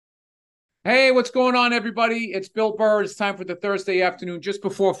Hey, what's going on, everybody? It's Bill Burr. It's time for the Thursday afternoon, just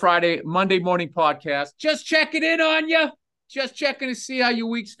before Friday, Monday morning podcast. Just checking in on you. Just checking to see how your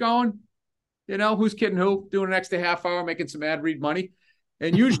week's going. You know, who's kidding who, doing an extra half hour, making some ad read money.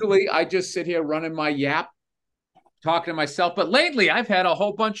 And usually I just sit here running my yap, talking to myself. But lately I've had a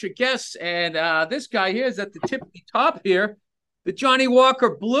whole bunch of guests. And this guy here is at the tippy top here, the Johnny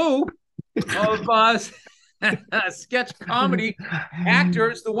Walker Blue of sketch comedy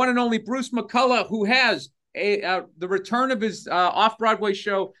actors, the one and only Bruce McCulloch, who has the return of his off-Broadway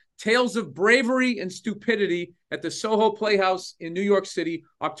show, Tales of Bravery and Stupidity, at the Soho Playhouse in New York City,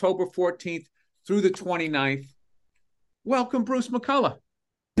 October 14th through the 29th. Welcome, Bruce McCulloch.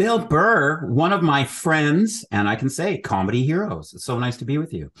 Bill Burr, one of my friends, and I can say comedy heroes. It's so nice to be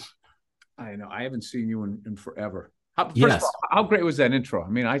with you. I know. I haven't seen you in forever. First Yes. of all, how great was that intro? I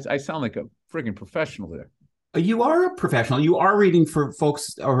mean, I sound like a friggin' professional there. You are a professional. You are reading, for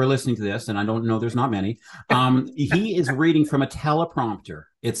folks who are listening to this, and I don't know, there's not many. He is reading from a teleprompter.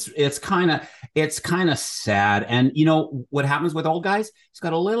 It's kind of sad. And you know what happens with old guys? He's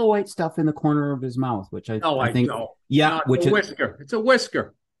got a little white stuff in the corner of his mouth, which I think. Know. Yeah, no, which it's a whisker. It's a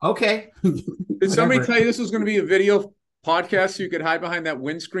whisker. Okay. Did somebody tell you this was going to be a video podcast so you could hide behind that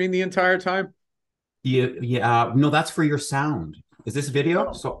windscreen the entire time? Yeah. No, that's for your sound. Is this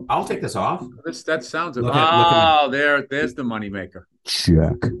video? So I'll take this off. That sounds look at there's the moneymaker.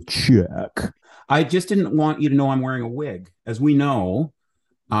 Check. I just didn't want you to know I'm wearing a wig. As we know,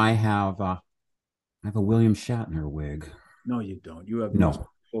 I have a William Shatner wig. No, you don't. You have no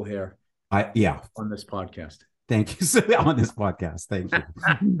full hair. On this podcast. Thank you. On this podcast. Thank you.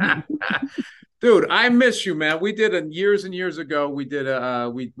 Dude, I miss you, man. We did years and years ago. We did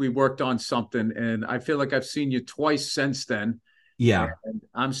we worked on something, and I feel like I've seen you twice since then. Yeah. And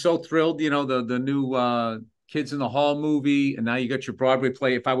I'm so thrilled, you know, the new Kids in the Hall movie, and now you got your Broadway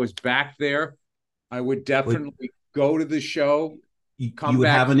play. If I was back there, I would definitely go to the show. You would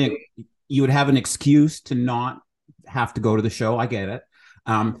have an excuse to not have to go to the show. I get it.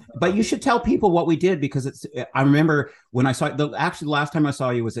 But you should tell people what we did, because I remember when I saw the last time I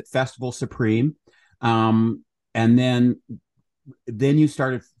saw you was at Festival Supreme. And then you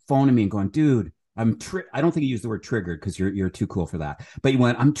started phoning me and going, dude, I don't think you used the word triggered, because you're too cool for that. But you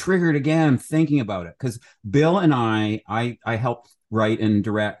went, I'm triggered again thinking about it. Because Bill and I helped write and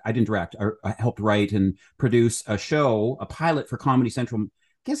direct. I didn't direct. I helped write and produce a pilot for Comedy Central, I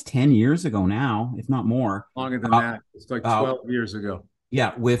guess 10 years ago now, if not more. Longer than that. It's like 12 years ago.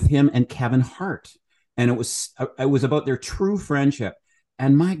 Yeah, with him and Kevin Hart. And it was about their true friendship.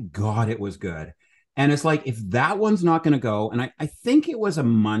 And my God, it was good. And it's like, if that one's not going to go, and I think it was a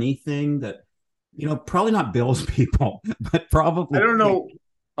money thing that, you know, probably not Bill's people, but probably. I don't know.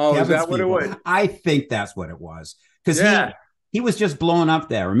 Oh, Kevin's is that what people. It was? I think that's what it was. Because he was just blowing up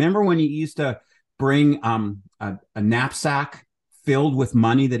there. Remember when he used to bring a knapsack filled with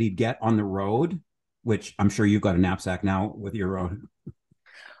money that he'd get on the road, which I'm sure you've got a knapsack now with your own.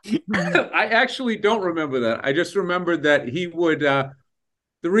 I actually don't remember that. I just remembered that he would. The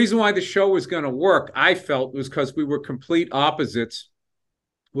reason why the show was going to work, I felt, was because we were complete opposites.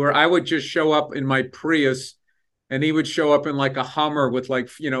 Where I would just show up in my Prius, and he would show up in like a Hummer with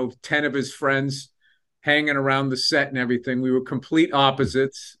 10 of his friends hanging around the set and everything. We were complete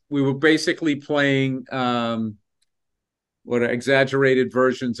opposites. We were basically playing exaggerated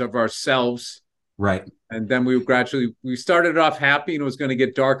versions of ourselves. Right. And then we started off happy, and it was going to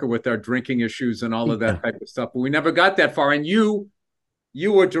get darker with our drinking issues and all of that type of stuff. But we never got that far. And you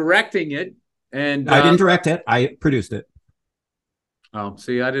were directing it. And I didn't direct it. I produced it. Oh,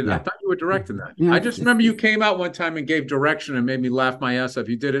 see, I didn't. Yeah. I thought you were directing that. Yeah, I just remember you came out one time and gave direction and made me laugh my ass off.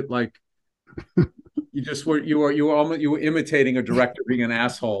 You did it like you were imitating a director being an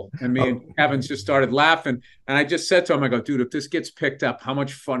asshole. And me and Kevin just started laughing. And I just said to him, I go, dude, if this gets picked up, how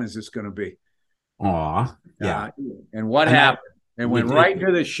much fun is this going to be? Aw, yeah. And what happened? It went right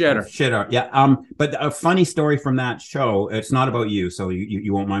into the shitter. Yeah. But a funny story from that show. It's not about you, so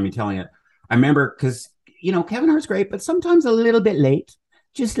you won't mind me telling it. I remember because, you know, Kevin Hart's great, but sometimes a little bit late,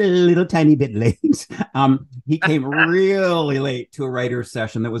 just a little tiny bit late. He came really late to a writer's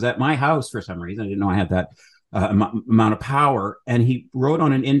session that was at my house for some reason. I didn't know I had that amount of power. And he wrote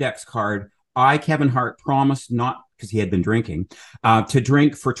on an index card, I, Kevin Hart, promised not, because he had been drinking, to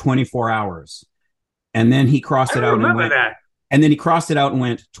drink for 24 hours. And then he crossed it out and went. That. And then he crossed it out and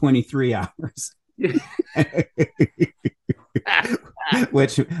went 23 hours.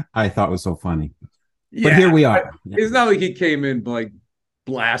 Which I thought was so funny. But here we are. It's not like he came in like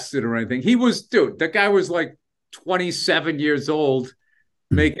blasted or anything. That guy was like 27 years old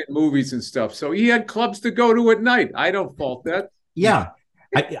making movies and stuff. So he had clubs to go to at night. I don't fault that. Yeah.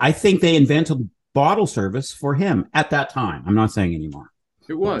 I think they invented bottle service for him at that time. I'm not saying anymore.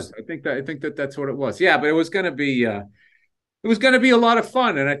 It was. I think that that's what it was. Yeah, but it was going to be a lot of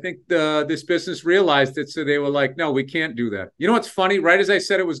fun, and I think this business realized it, so they were like, "No, we can't do that." You know what's funny? Right as I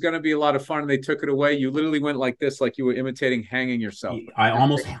said it was going to be a lot of fun, and they took it away. You literally went like this, like you were imitating hanging yourself. I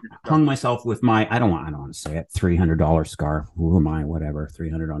almost hung myself with my I don't want to say it $300 scarf. Who am I? Whatever,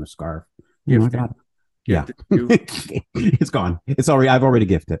 300 on a scarf. Oh my God. Yeah, it's gone. It's already. I've already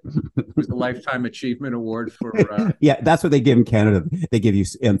gifted. It was a lifetime achievement award for. Yeah, that's what they give in Canada. They give you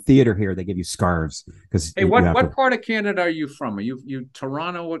in theater here. They give you scarves because. Hey, what part of Canada are you from? Are you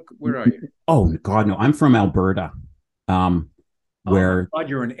Toronto? Where are you? Oh God, no! I'm from Alberta. Where? Oh God,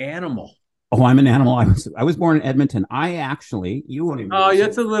 you're an animal. Oh, I'm an animal. I was born in Edmonton. I actually, you won't even. Oh,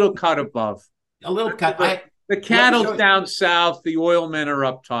 that's a little cut above. A little cut. The cattle's down south. The oil men are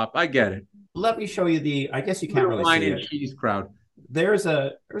up top. I get it. Let me show you I guess you can't really wine see and it. Cheese crowd. There's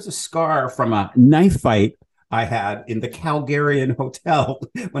a scar from a knife fight I had in the Calgarian hotel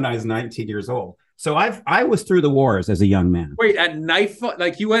when I was 19 years old. So I was through the wars as a young man. Wait, a knife?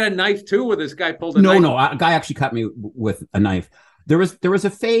 Like you had a knife too, where this guy pulled a knife? No, a guy actually cut me with a knife. There was a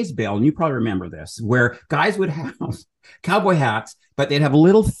phase, Bill, and you probably remember this, where guys would have cowboy hats, but they'd have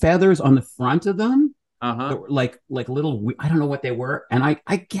little feathers on the front of them. Like little, I don't know what they were. And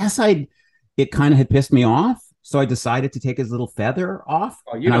I guess it kind of had pissed me off. So I decided to take his little feather off.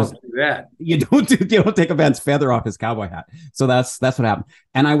 Oh, you don't do that. You don't take a man's feather off his cowboy hat. So that's what happened.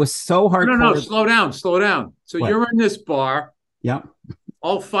 And I was so hardcore. No, slow down. So what? You're in this bar. Yeah.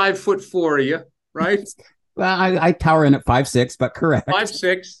 All 5'4" of you, right? Well, I tower in at 5'6", but correct.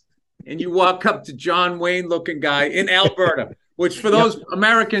 5'6", and you walk up to John Wayne looking guy in Alberta, which for those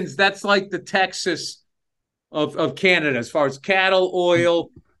Americans, that's like the Texas of Canada as far as cattle, oil.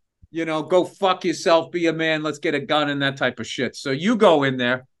 You know, go fuck yourself, be a man, let's get a gun and that type of shit. So you go in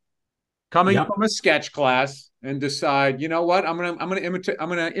there, coming from a sketch class, and decide, you know what, I'm gonna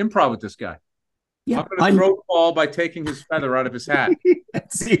improv with this guy. Yeah, I'm gonna throw the ball by taking his feather out of his hat.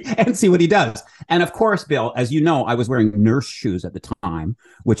 and see what he does. And of course, Bill, as you know, I was wearing nurse shoes at the time,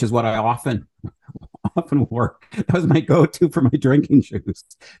 which is what I often wore. That was my go-to for my drinking shoes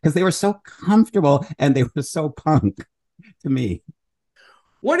because they were so comfortable and they were so punk to me.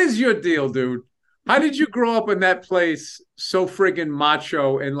 What is your deal, dude? How did you grow up in that place so friggin'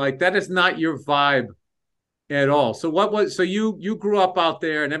 macho and like that is not your vibe at all? So you grew up out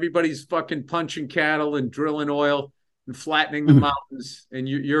there and everybody's fucking punching cattle and drilling oil and flattening the mountains, and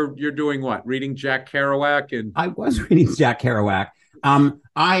you're doing what? Reading Jack Kerouac? And I was reading Jack Kerouac.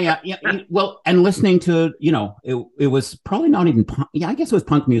 Well, and listening to, it was probably not even punk. Yeah, I guess it was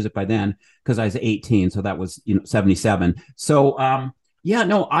punk music by then because I was 18, so that was 77. So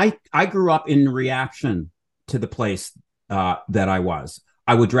I grew up in reaction to the place that I was.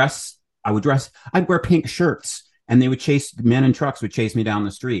 I'd wear pink shirts, and men in trucks would chase me down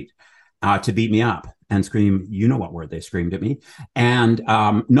the street to beat me up and scream, you know what word they screamed at me, and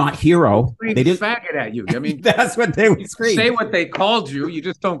not hero. They didn't faggot at you. I mean, that's what they would scream. Say what they called you. You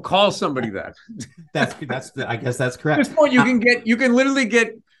just don't call somebody that. I guess that's correct. At this point, you can literally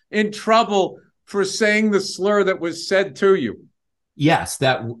get in trouble for saying the slur that was said to you. Yes,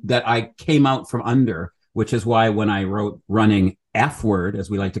 that I came out from under, which is why when I wrote Running F Word, as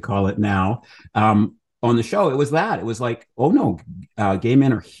we like to call it now, on the show, it was like, oh no, gay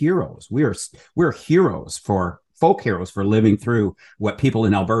men are heroes. We're heroes folk heroes for living through what people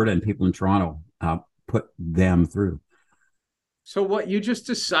in Alberta and people in Toronto put them through. So what, you just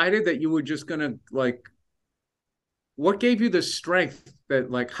decided that you were just gonna what gave you the strength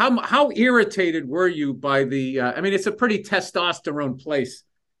that how irritated were you by the I mean, it's a pretty testosterone place,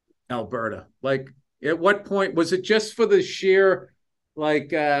 Alberta. At what point was it just for the sheer it's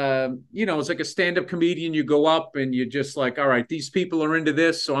like a stand-up comedian, you go up and you're just like, all right, these people are into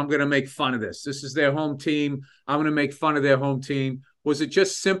this, so I'm going to make fun of this. This is their home team. I'm going to make fun of their home team. Was it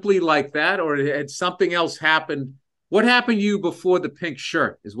just simply like that, or had something else happened? What happened to you before the pink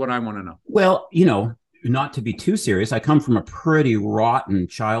shirt is what I want to know. Well, not to be too serious, I come from a pretty rotten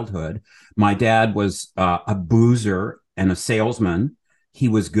childhood. My dad was a boozer and a salesman. He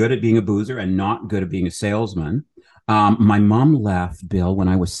was good at being a boozer and not good at being a salesman. My mom left, Bill, when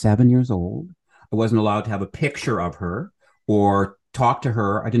I was 7 years old. I wasn't allowed to have a picture of her or talk to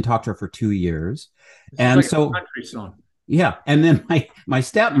her. I didn't talk to her for 2 years. And so, a country song. Yeah. And then my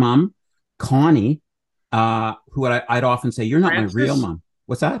stepmom, Connie, who I'd often say, you're not Francis? My real mom.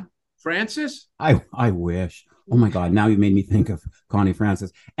 What's that? Francis? I wish. Oh my God. Now you made me think of Connie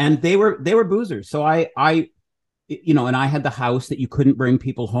Francis. And they were boozers. So and I had the house that you couldn't bring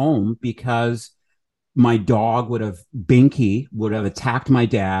people home because my dog would have Binky would have attacked my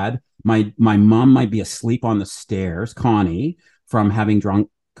dad. My mom might be asleep on the stairs, Connie, from having drunk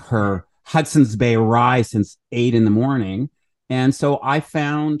her Hudson's Bay rye since 8 a.m. And so I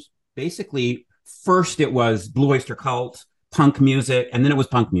found basically first it was Blue Oyster Cult, punk music, and then it was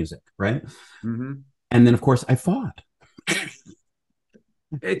punk music, right? Mm-hmm. And then of course I fought.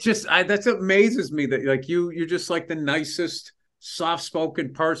 It just that's what amazes me that like you're just like the nicest,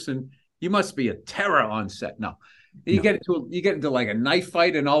 soft-spoken person. You must be a terror on set. No. You get into like a knife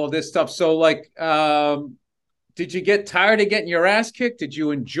fight and all of this stuff. So like did you get tired of getting your ass kicked? Did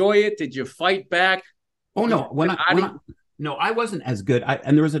you enjoy it? Did you fight back? Oh no, no, I wasn't as good.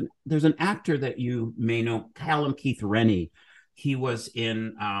 And there's an actor that you may know, Callum Keith Rennie. He was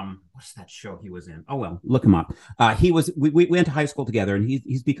in what's that show he was in? Oh well, look him up. We went to high school together, and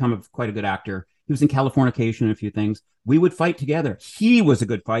he's become quite a good actor. He was in Californication and a few things. We would fight together. He was a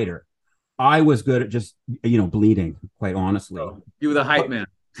good fighter. I was good at just bleeding, quite honestly. Oh, you were the hype man.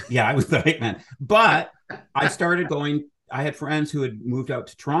 Yeah, I was the hype man. But I started going. I had friends who had moved out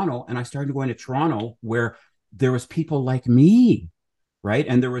to Toronto, and I started going to Toronto where there was people like me, right?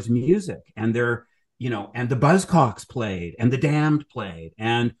 And there was music, and and the Buzzcocks played, and the Damned played,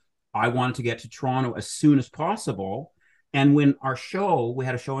 and I wanted to get to Toronto as soon as possible. And when we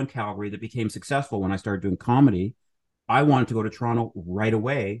had a show in Calgary that became successful when I started doing comedy, I wanted to go to Toronto right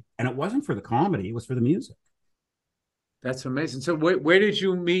away, and it wasn't for the comedy; it was for the music. That's amazing. So where did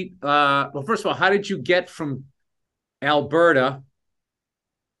you meet? Well, first of all, how did you get from Alberta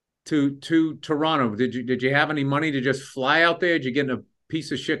to Toronto? Did you have any money to just fly out there? Did you get in a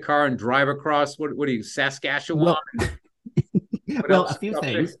piece of shit car and drive across? What are you, Saskatchewan? Well, a few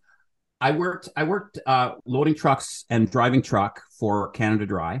things. I worked loading trucks and driving truck for Canada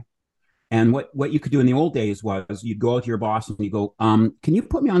Dry. And what you could do in the old days was you'd go out to your boss and you go, can you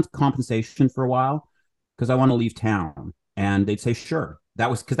put me on compensation for a while? Because I want to leave town. And they'd say, sure. That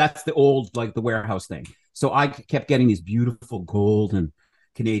was because that's the old, like the warehouse thing. So I kept getting these beautiful gold and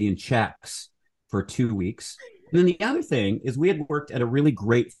Canadian checks for 2 weeks. And then the other thing is we had worked at a really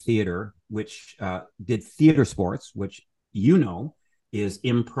great theater, which did theater sports, which is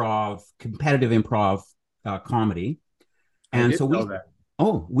competitive improv comedy. And so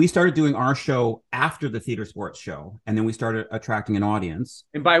we started doing our show after the theater sports show, and then we started attracting an audience.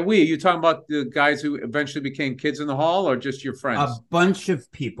 And by we, you talking about the guys who eventually became Kids in the Hall, or just your friends? A bunch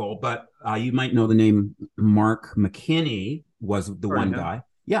of people, but you might know the name Mark McKinney was the one guy.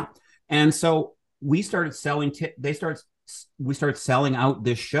 Yeah. And so we started selling we started selling out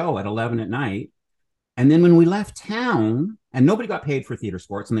this show at 11 at night. And then when we left town, and nobody got paid for theater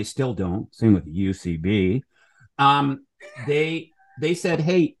sports, and they still don't, same with UCB, they said,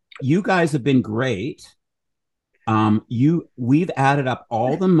 hey, you guys have been great. We've added up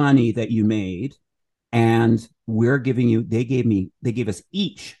all the money that you made, and we're giving you, they gave us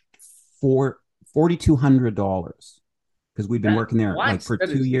each $4,200 because we've been working there for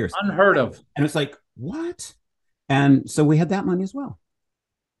 2 years. Unheard of. And it's like, what? And so we had that money as well.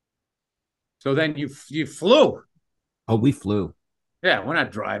 So then you flew. Oh, we flew. Yeah, we're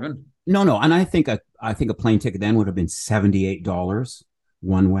not driving. No. And I think a plane ticket then would have been $78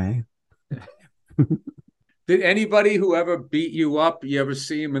 one way. Did anybody who ever beat you up, you ever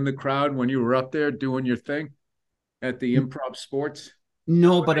see him in the crowd when you were up there doing your thing at the improv sports?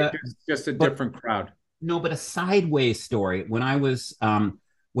 No, but just a different crowd. No, but a sideways story. When I was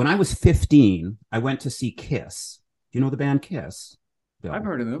 15, I went to see Kiss. Do you know the band Kiss, Bill? I've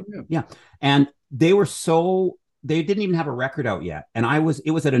heard of them. Yeah. And they didn't even have a record out yet. And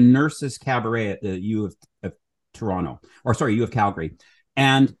it was at a nurses cabaret at the U of Toronto, or sorry, U of Calgary.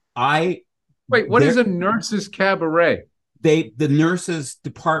 And what is a nurses cabaret? The nurses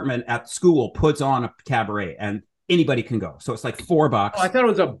department at school puts on a cabaret, and anybody can go. So it's like $4. Oh, I thought it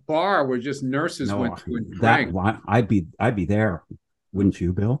was a bar where just nurses went to and drank. I'd be there, wouldn't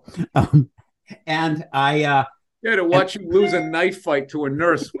you, Bill? And I to watch you lose a knife fight to a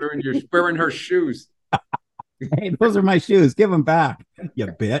nurse wearing her shoes. Hey, those are my shoes. Give them back, you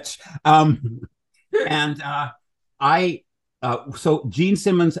bitch. So Gene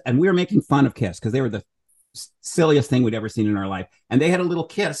Simmons, and we were making fun of Kiss because they were the silliest thing we'd ever seen in our life. And they had a little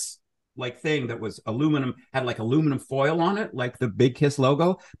Kiss like thing that was aluminum, had like aluminum foil on it, like the big Kiss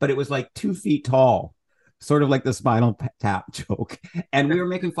logo, but it was like 2 feet tall, sort of like the Spinal Tap joke. And we were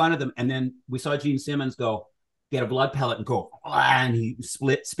making fun of them. And then we saw Gene Simmons get a blood pellet and go, and he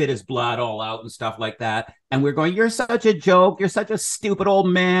spit his blood all out and stuff like that. And we're going, you're such a joke. You're such a stupid old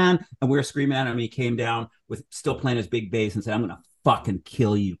man. And we were screaming at him. He came down with still playing his big bass and said, I'm going to fucking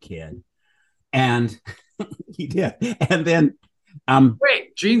kill you, kid. And he did. And then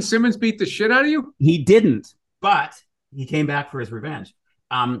Wait, Gene Simmons beat the shit out of you? He didn't, but he came back for his revenge.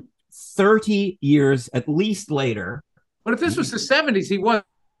 30 years at least later. But if this was the 70s, he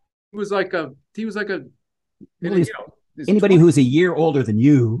was like a Well, anybody who's a year older than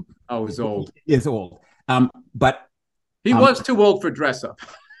you is old. Is old. But he was too old for dress up.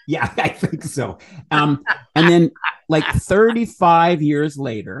 Yeah, I think so. And then like 35 years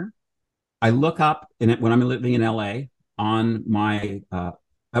later, I look up when I'm living in LA on my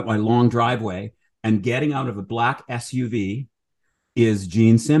at my long driveway, and getting out of a black SUV is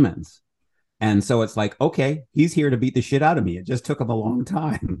Gene Simmons. And so it's like, okay, he's here to beat the shit out of me. It just took him a long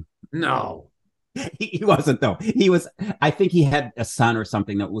time. No. He wasn't, though. He was, I think he had a son or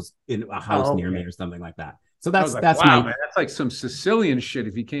something that was in a house near me or something like that. So that's like, that's wow, man, that's like some Sicilian shit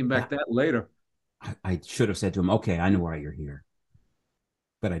if he came back that later. I should have said to him, okay, I know why you're here.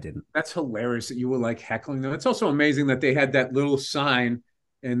 But I didn't. That's hilarious that you were like heckling them. It's also amazing that they had that little sign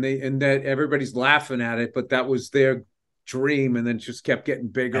and that everybody's laughing at it, but that was their dream, and then just kept getting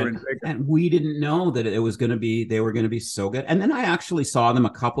bigger and bigger. And we didn't know that they were going to be so good. And then I actually saw them a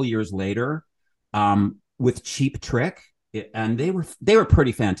couple years later with Cheap Trick, and they were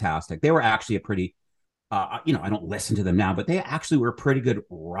pretty fantastic. They were actually a pretty, I don't listen to them now, but they actually were a pretty good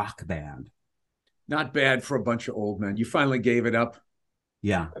rock band. Not bad for a bunch of old men. You finally gave it up.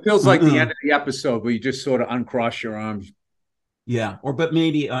 Yeah. It feels like the end of the episode where you just sort of uncross your arms. Yeah. But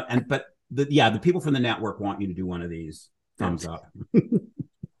maybe, the people from the network want you to do one of these. Thumbs up.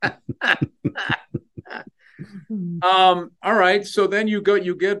 All right. So then you go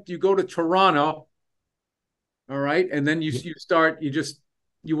to Toronto. All right. And then you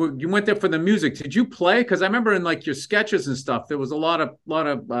went there for the music. Did you play? Because I remember in like your sketches and stuff, there was a lot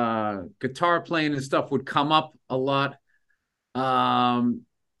of guitar playing and stuff would come up a lot.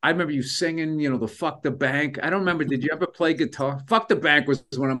 I remember you singing, the Fuck the Bank. I don't remember. Did you ever play guitar? Fuck the Bank was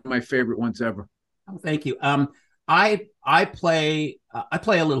one of my favorite ones ever. Oh, thank you. I play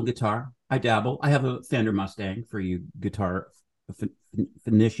a little guitar. I dabble. I have a Fender Mustang for you guitar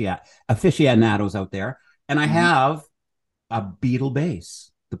aficionados out there. And I have a Beatle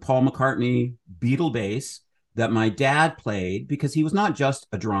bass, the Paul McCartney Beatle bass that my dad played, because he was not just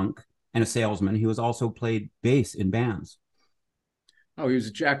a drunk and a salesman. He was also played bass in bands. Oh, he was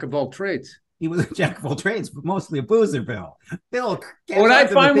a jack of all trades. He was a jack of all trades, but mostly a boozer, Bill. What I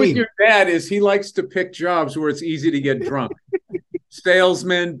find with your dad is he likes to pick jobs where it's easy to get drunk.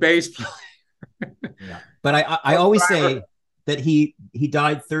 Salesman, bass player. Yeah. But I always say that he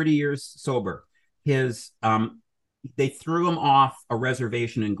died 30 years sober. They threw him off a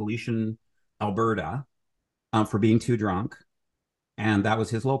reservation in Galician, Alberta, for being too drunk, and that was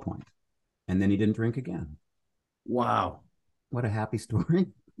his low point. And then he didn't drink again. Wow. What a happy story.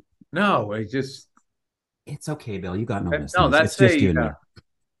 No, it's okay, Bill. You got no business. No, that's just you.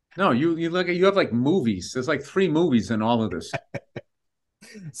 No, you have like movies. There's like 3 movies in all of this.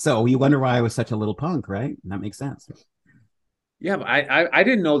 So you wonder why I was such a little punk, right? That makes sense. Yeah, but I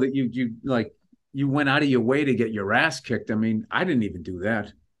didn't know that you went out of your way to get your ass kicked. I mean, I didn't even do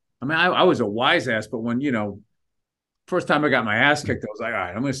that. I mean, I was a wise ass, but when first time I got my ass kicked, I was like, all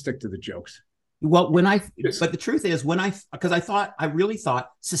right, I'm going to stick to the jokes. Well, but the truth is, because I really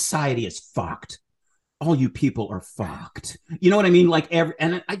thought society is fucked. All you people are fucked. You know what I mean?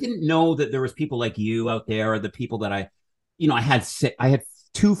 And I didn't know that there was people like you out there, or the people that I had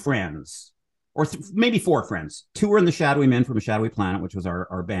 2 friends, or maybe 4 friends. 2 were in the Shadowy Men from a Shadowy Planet, which was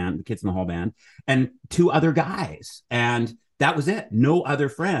our band, the Kids in the Hall band, and 2 other guys. And that was it. No other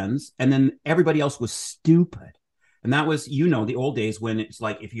friends. And then everybody else was stupid. And that was, the old days when it's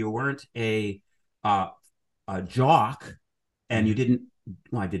like, if you weren't a jock and you didn't,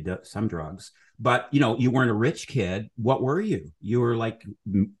 I did some drugs, but you weren't a rich kid. What were you? You were like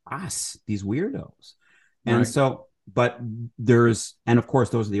us, these weirdos. And right. So, but and of course,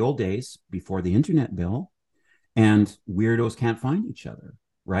 those are the old days before the internet, Bill, and weirdos can't find each other,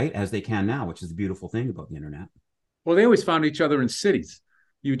 right? As they can now, which is the beautiful thing about the internet. Well, they always found each other in cities.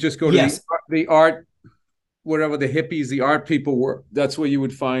 You just go to the art, whatever the hippies, the art people were. That's where you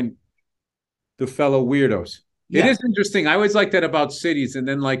would find the fellow weirdos. Yeah. It is interesting. I always like that about cities. And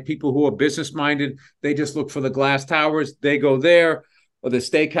then like people who are business minded, they just look for the glass towers. They go there, or the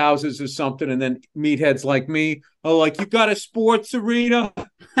steakhouses or something. And then meatheads like me, like, you got a sports arena?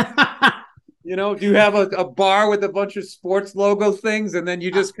 Do you have a bar with a bunch of sports logo things? And then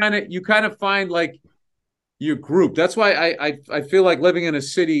you just kind of find like your group. That's why I feel like living in a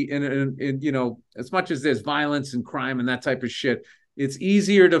city in as much as there's violence and crime and that type of shit, it's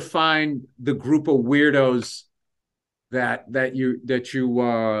easier to find the group of weirdos that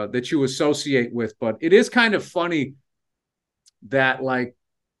you associate with. But it is kind of funny that like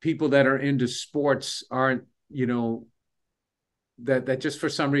people that are into sports aren't, that just for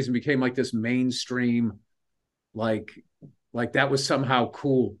some reason became like this mainstream, like that was somehow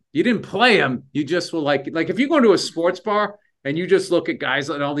cool. You didn't play them. You just were like if you go to a sports bar and you just look at guys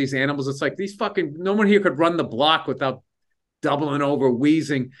and all these animals, it's like these fucking, no one here could run the block without doubling over,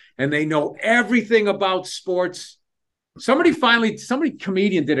 wheezing, and they know everything about sports. Somebody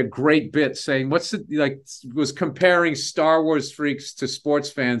comedian did a great bit saying, was comparing Star Wars freaks to sports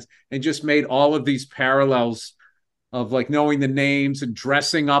fans and just made all of these parallels of like knowing the names and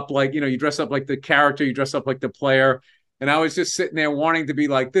dressing up like, you dress up like the character, you dress up like the player. And I was just sitting there wanting to be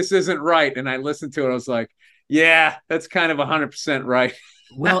like, this isn't right. And I listened to it. I was like, yeah, that's kind of 100% right.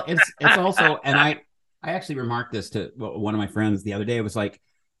 Well, it's also, and I actually remarked this to one of my friends the other day. It was like,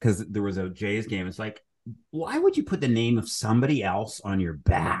 because there was a Jays game. It's like, why would you put the name of somebody else on your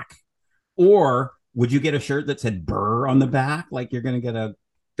back? Or would you get a shirt that said Burr on the back? Like you're going to get a.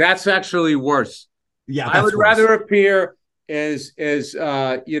 That's actually worse. Yeah, I would rather appear as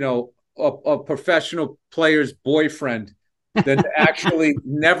a professional player's boyfriend than to actually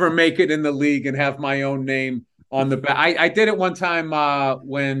never make it in the league and have my own name on the back. I did it one time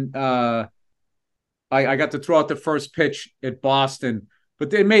when I got to throw out the first pitch at Boston,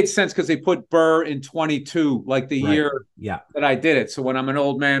 but it made sense because they put Burr in 22, like the year that I did it. So when I'm an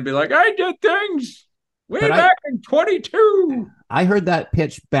old man, be like, I did things way back in 22. I heard that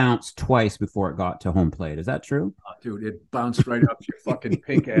pitch bounce twice before it got to home plate. Is that true? Oh, dude, it bounced right up your fucking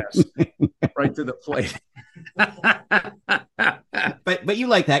pink ass, right to the plate. But you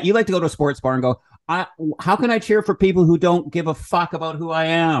like that. You like to go to a sports bar and go, how can I cheer for people who don't give a fuck about who I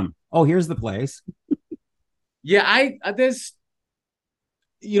am? Oh, here's the place. Yeah, there's,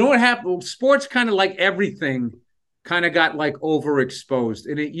 what happened? Sports kind of like everything kind of got like overexposed.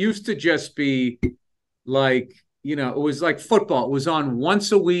 And it used to just be like, it was like football. It was on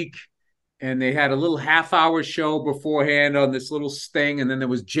once a week and they had a little half-hour show beforehand on this little sting. And then there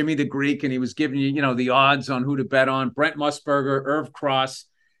was Jimmy the Greek and he was giving you, the odds on who to bet on. Brent Musburger, Irv Cross,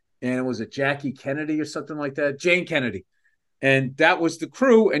 and it was a Jackie Kennedy or something like that. Jane Kennedy. And that was the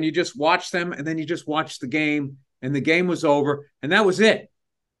crew. And you just watched them and then you just watched the game and the game was over and that was it.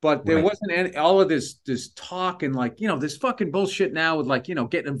 But there wasn't all of this talk and like, this fucking bullshit now with like,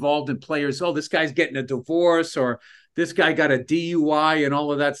 getting involved in players. Oh, this guy's getting a divorce or this guy got a DUI and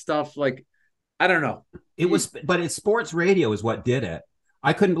all of that stuff. Like, I don't know. But it's sports radio is what did it.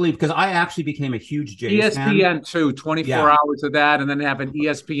 I couldn't believe because I actually became a huge Jays fan. ESPN too, 24 hours of that. And then have an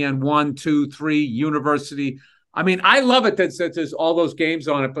ESPN 1, 2, 3 University. I mean, I love it that there's all those games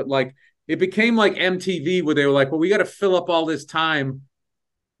on it, but like it became like MTV where they were like, well, we got to fill up all this time.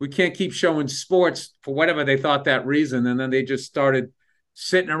 We can't keep showing sports for whatever they thought that reason. And then they just started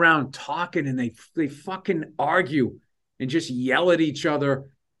sitting around talking and they fucking argue and just yell at each other.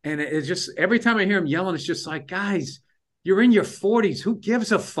 And it's just, every time I hear them yelling, it's just like, guys, you're in your 40s. Who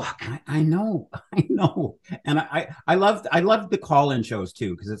gives a fuck? I know. And I love the call-in shows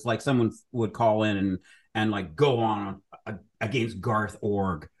too. Cause it's like someone would call in and like go on against Garth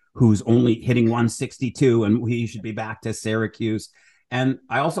Org, who's only hitting 162 and he should be back to Syracuse. And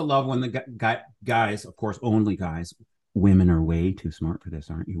I also love when the guys, of course, only guys, women are way too smart for this,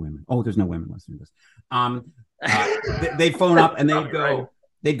 aren't you, women? Oh, there's no women listening to this. They'd phone up and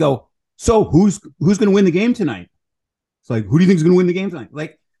they'd go, so who's going to win the game tonight? It's like, who do you think is going to win the game tonight?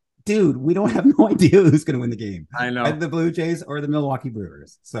 Like, dude, we don't have no idea who's going to win the game. I know. The Blue Jays or the Milwaukee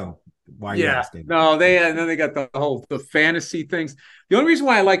Brewers. So why are you asking? No, and then they got the fantasy things. The only reason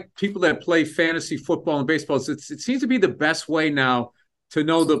why I like people that play fantasy football and baseball is it seems to be the best way now to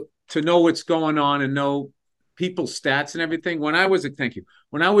know what's going on and know people's stats and everything. When I was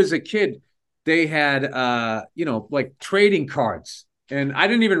a kid, they had like trading cards, and I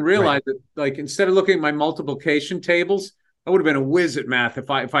didn't even realize that. Like instead of looking at my multiplication tables, I would have been a whiz at math if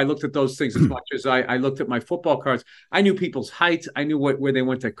I looked at those things as much as I looked at my football cards. I knew people's heights. I knew where they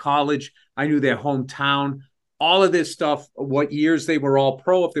went to college. I knew their hometown. All of this stuff, what years they were all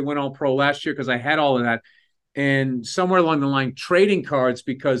pro, if they went all pro last year, because I had all of that. And somewhere along the line, trading cards,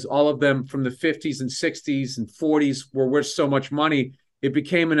 because all of them from the 50s and 60s and 40s were worth so much money, it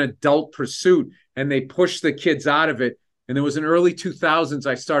became an adult pursuit, and they pushed the kids out of it. And there was in early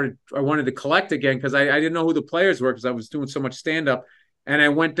 2000s, I wanted to collect again because I didn't know who the players were because I was doing so much stand-up. And I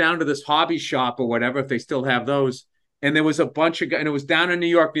went down to this hobby shop or whatever, if they still have those. And there was a bunch of guys, and it was down in New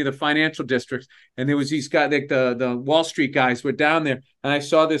York near the financial districts. And there was these guys, like the Wall Street guys were down there. And I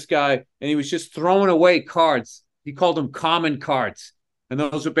saw this guy, and he was just throwing away cards. He called them common cards. And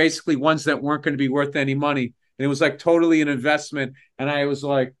those are basically ones that weren't going to be worth any money. And it was like totally an investment. And I was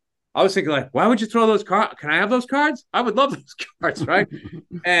like, I was thinking like, why would you throw those cards? Can I have those cards? I would love those cards, right?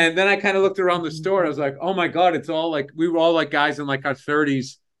 And then I kind of looked around the store. I was like, oh my God, it's all like, we were all like guys in like our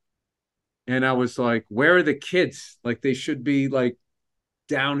 30s. And I was like, where are the kids? Like they should be like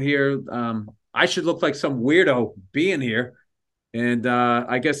down here. I should look like some weirdo being here. And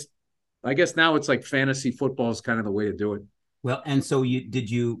I guess now it's like fantasy football is kind of the way to do it. Well, and so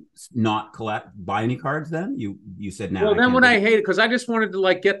you not buy any cards then? You said now Well, I then can't when do I it. hate it, because I just wanted to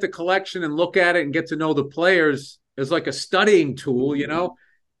like get the collection and look at it and get to know the players as like a studying tool, you know?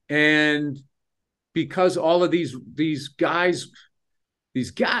 And because all of these guys,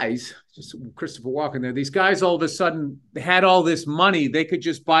 just Christopher Walken there, these guys all of a sudden had all this money. They could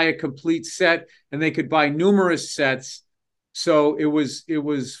just buy a complete set and they could buy numerous sets. So it was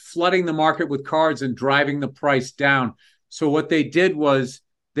flooding the market with cards and driving the price down. So what they did was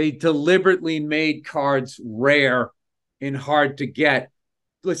they deliberately made cards rare and hard to get.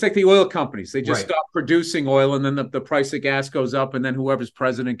 It's like the oil companies. They just Right. stop producing oil and then the price of gas goes up and then whoever's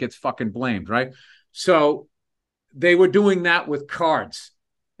president gets fucking blamed, right? So they were doing that with cards.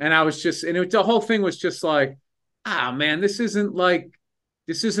 And I was just, and the whole thing was just like, man, this isn't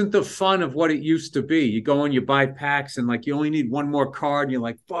the fun of what it used to be. You go and you buy packs and like you only need one more card and you're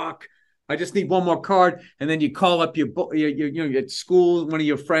like, fuck, I just need one more card. And then you call up at school, one of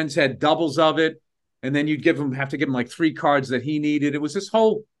your friends had doubles of it. And then you'd have to give him like 3 cards that he needed. It was this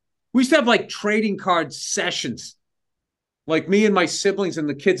whole, we used to have like trading card sessions. Like me and my siblings and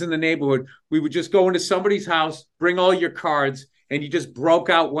the kids in the neighborhood, we would just go into somebody's house, bring all your cards, and you just broke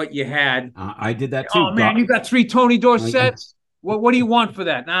out what you had. I did that too. Oh man, you got 3 Tony Yeah. Dorsetts. What do you want for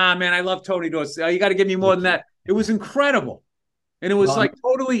that? Nah, man, I love Tony Dorsett. You got to give me more than that. It was incredible, and it was like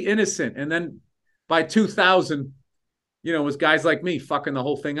totally innocent. And then by 2000, it was guys like me fucking the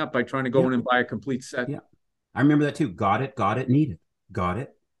whole thing up by trying to go in and buy a complete set. Yeah, I remember that too. Got it, need it. Got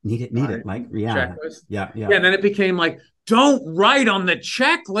it, need it. Like, yeah, checklist. Yeah. And then it became like, don't write on the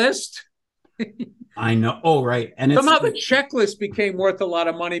checklist. I know. Oh, right. And somehow the checklist became worth a lot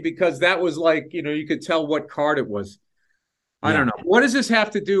of money because that was like, you could tell what card it was. I don't know. What does this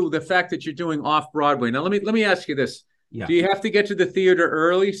have to do with the fact that you're doing off Broadway? Now, let me ask you this. Yeah. Do you have to get to the theater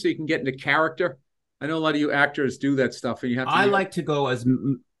early so you can get into character? I know a lot of you actors do that stuff. And you have to. I like to go as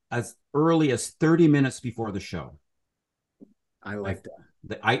early as 30 minutes before the show. I like that.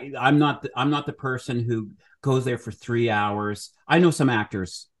 I'm not the person who goes there for 3 hours. I know some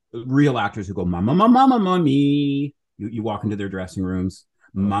actors, real actors, who go mama, mummy. You walk into their dressing rooms,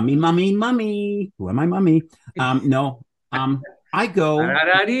 mummy. Who am I, mummy? No. I go.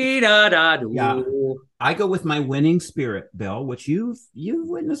 Yeah, I go with my winning spirit, Bill, which you've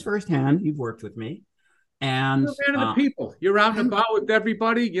witnessed firsthand. You've worked with me, and you're a man of the people. You're out and about with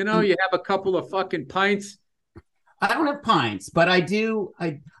everybody. You have a couple of fucking pints. I don't have pints, but I do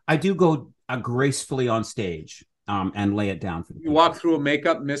go gracefully on stage and lay it down for the people. You walk through a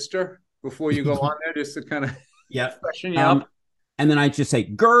makeup mister before you go on there, just to kind of freshen you up. And then I just say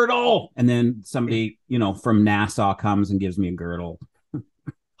girdle, and then somebody from NASA comes and gives me a girdle.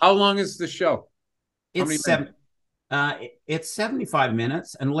 How long is the show? It's 75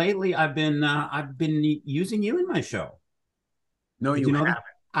 minutes, and lately I've been using you in my show. No, you haven't.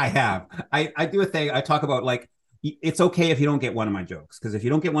 I have. I do a thing. I talk about like, it's okay if you don't get one of my jokes, because if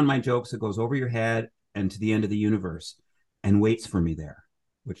you don't get one of my jokes, it goes over your head and to the end of the universe and waits for me there,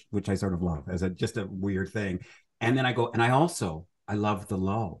 which I sort of love as just a weird thing. And then I go, and I love the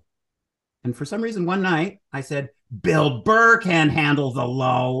low. And for some reason, one night I said, Bill Burr can handle the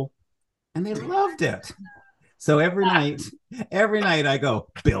low. And they loved it. So every night I go,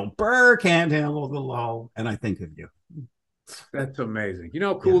 Bill Burr can't handle the low. And I think of you. That's amazing. You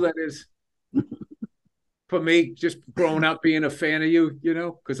know how cool that is? For me, just growing up being a fan of you,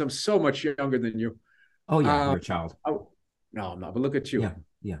 because I'm so much younger than you. Oh, yeah, you're a child. No, I'm not. But look at you.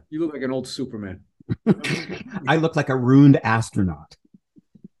 Yeah. You look like an old Superman. I look like a ruined astronaut.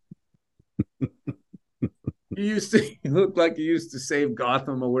 You look like you used to save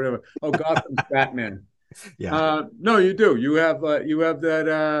Gotham or whatever. Oh, Gotham's Batman. Yeah. No, you do. You have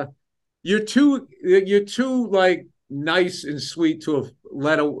that. You're too like nice and sweet to have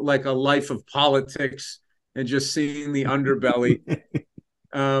led a life of politics and just seeing the underbelly.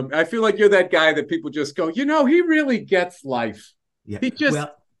 I feel like you're that guy that people just go, he really gets life. Yeah.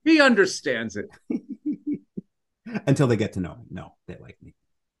 He understands it. Until they get to know me. No, they like me.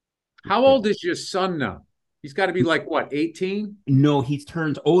 How old is your son now? He's got to be like, what, 18? No,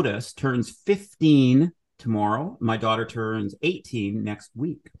 Otis turns 15 tomorrow. My daughter turns 18 next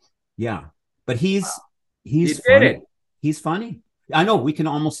week. Yeah. But he's funny. He's funny. I know we can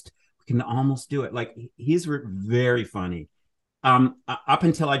almost do it. Like, he's very funny. Up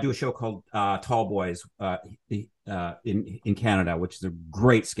until I do a show called Tall Boys in Canada, which is a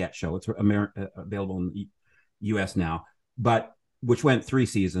great sketch show. It's available in the U.S. now, but which went 3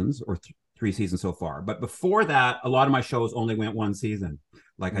 seasons or 3 seasons so far. But before that, a lot of my shows only went 1 season.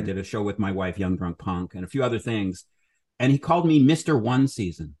 Like I did a show with my wife, Young Drunk Punk, and a few other things. And he called me Mr. One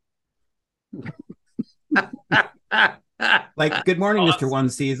Season. Like, good morning, Mr. One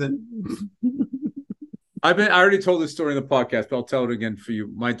Season. I already told this story in the podcast, but I'll tell it again for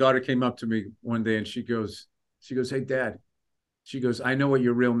you. My daughter came up to me one day and she goes, "Hey, Dad," she goes, "I know what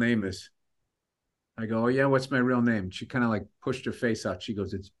your real name is." I go, "Oh yeah, what's my real name?" She kind of like pushed her face out. She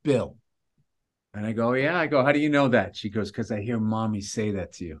goes, "It's Bill." And I go, "Oh, yeah." I go, "How do you know that?" She goes, "Because I hear Mommy say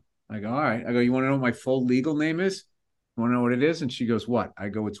that to you." I go, "All right." I go, "You want to know what my full legal name is? You want to know what it is?" And she goes, "What?" I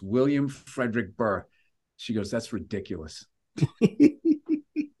go, "It's William Frederick Burr." She goes, "That's ridiculous." I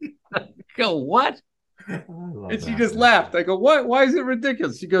go, "What?" And she just laughed. I go, "What? Why is it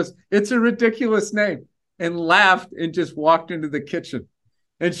ridiculous?" She goes, "It's a ridiculous name," and laughed and just walked into the kitchen.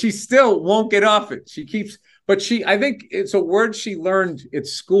 And she still won't get off it. She keeps, but I think it's a word she learned at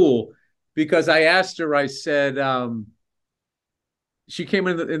school because I asked her, I said, she came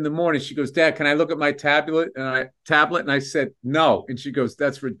in the morning. She goes, "Dad, can I look at my tablet?" And I said, "No." And she goes,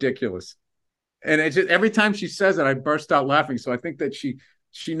 "That's ridiculous." And it just, every time she says it, I burst out laughing. So I think that she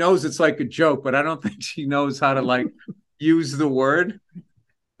knows it's like a joke, but I don't think she knows how to like use the word.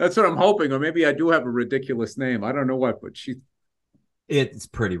 That's what I'm hoping. Or maybe I do have a ridiculous name. I don't know what, but it's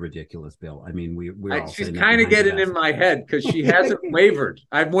pretty ridiculous, Bill. I mean, we're all she's kind of getting in my head because she hasn't wavered.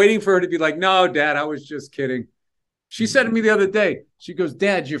 I'm waiting for her to be like, "No, Dad, I was just kidding." She said to me the other day, she goes,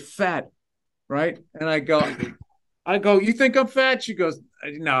 "Dad, you're fat." Right. And I go, "You think I'm fat?" She goes,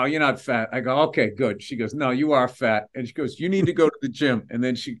 "No, you're not fat." I go, "Okay, good." She goes, "No, you are fat." And she goes, "You need to go to the gym." And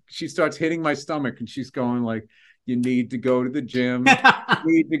then she starts hitting my stomach and she's going like, "You need to go to the gym.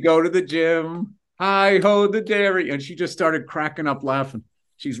 You need to go to the gym. Hi ho the dairy." And she just started cracking up laughing.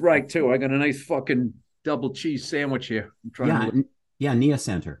 She's right too. I got a nice fucking double cheese sandwich here. I'm trying Nia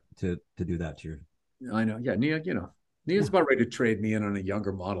Center to do that to you. I know. Yeah, Nia, Nia's about ready to trade me in on a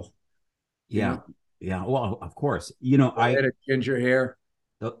younger model. Yeah. Well, of course. I had a ginger hair.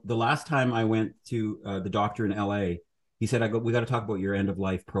 The last time I went to the doctor in LA, he said, "We got to talk about your end of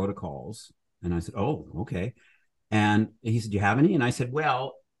life protocols." And I said, "Oh, okay." And he said, "Do you have any?" And I said,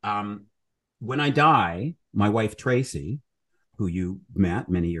 "Well, when I die, my wife Tracy, who you met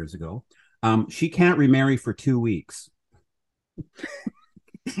many years ago, she can't remarry for 2 weeks."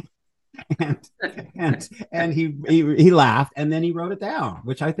 and he laughed, and then he wrote it down,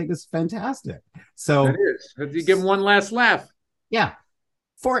 which I think is fantastic. So it is. You give him one last laugh. Yeah,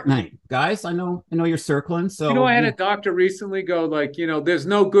 fortnight, guys. I know you're circling. So I had a doctor recently go like, there's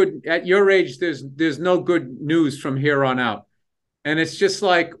no good at your age. There's no good news from here on out, and it's just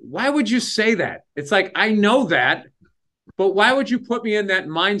like, why would you say that? It's like, I know that, but why would you put me in that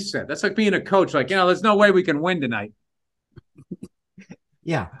mindset? That's like being a coach. Like, there's no way we can win tonight.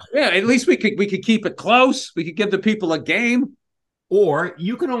 Yeah. At least we could keep it close. We could give the people a game. Or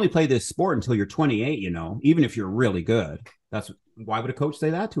you can only play this sport until you're 28. Even if you're really good. Why would a coach say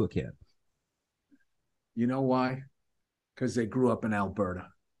that to a kid? You know why? Because they grew up in Alberta.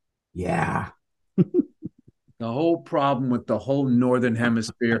 Yeah. The whole problem with the whole Northern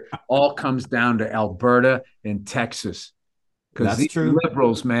Hemisphere all comes down to Alberta and Texas. Because these true.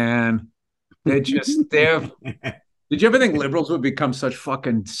 Liberals, man, they're Did you ever think liberals would become such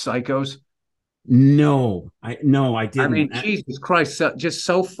fucking psychos? No, I didn't. I mean, Jesus Christ, just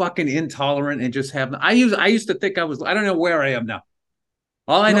so fucking intolerant and just have. I used to think I don't know where I am now.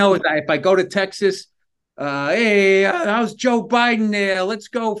 All I know is that if I go to Texas, hey, how's Joe Biden there? Let's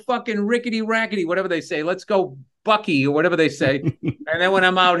go fucking rickety rackety, whatever they say. Let's go Bucky or whatever they say. And then when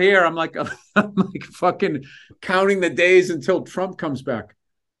I'm out here, I'm like fucking counting the days until Trump comes back.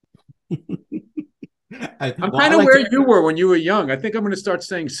 I'm kind of where you were when you were young. I think I'm going to start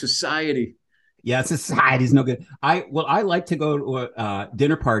saying society. Yeah, society's no good. I like to go to a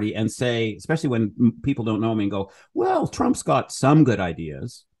dinner party and say, especially when people don't know me, and go, "Well, Trump's got some good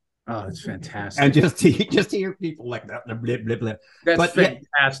ideas." Oh, it's fantastic. And just to hear people like that, blah, blah, blah. That's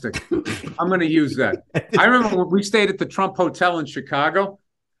fantastic. I'm going to use that. I remember when we stayed at the Trump Hotel in Chicago,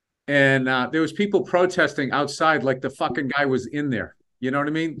 and there was people protesting outside like the fucking guy was in there. You know what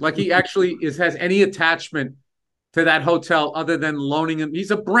I mean? Like he actually has any attachment to that hotel other than loaning him. He's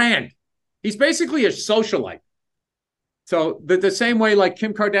a brand. He's basically a socialite. So the same way like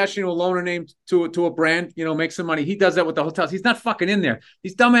Kim Kardashian will loan her name to a brand, make some money. He does that with the hotels. He's not fucking in there.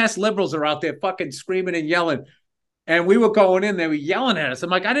 These dumbass liberals are out there fucking screaming and yelling. And we were going in, they were yelling at us. I'm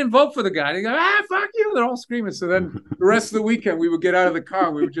like, I didn't vote for the guy. They go, fuck you. They're all screaming. So then the rest of the weekend, we would get out of the car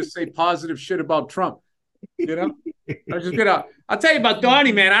and we would just say positive shit about Trump. You know? I just get out. I'll tell you about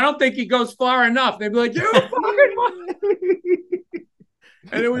Donnie, man. I don't think he goes far enough. They'd be like, you fucking.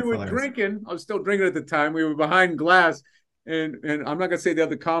 And then we were drinking. I was still drinking at the time. We were behind glass. And I'm not going to say the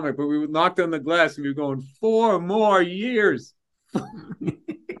other comic, but we knocked on the glass and we were going 4 more years.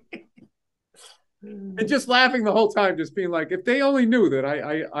 And just laughing the whole time, just being like, if they only knew that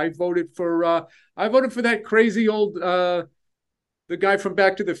I voted for that crazy old the guy from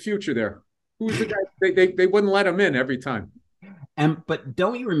Back to the Future there. Who was the guy? They wouldn't let him in every time. But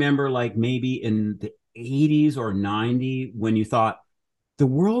don't you remember, like, maybe in the 80s or 90 when you thought the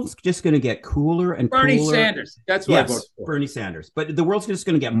world's just going to get cooler and Bernie cooler? Sanders. That's what I voted for. Bernie Sanders. But the world's just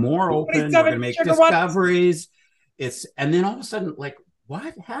going to get more open. We're going to make discoveries. And then all of a sudden, like,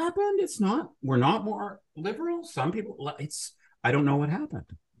 what happened? We're not more liberal. Some people, I don't know what happened.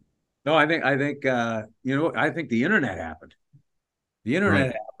 No, I think I think the internet happened. The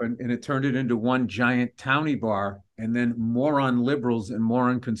internet happened, and it turned it into one giant townie bar, and then moron liberals and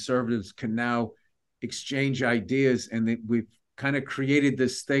moron conservatives can now exchange ideas, and we've kind of created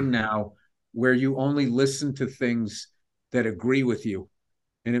this thing now where you only listen to things that agree with you,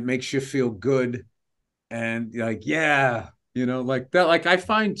 and it makes you feel good, and like, yeah, like that. Like, I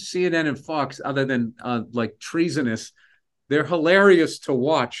find CNN and Fox, other than like treasonous, they're hilarious to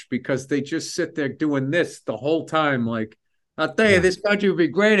watch because they just sit there doing this the whole time, like, I'll tell you, this country would be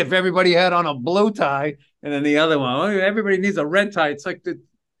great if everybody had on a blue tie, and then the other one, oh, everybody needs a red tie. It's like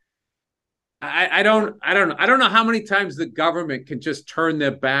I don't know how many times the government can just turn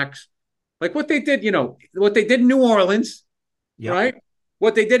their backs, like what they did, what they did in New Orleans, right?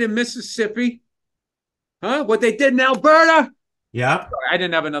 What they did in Mississippi, what they did in Alberta. Yeah, I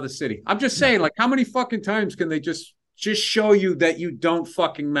didn't have another city. I'm just saying, like, how many fucking times can they just show you that you don't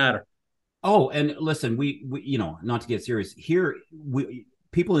fucking matter? Oh, and listen, we not to get serious here,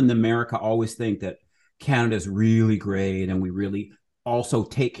 people in America always think that Canada's really great and we really also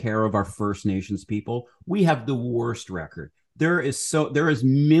take care of our First Nations people. We have the worst record. There is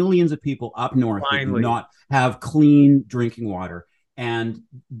millions of people up north that do not have clean drinking water. And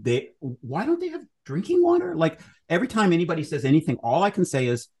why don't they have drinking water? Like, every time anybody says anything, all I can say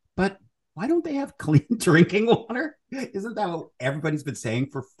is, but why don't they have clean drinking water? Isn't that what everybody's been saying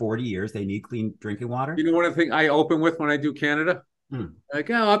for 40 years? They need clean drinking water. You know what I think I open with when I do Canada? Like,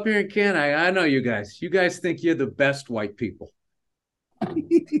 oh, up here in Canada, I know you guys. You guys think you're the best white people.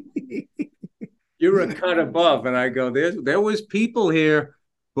 You're a cut above. And I go, there was people here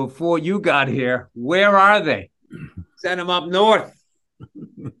before you got here. Where are they? Send them up north.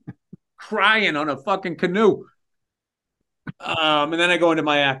 Crying on a fucking canoe. And then I go into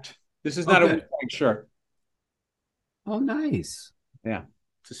my act. This is not a white shirt. Oh, nice. Yeah.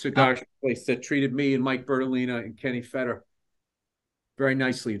 It's a cigar place that treated me and Mike Bertolina and Kenny Fetter very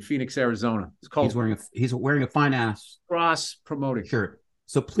nicely in Phoenix, Arizona. It's called. He's wearing a fine ass cross promoting shirt.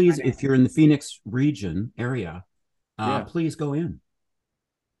 So please, if you're in the Phoenix region area, please go in.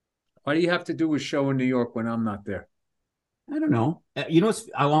 Why do you have to do a show in New York when I'm not there? I don't know. I'm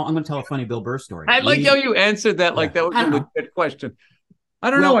going to tell a funny Bill Burr story. I like how you answered that like that was a legit question. I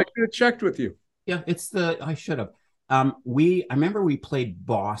don't know. I should have checked with you. Yeah, I should have. I remember we played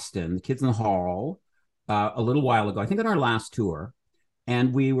Boston, the Kids in the Hall, a little while ago. I think on our last tour,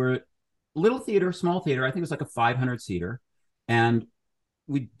 and we were little theater, small theater. I think it was like a 500 seater, and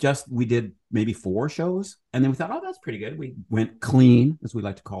we did maybe 4 shows, and then we thought, oh, that's pretty good. We went clean, as we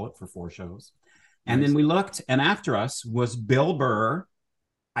like to call it, for 4 shows, and then we looked, and after us was Bill Burr.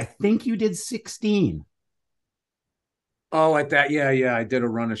 I think you did 16. Oh, at that, yeah, I did a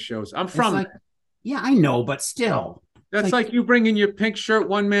run of shows. I'm from. Yeah, I know, but still. That's like you bringing your pink shirt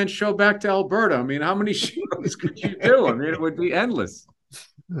one-man show back to Alberta. I mean, how many shows could you do? I mean, it would be endless.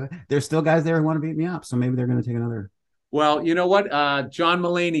 There's still guys there who want to beat me up, so maybe they're going to take another. Well, you know what? John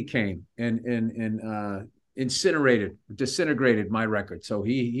Mulaney came and disintegrated my record. So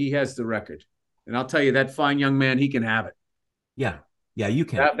he has the record. And I'll tell you, that fine young man, he can have it. Yeah, you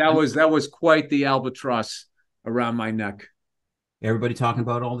can. That was quite the albatross around my neck. Everybody talking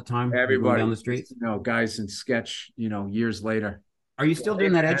about it all the time. Everybody down the streets. Guys in sketch. Years later. Are you still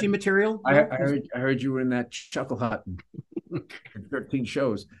doing that edgy material? I heard you were in that Chuckle Hut. 13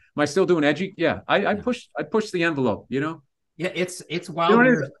 shows. Am I still doing edgy? Yeah. I pushed the envelope. Yeah, it's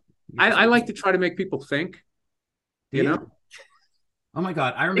wild. I like to try to make people think. You know. Oh my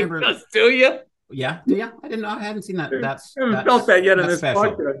God! I remember. Do you? Yeah. I didn't know. I haven't seen that. I haven't felt that yet in this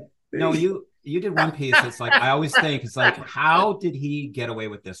podcast. No, you did one piece. It's like, I always think, it's like, how did he get away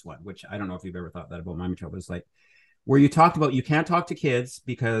with this one? Which I don't know if you've ever thought that about my material, but it's like, where you talked about you can't talk to kids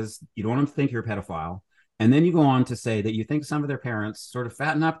because you don't want them to think you're a pedophile. And then you go on to say that you think some of their parents sort of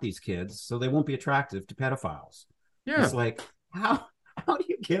fatten up these kids so they won't be attractive to pedophiles. Yeah. It's like, how do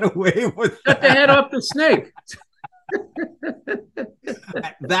you get away with that? Cut the head off the snake.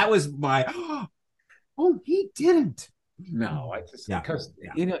 That was my, oh, he didn't. No, I just, because,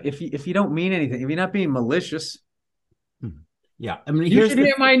 if you don't mean anything, if you're not being malicious. Yeah. I mean, you should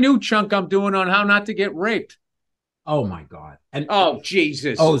hear my new chunk I'm doing on how not to get raped. Oh my God. And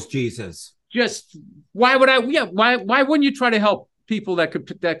Jesus. Oh, Jesus. Just why would I? Yeah, why wouldn't you try to help people that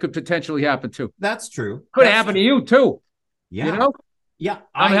could potentially happen to? That's true. Could happen to you too. Yeah. You know? Yeah.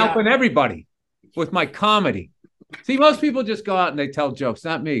 I'm helping everybody with my comedy. See, most people just go out and they tell jokes,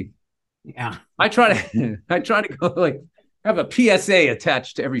 not me. Yeah. I try to go like have a PSA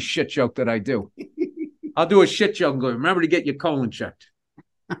attached to every shit joke that I do. I'll do a shit joke and go, remember to get your colon checked.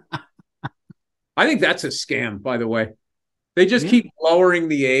 I think that's a scam, by the way. They just keep lowering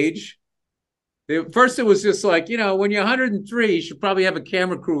the age. First, it was just like, when you're 103, you should probably have a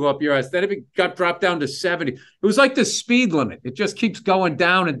camera crew up your ass. Then it got dropped down to 70. It was like the speed limit. It just keeps going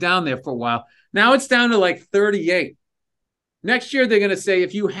down and down there for a while. Now it's down to like 38. Next year, they're going to say,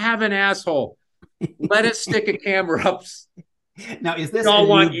 if you have an asshole, let us stick a camera up. Now, is this a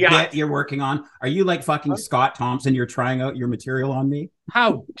new bit you're working on? Are you like fucking Scott Thompson? You're trying out your material on me?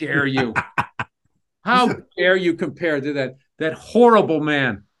 How dare you? How dare you compare to that horrible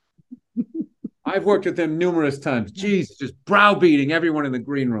man? I've worked with him numerous times. Jeez, just browbeating everyone in the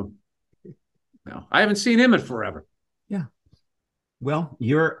green room. No, I haven't seen him in forever. Yeah. Well,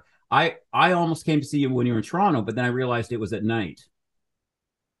 I almost came to see you when you were in Toronto, but then I realized it was at night.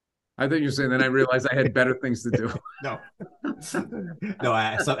 I think you're saying then I realized I had better things to do. No.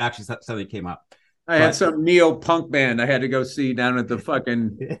 Actually, something came up. I had some neo-punk band I had to go see down at the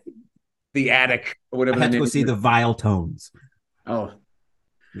fucking the attic or whatever. I had to go see the Vile Tones. Oh.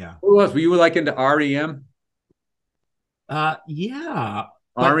 Yeah. Who else? Were you like into REM? Yeah.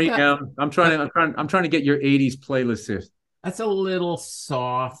 REM. I'm trying to get your 80s playlist here. That's a little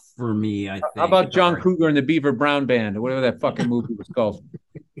soft for me, I think. How about John Cougar and the Beaver Brown Band or whatever that fucking movie was called?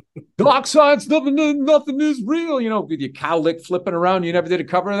 Dark Side's nothing is real, with your cowlick flipping around. You never did a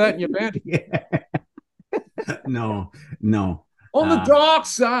cover of that in your band? Yeah. No. On the dark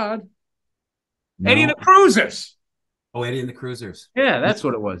side. No. Eddie and the Cruisers. Oh, Eddie and the Cruisers. Yeah, that's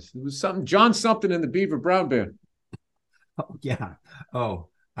what it was. It was something in the Beaver Brown Band. Oh, yeah. Oh.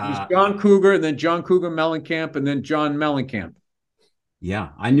 It was John Cougar, and then John Cougar Mellencamp, and then John Mellencamp. Yeah,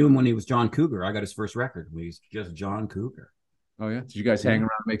 I knew him when he was John Cougar. I got his first record when he was just John Cougar. Oh, yeah? Did you guys hang around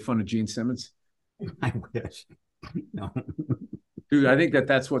and make fun of Gene Simmons? I wish. No. Dude, I think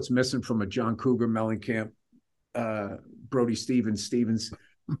that's what's missing from a John Cougar Mellencamp, Brody Stevens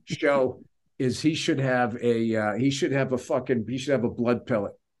show is he should have a blood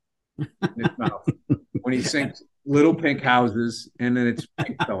pellet in his mouth when he sings Little Pink Houses, and then it's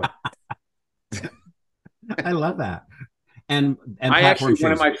pink pellet. I love that. And I actually,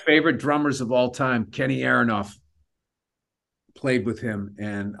 one of my favorite drummers of all time, Kenny Aronoff, played with him,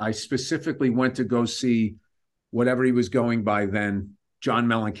 and I specifically went to go see whatever he was going by then. John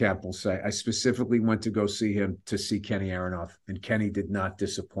Mellencamp will say, I specifically went to go see him to see Kenny Aronoff, and Kenny did not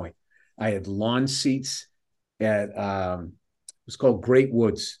disappoint. I had lawn seats at it was called Great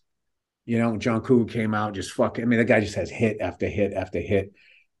Woods. John Cougar came out, just fucking. I mean, the guy just has hit after hit after hit,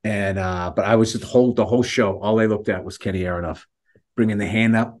 and but I was the whole show. All they looked at was Kenny Aronoff bringing the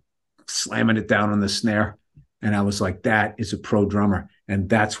hand up, slamming it down on the snare, and I was like, "That is a pro drummer, and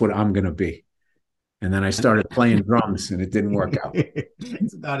that's what I'm gonna be." And then I started playing drums, and it didn't work out.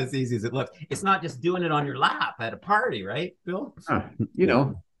 It's not as easy as it looks. It's not just doing it on your lap at a party, right, Bill?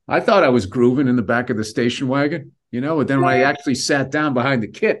 I thought I was grooving in the back of the station wagon, but then when I actually sat down behind the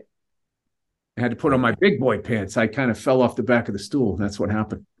kit, I had to put on my big boy pants. I kind of fell off the back of the stool. That's what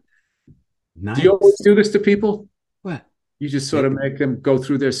happened. Nice. Do you always do this to people? What? You just sort of make them go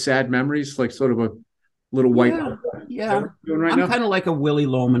through their sad memories, like sort of a little white. Yeah. I'm kind of like a Willy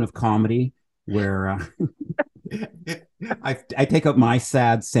Loman of comedy, where I take up my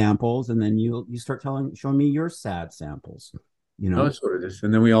sad samples, and then you start showing me your sad samples. That's what it is.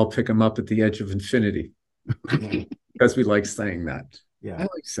 And then we all pick them up at the edge of infinity because we like saying that. Yeah, I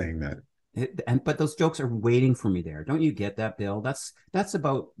like saying that. But those jokes are waiting for me there. Don't you get that, Bill? That's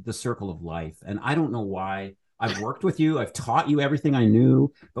about the circle of life, and I don't know why. I've worked with you. I've taught you everything I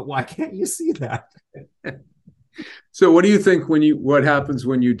knew, but why can't you see that? So what do you think what happens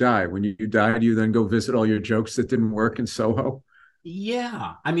when you die? When you die, do you then go visit all your jokes that didn't work in Soho?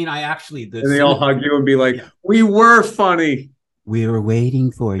 Yeah. I mean, and they all hug you and be like, we were funny. We were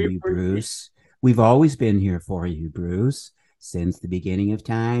waiting for you, Bruce. We've always been here for you, Bruce, since the beginning of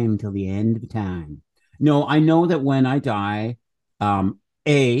time till the end of time. No, I know that when I die,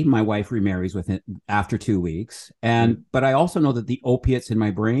 my wife remarries within after 2 weeks, but I also know that the opiates in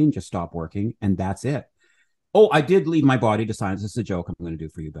my brain just stop working, and that's it. Oh, I did leave my body to science. This is a joke I'm going to do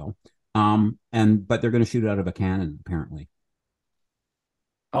for you, Bill. But they're going to shoot it out of a cannon, apparently.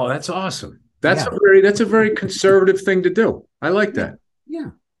 Oh, that's awesome. That's a very conservative thing to do. I like that. Yeah.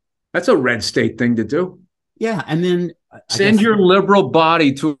 That's a red state thing to do. Yeah, and then send your liberal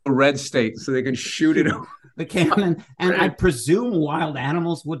body to a red state so they can shoot it over the cannon. And I presume wild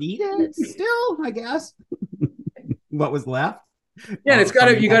animals would eat it still, I guess. What was left? Yeah, and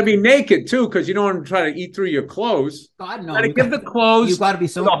you got to be naked too, because you don't want to try to eat through your clothes. God no, you got to give the clothes. You got to be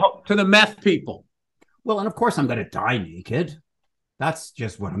to the meth people. Well, and of course I'm going to die naked. That's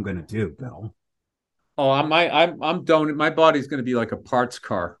just what I'm going to do, Bill. Oh, I'm done. My body's going to be like a parts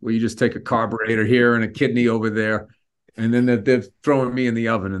car where you just take a carburetor here and a kidney over there, and then they're throwing me in the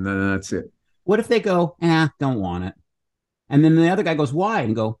oven, and then that's it. What if they go, don't want it? And then the other guy goes, why?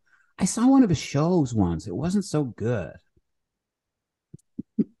 And go, I saw one of his shows once. It wasn't so good.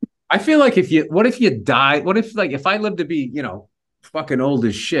 I feel like what if you die? What if if I live to be, fucking old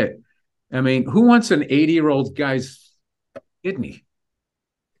as shit? I mean, who wants an 80-year-old guy's kidney?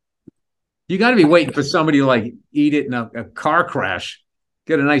 You got to be waiting for somebody to eat it in a car crash.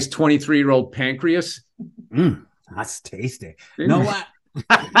 Get a nice 23-year-old pancreas. That's tasty. You know what?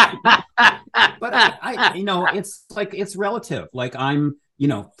 But I it's relative. Like I'm,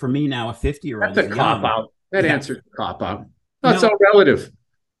 for me now, a 50-year-old. That's a cop out. That answers a cop out. That's all relative.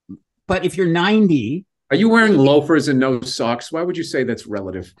 But if you're 90, are you wearing loafers and no socks? Why would you say that's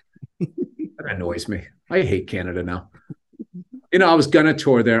relative? That annoys me. I hate Canada now. I was gonna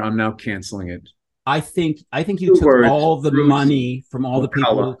tour there. I'm now canceling it. I think you took all the money from all the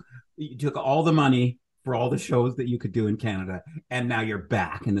people. You took all the money for all the shows that you could do in Canada, and now you're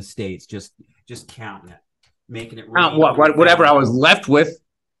back in the States, just counting it, making it. Whatever I was left with.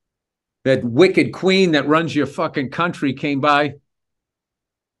 That wicked queen that runs your fucking country came by.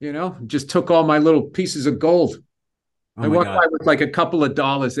 Just took all my little pieces of gold. I walked by with a couple of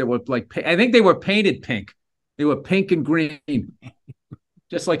dollars that were I think they were painted pink. They were pink and green,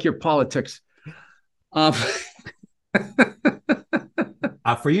 just like your politics. For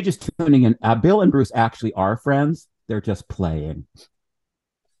you just tuning in, Bill and Bruce actually are friends. They're just playing.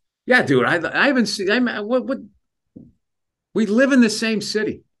 Yeah, dude. I haven't seen. We live in the same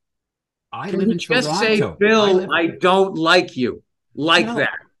city. I live in Toronto. Just say, Bill, I don't like you that.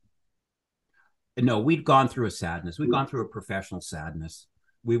 No, we'd gone through a sadness. We'd gone through a professional sadness.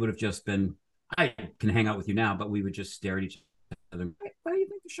 We would have just been, I can hang out with you now, but we would just stare at each other. Why do you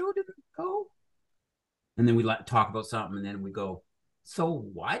think the show didn't go? And then we'd talk about something, and then we go, so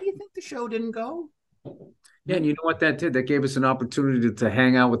why do you think the show didn't go? Yeah, and you know what that did? That gave us an opportunity to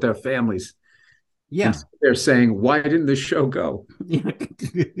hang out with our families. Yeah. They're saying, why didn't the show go?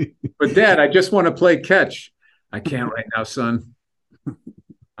 But Dad, I just want to play catch. I can't right now, son.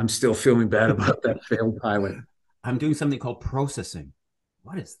 I'm still feeling bad about that failed pilot. I'm doing something called processing.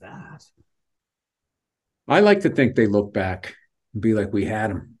 What is that? I like to think they look back and be like, we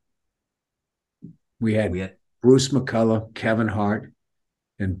had him. We had Bruce McCulloch, Kevin Hart,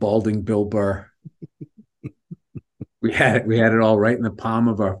 and balding Bill Burr. We had it all right in the palm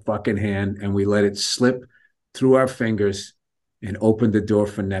of our fucking hand, and we let it slip through our fingers and opened the door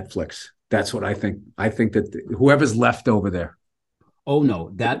for Netflix. That's what I think. I think that whoever's left over there. Oh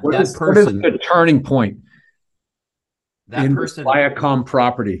no, that What is the turning point? That person, Viacom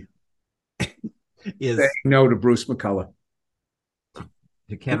property, is saying no to Bruce McCulloch.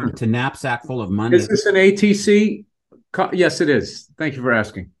 To Kevin, to knapsack full of money. Is this an ATC? Yes, it is. Thank you for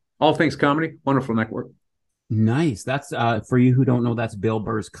asking. All Things Comedy, wonderful network. Nice. That's for you who don't know, that's Bill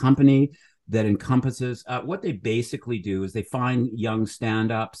Burr's company that encompasses what they basically do is they find young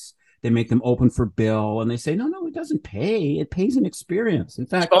stand-ups, they make them open for Bill, and they say, no, it doesn't pay. It pays an experience. In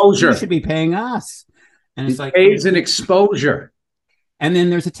fact, you should be paying us. And it's like pays an exposure. And then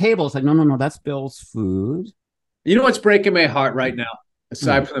there's a table. It's like, no, that's Bill's food. You know what's breaking my heart right now?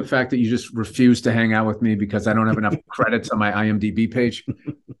 Aside from the fact that you just refuse to hang out with me because I don't have enough credits on my IMDb page,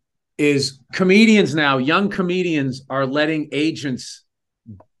 is comedians now, young comedians are letting agents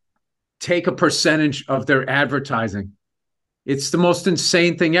take a percentage of their advertising. It's the most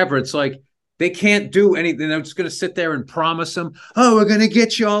insane thing ever. It's like they can't do anything. They're just going to sit there and promise them, oh, we're going to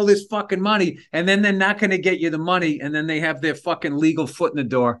get you all this fucking money. And then they're not going to get you the money. And then they have their fucking legal foot in the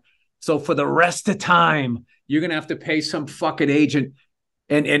door. So for the rest of time, you're going to have to pay some fucking agent.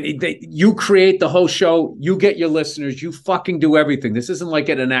 you create the whole show. You get your listeners. You fucking do everything. This isn't like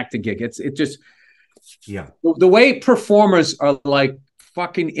at an acting gig. It just the way performers are like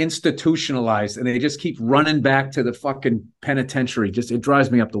fucking institutionalized, and they just keep running back to the fucking penitentiary. Just it drives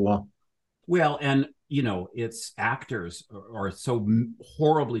me up the wall. Well, and it's actors are so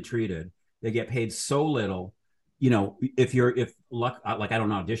horribly treated. They get paid so little. If I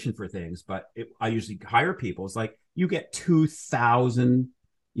don't audition for things, but I usually hire people. It's like you get 2,000,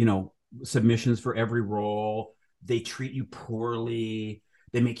 submissions for every role. They treat you poorly.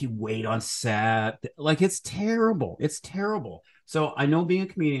 They make you wait on set. Like, it's terrible. It's terrible. So I know being a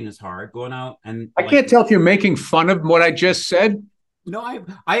comedian is hard. Going out and I can't tell if you're making fun of what I just said. No,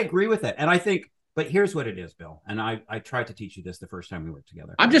 I agree with it, and I think. But here's what it is, Bill. And I tried to teach you this the first time we worked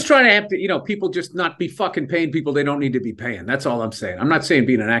together. I'm just trying to have to, people just not be fucking paying people they don't need to be paying. That's all I'm saying. I'm not saying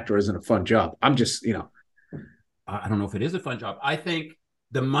being an actor isn't a fun job. I'm just, I don't know if it is a fun job. I think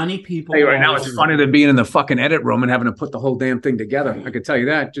the money people. Hey, right now it's funnier than being in the fucking edit room and having to put the whole damn thing together. I can tell you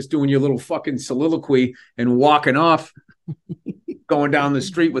that. Just doing your little fucking soliloquy and walking off, going down the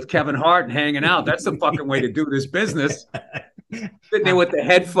street with Kevin Hart and hanging out. That's the fucking way to do this business. Sitting there with the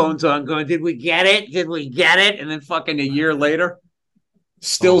headphones on going, did we get it? Did we get it? And then fucking a year later,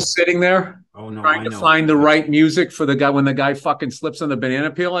 still sitting there trying to find the right music for the guy when the guy fucking slips on the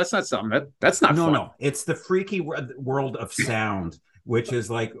banana peel. That's not something that's not fun. No. It's the freaky world of sound, which is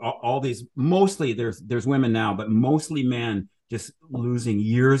like all these, mostly there's women now, but mostly men just losing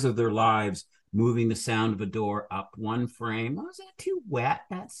years of their lives moving the sound of a door up one frame. Oh, is that too wet,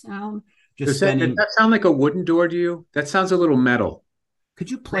 that sound? Does that sound like a wooden door to you? That sounds a little metal.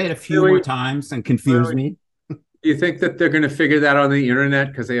 Could you play it a few more times and confuse me? Do you think that they're going to figure that out on the internet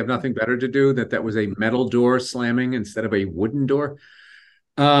because they have nothing better to do, that was a metal door slamming instead of a wooden door?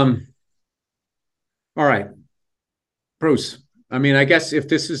 All right. Bruce, I mean, I guess if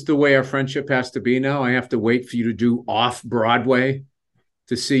this is the way our friendship has to be now, I have to wait for you to do off-Broadway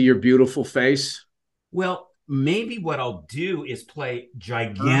to see your beautiful face. Well, maybe what I'll do is play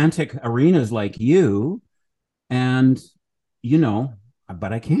gigantic arenas like you, and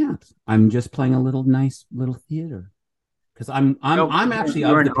but I can't. I'm just playing a nice little theater because I'm actually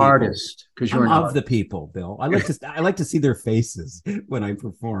you're of the an people. Artist because you're of the people, Bill. I like to see their faces when I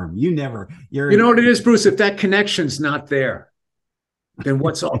perform. You know what it is, Bruce. If that connection's not there, then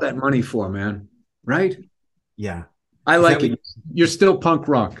what's all that money for, man? Right? Yeah, I like it. You're still punk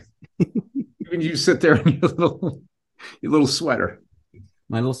rock. You sit there in your little sweater.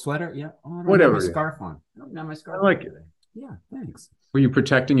 My little sweater? Yeah. Oh, I don't Whatever. have my scarf on. I don't have my scarf I like on it. Yeah, thanks. Were you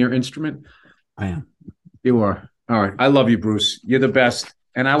protecting your instrument? I am. You are. All right. I love you, Bruce. You're the best.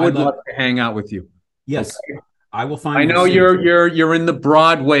 And I would love to hang out with you. Yes. Okay? I will find I know you're in the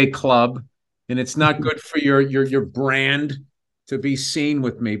Broadway club, and it's not good for your brand to be seen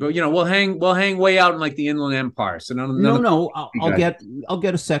with me, but we'll hang way out in like the Inland Empire. So I'll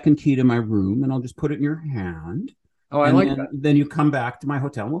get a second key to my room and I'll just put it in your hand. Oh, I like that. Then you come back to my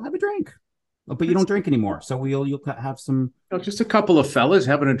hotel and we'll have a drink. But you don't drink anymore, so you'll have some. Just a couple of fellas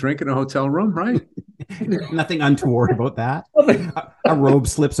having a drink in a hotel room, right? Nothing untoward about that. A robe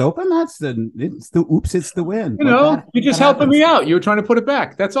slips open. It's the wind. You're just helping me out. You were trying to put it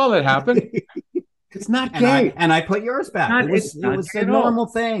back. That's all that happened. It's not gay. And I put yours back. It was a normal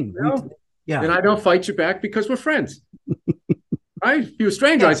thing. Yeah. And I don't fight you back because we're friends. Right? If you're a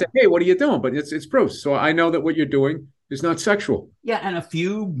stranger, I say, hey, what are you doing? But it's Bruce. So I know that what you're doing is not sexual. Yeah. And a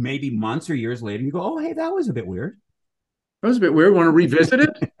few maybe months or years later, you go, oh, hey, that was a bit weird. That was a bit weird. Want to revisit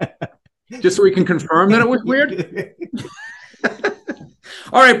it? Just so we can confirm that it was weird?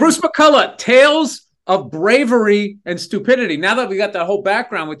 All right, Bruce McCulloch, Tales of Bravery and Stupidity. Now that we got that whole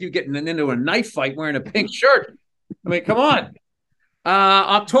background with you getting into a knife fight wearing a pink shirt, I mean, come on.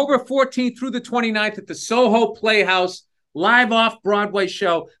 October 14th through the 29th at the Soho Playhouse, live off-Broadway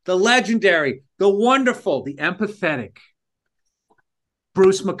show, the legendary, the wonderful, the empathetic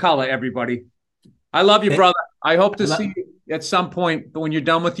Bruce McCulloch, everybody. I love you, brother. I hope to see you at some point, but when you're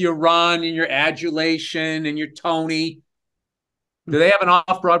done with your run and your adulation and your Tony. Do they have an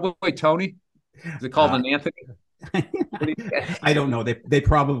off-Broadway Tony? Is it called an Anthony? I don't know. They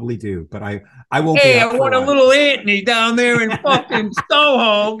probably do, but I won't. Hey, I want a little Anthony down there in fucking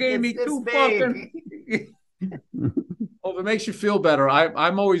Soho. Gave me two fucking. Oh, if it makes you feel better,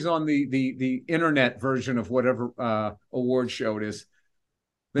 I'm always on the internet version of whatever award show it is.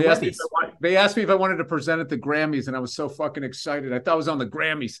 They asked me if I wanted to present at the Grammys, and I was so fucking excited. I thought I was on the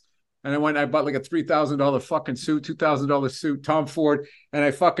Grammys. And I bought like a $3,000 fucking suit, $2,000 suit, Tom Ford, and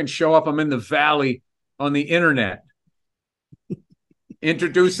I fucking show up. I'm in the Valley on the internet.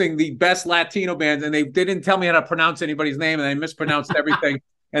 introducing the best Latino bands, and they didn't tell me how to pronounce anybody's name, and they mispronounced everything.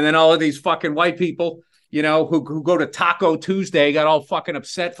 And then all of these fucking white people, you know, who go to Taco Tuesday got all fucking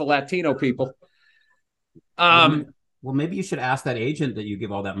upset for Latino people. Well, maybe you should ask that agent that you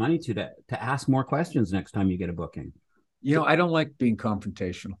give all that money to ask more questions next time you get a booking. You know, I don't like being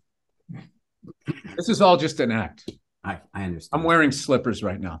confrontational. This is all just an act. I understand. I'm wearing slippers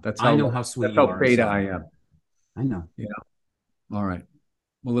right now. That's how I know how sweet that's you how are. beta I am. I know. Yeah. All right.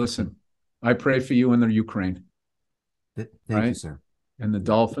 Well, listen, I pray for you in the Ukraine. Thank you, sir. And the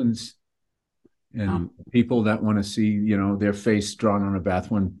Dolphins and people that want to see, you know, their face drawn on a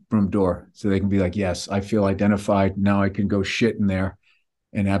bathroom door so they can be like, yes, I feel identified. Now I can go shit in there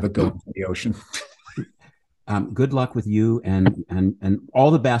and have it go into the ocean. Good luck with you and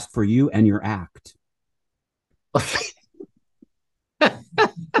all the best for you and your act.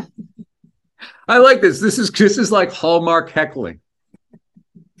 I like this. This is like Hallmark heckling.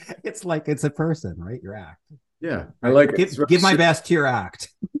 It's like it's a person, right? Your act. Yeah, I like it. Give my best to your act.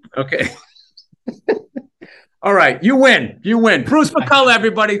 Okay. All right, you win. You win. Bruce McCulloch,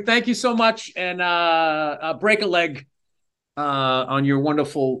 everybody. Thank you so much, and break a leg on your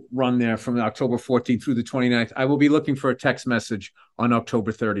wonderful run there from October 14th through the 29th. I will be looking for a text message on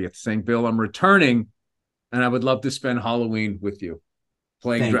October 30th saying, Bill, I'm returning, and I would love to spend Halloween with you,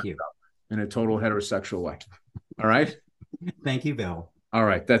 playing dress up in a total heterosexual way. All right? Thank you, Bill. All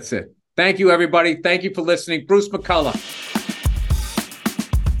right, that's it. Thank you, everybody. Thank you for listening. Bruce McCulloch.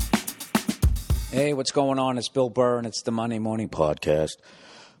 Hey, what's going on? It's Bill Burr, and it's the Monday Morning Podcast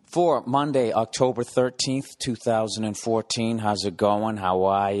for Monday, October 13th, 2014. How's it going? How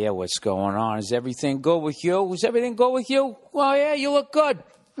are you? What's going on? Is everything good with you? Is everything good with you? Well, yeah, you look good.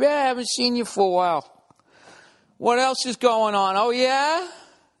 Yeah, I haven't seen you for a while. What else is going on? Oh, yeah?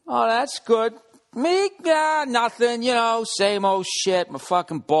 Oh, that's good. Me? Yeah, nothing. You know, same old shit. My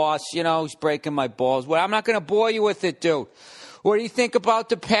fucking boss, you know, he's breaking my balls. Well, I'm not going to bore you with it, dude. What do you think about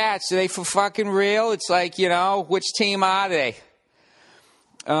the Pats? Are they for fucking real? It's like, you know, which team are they?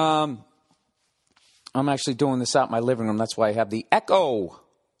 I'm actually doing this out in my living room. That's why I have the echo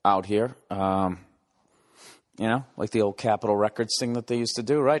out here. You know, like the old Capitol Records thing that they used to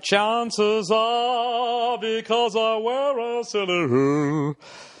do, right? Chances are because I wear a silly hair.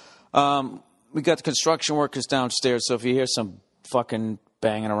 We got the construction workers downstairs, so if you hear some fucking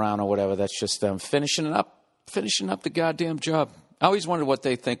banging around or whatever, that's just them finishing up the goddamn job. I always wonder what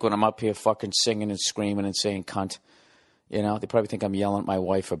they think when I'm up here fucking singing and screaming and saying cunt. You know, they probably think I'm yelling at my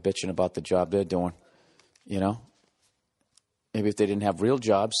wife or bitching about the job they're doing. You know? Maybe if they didn't have real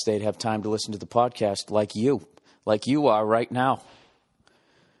jobs, they'd have time to listen to the podcast like you are right now.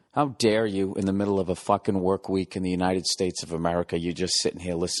 How dare you, in the middle of a fucking work week in the United States of America, you're just sitting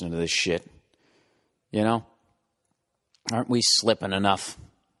here listening to this shit. You know? Aren't we slipping enough?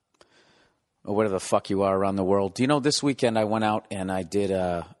 Or whatever the fuck you are around the world. Do you know, this weekend I went out and I did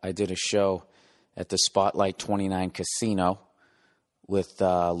a show at the Spotlight 29 Casino with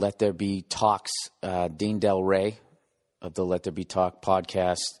Let There Be Talks, Dean Del Rey of the Let There Be Talk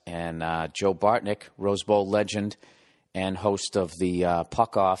podcast, and Joe Bartnick, Rose Bowl legend and host of the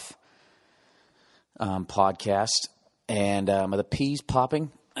Puck Off podcast. And are the peas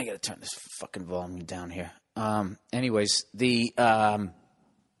popping? I got to turn this fucking volume down here. Anyways, we went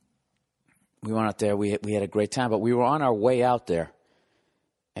out there. We had a great time, but we were on our way out there,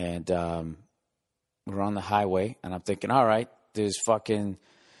 and we were on the highway. And I'm thinking, all right, there's fucking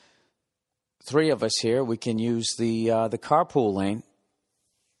 3 of us here. We can use the carpool lane.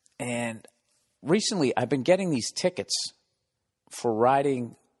 And recently, I've been getting these tickets for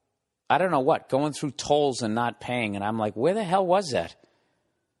riding. I don't know what, going through tolls and not paying. And I'm like, where the hell was that?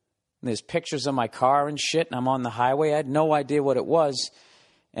 And there's pictures of my car and shit, and I'm on the highway. I had no idea what it was.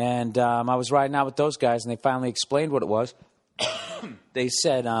 And I was riding out with those guys, and they finally explained what it was. They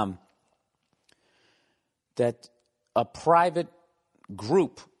said that a private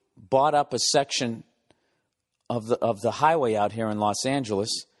group bought up a section of the highway out here in Los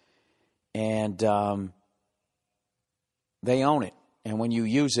Angeles, and they own it. And when you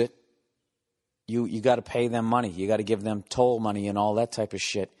use it, you got to pay them money. You got to give them toll money and all that type of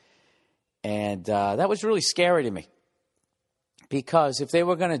shit. And that was really scary to me. Because if they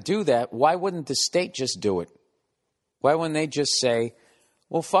were going to do that, why wouldn't the state just do it? Why wouldn't they just say,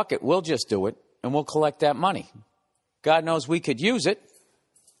 well, fuck it, we'll just do it, and we'll collect that money? God knows we could use it,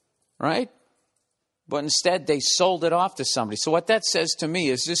 right? But instead, they sold it off to somebody. So what that says to me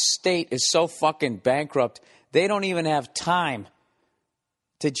is this state is so fucking bankrupt, they don't even have time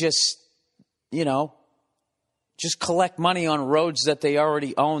to just, you know, just collect money on roads that they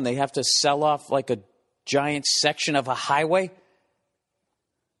already own. They have to sell off like a giant section of a highway.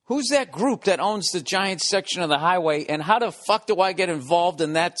 Who's that group that owns the giant section of the highway, and how the fuck do I get involved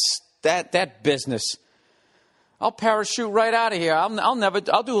in that business? I'll parachute right out of here.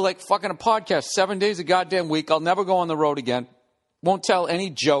 I'll do like fucking a podcast 7 days a goddamn week. I'll never go on the road again. Won't tell any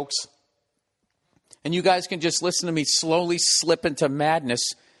jokes. And you guys can just listen to me slowly slip into madness.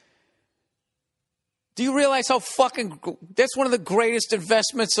 Do you realize how that's one of the greatest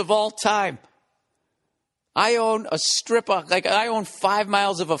investments of all time? I own a I own 5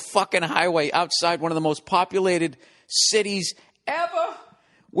 miles of a fucking highway outside one of the most populated cities ever,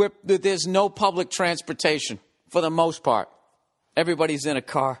 where there's no public transportation for the most part. Everybody's in a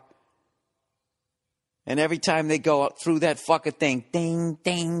car. And every time they go up through that fucking thing, ding,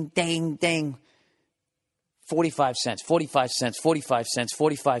 ding, ding, ding, 45 cents, 45 cents, 45 cents,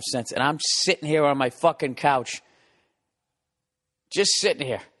 45 cents. And I'm sitting here on my fucking couch, just sitting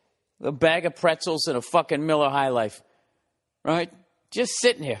here. A bag of pretzels and a fucking Miller High Life, right? Just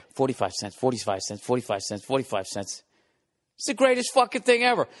sitting here. 45 cents, 45 cents, 45 cents, 45 cents. It's the greatest fucking thing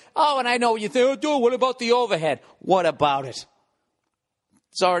ever. Oh, and I know what you think, oh, dude, what about the overhead? What about it?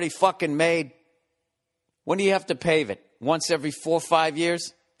 It's already fucking made. When do you have to pave it? Once every 4 or 5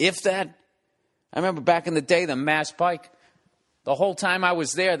 years? If that. I remember back in the day, the Mass Pike. The whole time I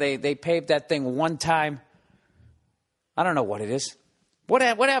was there, they paved that thing one time. I don't know what it is.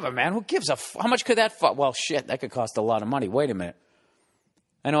 Whatever, man. Who gives a how much could that well, shit, that could cost a lot of money. Wait a minute.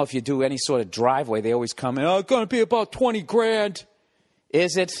 I know if you do any sort of driveway, they always come in, it's going to be about 20 grand.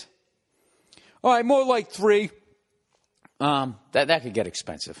 Is it? All right, more like 3. That could get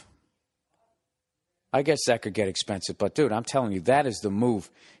expensive. I guess that could get expensive. But, dude, I'm telling you, that is the move.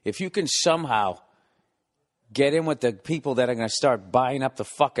 If you can somehow get in with the people that are going to start buying up the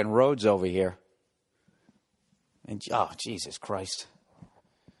fucking roads over here. And, oh, Jesus Christ.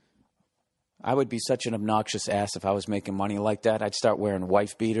 I would be such an obnoxious ass if I was making money like that. I'd start wearing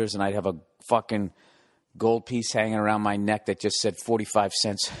wife beaters, and I'd have a fucking gold piece hanging around my neck that just said 45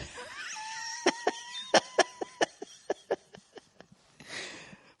 cents.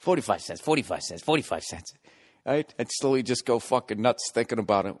 45 cents, 45 cents, 45 cents. Right? I'd slowly just go fucking nuts thinking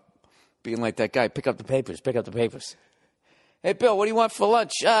about it. Being like that guy, pick up the papers, pick up the papers. Hey, Bill, what do you want for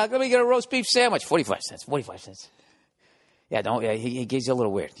lunch? Let me get a roast beef sandwich. 45 cents, 45 cents. Yeah, he gets a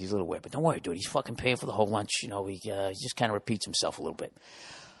little weird. He's a little weird. But don't worry, dude. He's fucking paying for the whole lunch. You know, he just kind of repeats himself a little bit.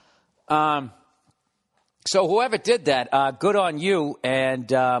 So whoever did that, good on you.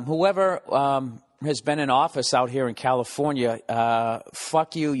 And whoever has been in office out here in California,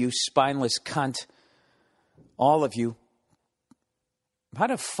 fuck you, you spineless cunt. All of you. How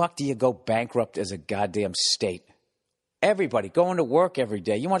the fuck do you go bankrupt as a goddamn state? Everybody going to work every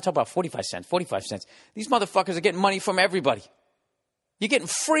day. You want to talk about 45 cents, 45 cents. These motherfuckers are getting money from everybody. You're getting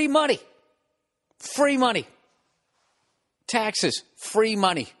free money. Free money. Taxes. Free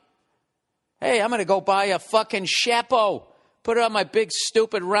money. Hey, I'm going to go buy a fucking chapeau. Put it on my big,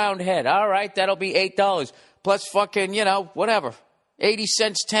 stupid, round head. All right, that'll be $8. Plus fucking, whatever. 80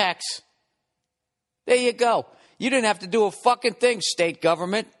 cents tax. There you go. You didn't have to do a fucking thing, state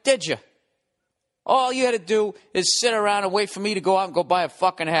government, did you? All you had to do is sit around and wait for me to go out and go buy a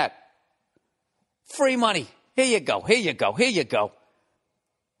fucking hat. Free money. Here you go. Here you go. Here you go.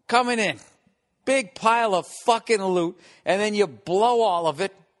 Coming in. Big pile of fucking loot. And then you blow all of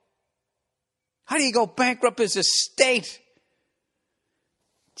it. How do you go bankrupt as a state?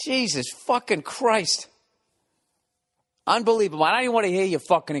 Jesus fucking Christ. Unbelievable. I don't even want to hear your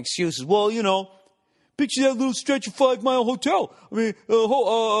fucking excuses. Well, picture that little stretch of 5 Mile hotel. I mean,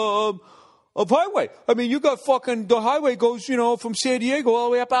 of highway. I mean, you got fucking, the highway goes, from San Diego all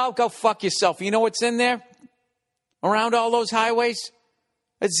the way up. Oh, go fuck yourself. You know what's in there? Around all those highways?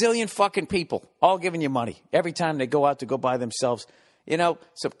 A zillion fucking people, all giving you money. Every time they go out to go buy themselves,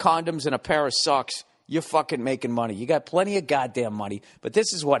 some condoms and a pair of socks, you're fucking making money. You got plenty of goddamn money. But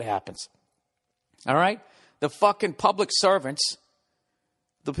this is what happens. All right? The fucking public servants,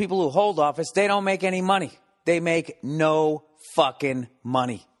 the people who hold office, they don't make any money. They make no fucking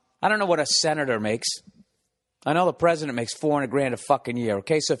money. I don't know what a senator makes. I know the president makes $400,000 a fucking year.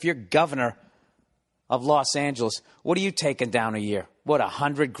 Okay, so if you're governor of Los Angeles, what are you taking down a year? What,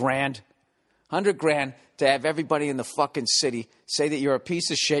 $100,000? $100,000 to have everybody in the fucking city say that you're a piece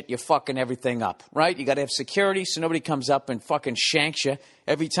of shit. You're fucking everything up, right? You got to have security so nobody comes up and fucking shanks you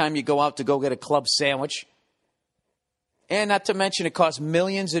every time you go out to go get a club sandwich. And not to mention, it costs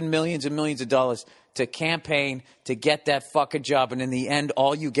millions and millions and millions of dollars to campaign to get that fucking job. And in the end,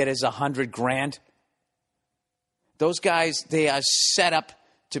 all you get is $100,000. Those guys, they are set up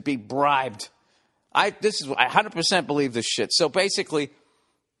to be bribed. I 100% believe this shit. So basically,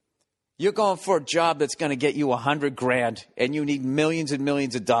 You're going for a job that's going to get you $100,000, and you need millions and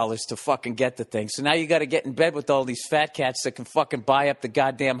millions of dollars to fucking get the thing. So now you got to get in bed with all these fat cats that can fucking buy up the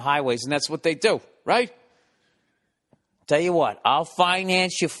goddamn highways, and that's what they do, right? Tell you what, I'll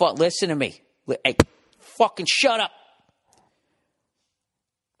finance you. Listen to me. Hey, fucking shut up.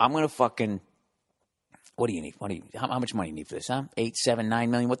 I'm going to fucking... What do you need? How much money do you need for this, huh? 8, 7, 9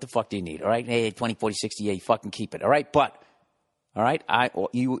 million? What the fuck do you need, all right? Hey, 20, 40, 60, yeah, you fucking keep it, all right? But... All right,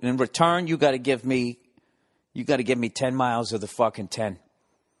 you in return, you got to give me 10 miles of the fucking 10,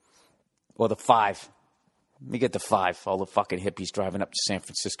 or the 5. Let me get the 5. All the fucking hippies driving up to San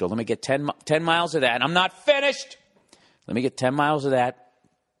Francisco. Let me get 10 miles of that. I'm not finished. Let me get 10 miles of that,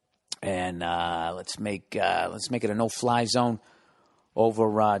 and let's make it a no-fly zone over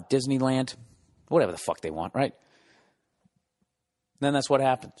Disneyland, whatever the fuck they want, right? Then that's what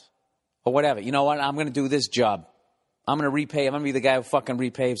happens, or whatever. You know what? I'm going to do this job. I'm going to repay. I'm going to be the guy who fucking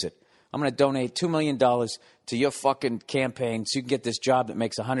repaves it. I'm going to donate $2 million to your fucking campaign so you can get this job that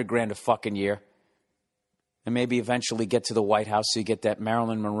makes $100,000 a fucking year, and maybe eventually get to the White House so you get that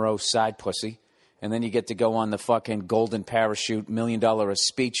Marilyn Monroe side pussy, and then you get to go on the fucking golden parachute $1 million a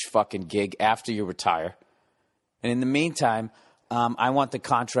speech fucking gig after you retire. And in the meantime, I want the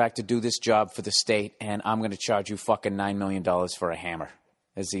contract to do this job for the state, and I'm going to charge you fucking $9 million for a hammer,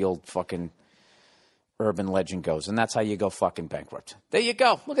 as the old fucking urban legend goes, and that's how you go fucking bankrupt. There you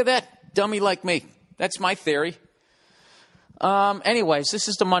go. Look at that. Dummy like me. That's my theory. Anyways, this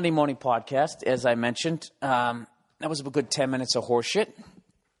is the Monday Morning Podcast, as I mentioned. That was a good 10 minutes of horse shit.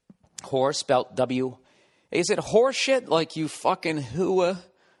 Horse spelled W. Is it horse shit like you fucking hooah,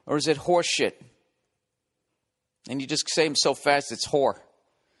 or is it horse shit? And you just say them so fast it's whore.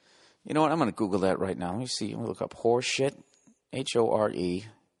 You know what? I'm going to Google that right now. Let me see. I'm going to look up horse shit. HORE.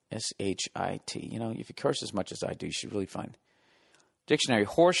 SHIT. You know, if you curse as much as I do, you should really find dictionary.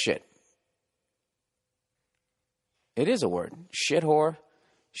 Horseshit. It is a word. Shit whore,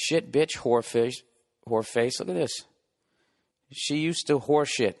 shit bitch, whore face. Look at this. She used to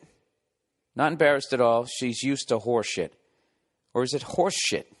horseshit. Not embarrassed at all. She's used to horseshit. Or is it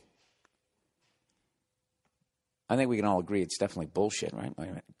horseshit? I think we can all agree it's definitely bullshit, right? Wait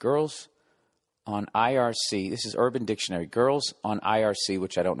a minute. Girls on IRC, this is Urban Dictionary, girls on IRC,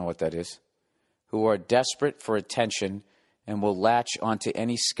 which I don't know what that is, who are desperate for attention and will latch onto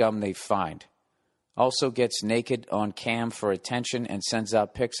any scum they find. Also gets naked on cam for attention and sends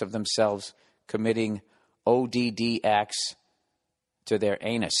out pics of themselves committing ODD acts to their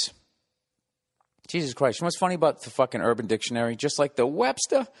anus. Jesus Christ. You know what's funny about the fucking Urban Dictionary? Just like the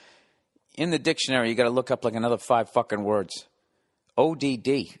Webster, in the dictionary, you got to look up like another 5 fucking words.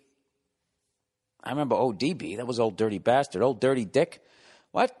 ODD. I remember ODB. That was old dirty bastard. Old dirty dick.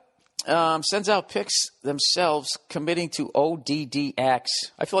 What? Sends out pics themselves committing to ODD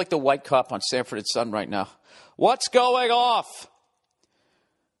acts. I feel like the white cop on Sanford and Son right now. What's going off?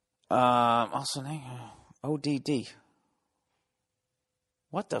 Also, ODD.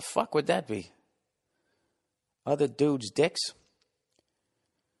 What the fuck would that be? Other dudes' dicks?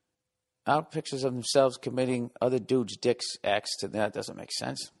 Out pictures of themselves committing other dudes' dicks acts to that. Doesn't make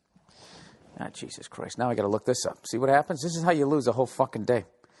sense. Ah, Jesus Christ. Now I got to look this up. See what happens? This is how you lose a whole fucking day.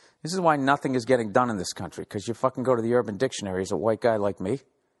 This is why nothing is getting done in this country, because you fucking go to the Urban Dictionary as a white guy like me.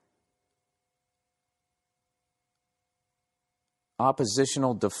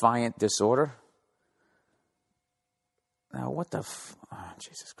 Oppositional defiant disorder. Now, what the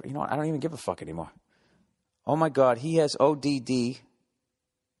Jesus Christ. You know what? I don't even give a fuck anymore. Oh, my God. He has ODD.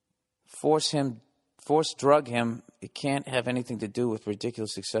 Force drug him. It can't have anything to do with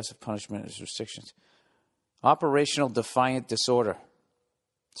ridiculous excessive punishment as restrictions. Operational defiant disorder.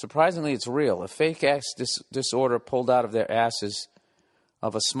 Surprisingly, it's real. A fake ass disorder pulled out of their asses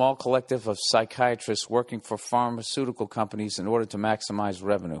of a small collective of psychiatrists working for pharmaceutical companies in order to maximize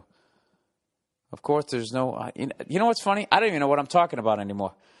revenue. Of course, there's no... You know what's funny? I don't even know what I'm talking about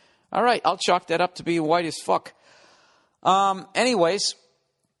anymore. All right, I'll chalk that up to being white as fuck. Anyways...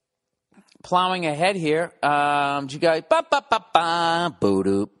 Plowing ahead here, you guys. Did you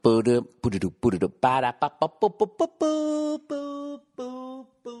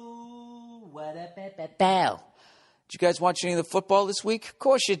guys watch any of the football this week? Of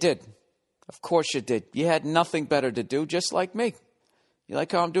course you did. Of course you did. You had nothing better to do, just like me. You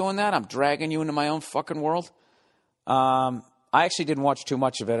like how I'm doing that? I'm dragging you into my own fucking world. I actually didn't watch too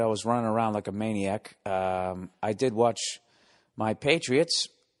much of it. I was running around like a maniac. I did watch my Patriots.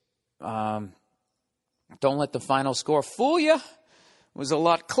 Don't let the final score fool you. It was a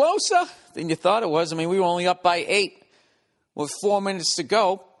lot closer than you thought it was. I mean, we were only up by 8 with 4 minutes to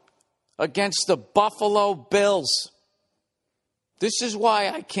go against the Buffalo Bills. This is why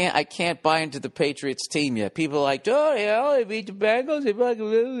I can't buy into the Patriots team yet. People are like, oh, yeah, they beat the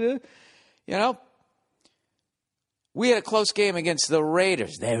Bengals. You know, we had a close game against the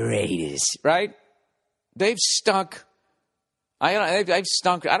Raiders. The Raiders, right? They've stunk. They've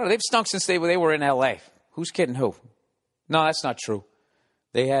stunk. I don't know. They've stunk since they were in L.A. Who's kidding who? No, that's not true.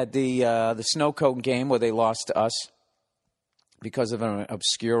 They had the snow cone game where they lost to us because of an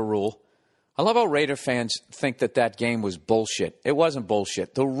obscure rule. I love how Raider fans think that game was bullshit. It wasn't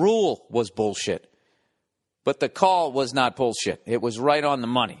bullshit. The rule was bullshit. But the call was not bullshit. It was right on the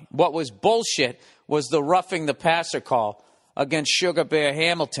money. What was bullshit was the roughing the passer call against Sugar Bear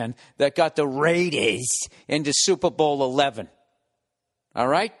Hamilton that got the Raiders into Super Bowl 11. All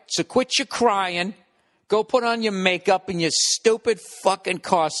right? So quit your crying. Go put on your makeup and your stupid fucking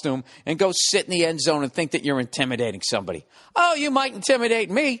costume and go sit in the end zone and think that you're intimidating somebody. Oh, you might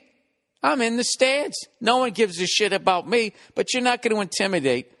intimidate me. I'm in the stands. No one gives a shit about me, but you're not going to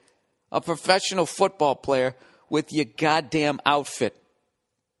intimidate a professional football player with your goddamn outfit.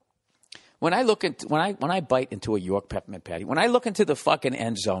 When I bite into a York peppermint patty, when I look into the fucking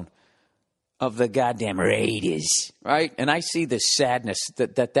end zone of the goddamn Raiders, right, and I see the sadness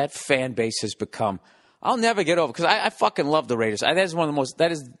that fan base has become, I'll never get over, because I fucking love the Raiders. That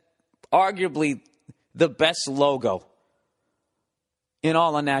is arguably the best logo in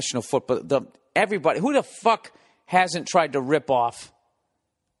all of national football. Everybody, who the fuck hasn't tried to rip off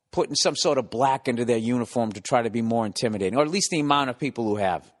putting some sort of black into their uniform to try to be more intimidating, or at least the amount of people who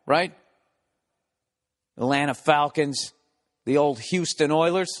have, right? Atlanta Falcons, the old Houston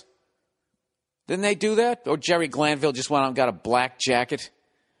Oilers. Didn't they do that? Or Jerry Glanville just went out and got a black jacket.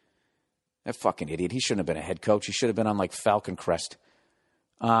 That fucking idiot. He shouldn't have been a head coach. He should have been on like Falcon Crest.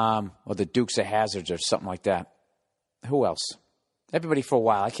 Or the Dukes of Hazzards or something like that. Who else? Everybody for a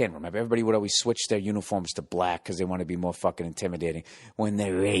while, I can't remember. Everybody would always switch their uniforms to black because they want to be more fucking intimidating. When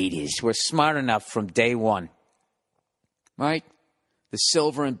the Raiders were smart enough from day one, right? The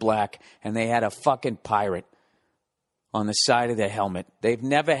silver and black, and they had a fucking pirate on the side of their helmet. They've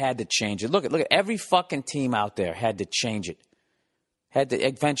never had to change it. Look at every fucking team out there had to change it. Had to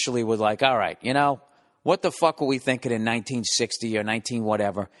eventually was like, all right, you know, what the fuck were we thinking in 1960 or 19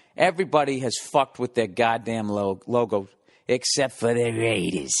 whatever? Everybody has fucked with their goddamn logo. Except for the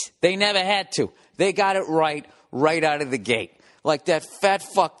Raiders. They never had to. They got it right out of the gate. Like that fat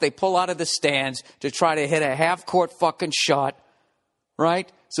fuck they pull out of the stands to try to hit a half-court fucking shot,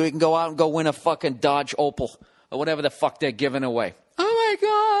 right? So he can go out and go win a fucking Dodge Opal or whatever the fuck they're giving away. Oh, my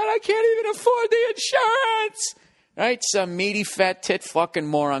God, I can't even afford the insurance, right? Some meaty, fat tit fucking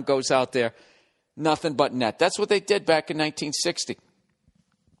moron goes out there. Nothing but net. That's what they did back in 1960.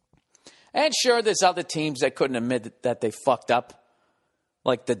 And sure, there's other teams that couldn't admit that they fucked up,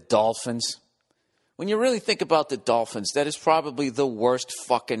 like the Dolphins. When you really think about the Dolphins, that is probably the worst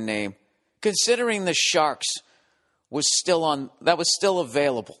fucking name, considering the Sharks was still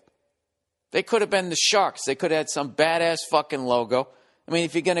available. They could have been the Sharks. They could have had some badass fucking logo. I mean,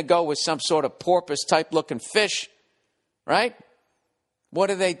 if you're going to go with some sort of porpoise-type looking fish, right? What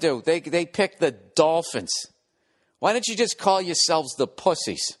do? They pick the Dolphins. Why don't you just call yourselves the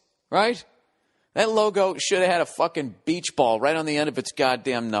Pussies? Right? That logo should have had a fucking beach ball right on the end of its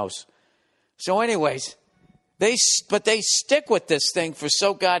goddamn nose. So anyways, they stick with this thing for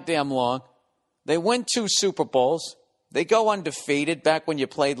so goddamn long. They win 2 Super Bowls. They go undefeated back when you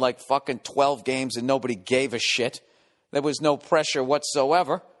played like fucking 12 games and nobody gave a shit. There was no pressure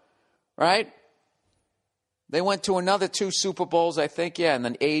whatsoever. Right? They went to another 2 Super Bowls, I think, in the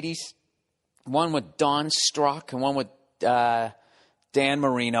 80s. One with Don Strock and one with Dan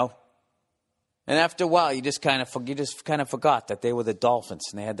Marino. And after a while, you just kind of forgot that they were the Dolphins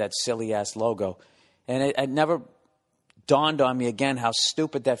and they had that silly ass logo. And it never dawned on me again how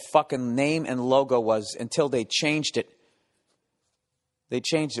stupid that fucking name and logo was until they changed it. They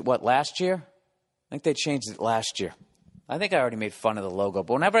changed it last year? I think they changed it last year. I think I already made fun of the logo,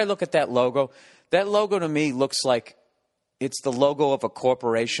 but whenever I look at that logo to me looks like it's the logo of a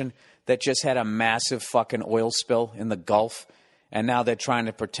corporation that just had a massive fucking oil spill in the Gulf. And now they're trying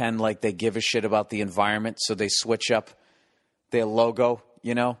to pretend like they give a shit about the environment, so they switch up their logo,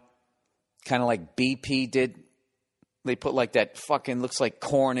 you know? Kind of like BP did. They put like that fucking, looks like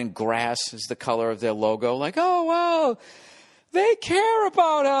corn and grass is the color of their logo. Like, oh, wow, they care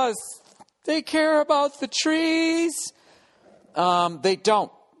about us. They care about the trees. They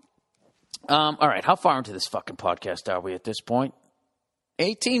don't. All right, how far into this fucking podcast are we at this point?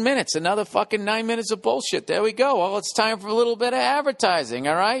 18 minutes, another fucking 9 minutes of bullshit. There we go. Well, it's time for a little bit of advertising,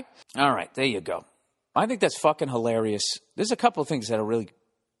 all right? All right, there you go. I think that's fucking hilarious. There's a couple of things that are really...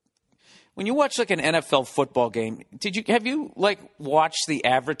 when you watch like an NFL football game, have you like watched the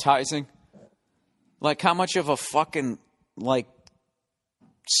advertising? Like how much of a fucking like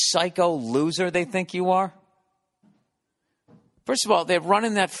psycho loser they think you are? First of all, they're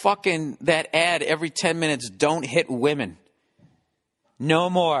running that ad every 10 minutes. Don't hit women. No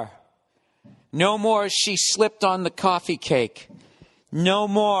more. No more. She slipped on the coffee cake. No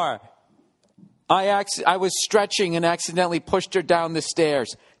more. I was stretching and accidentally pushed her down the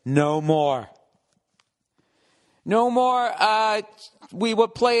stairs. No more. No more. We were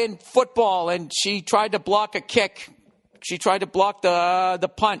playing football and she tried to block a kick. She tried to block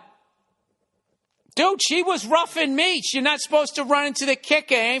the punt. Dude, she was roughing me. You're not supposed to run into the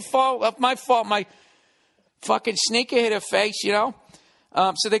kicker. It ain't my fault. My fucking sneaker hit her face, you know.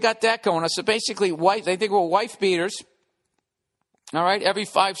 So they got that going on. So basically, they think we're wife beaters. All right, every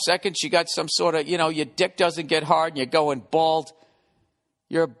 5 seconds you got some sort of, your dick doesn't get hard and you're going bald.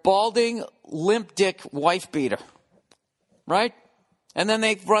 You're a balding, limp dick wife beater, right? And then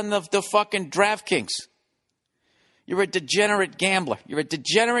they run the fucking DraftKings. You're a degenerate gambler. You're a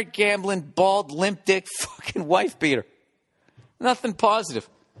degenerate gambling, bald, limp dick fucking wife beater. Nothing positive.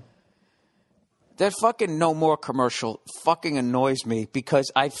 That fucking No More commercial fucking annoys me because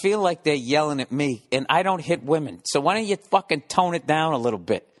I feel like they're yelling at me and I don't hit women. So why don't you fucking tone it down a little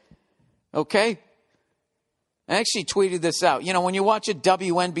bit? Okay? I actually tweeted this out. When you watch a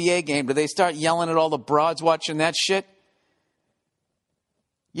WNBA game, do they start yelling at all the broads watching that shit?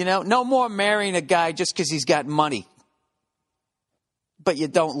 No more marrying a guy just because he's got money, but you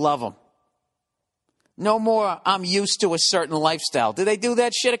don't love him. No more, I'm used to a certain lifestyle. Do they do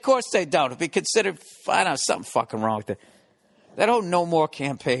that shit? Of course they don't. If we consider, I don't know, something fucking wrong with it. That whole No More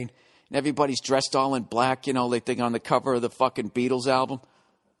campaign, and everybody's dressed all in black, they think on the cover of the fucking Beatles album.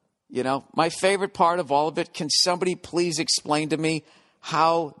 My favorite part of all of it, can somebody please explain to me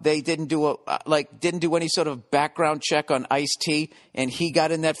how they didn't do any sort of background check on Ice-T and he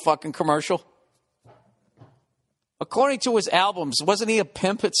got in that fucking commercial? According to his albums, wasn't he a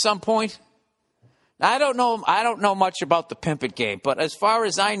pimp at some point? I don't know much about the pimping game, but as far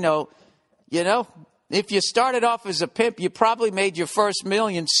as I know, if you started off as a pimp, you probably made your first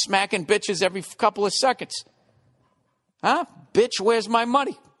million smacking bitches every couple of seconds. Huh? Bitch, where's my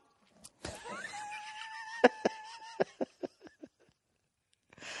money?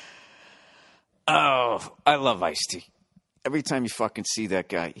 Oh, I love Ice-T. Every time you fucking see that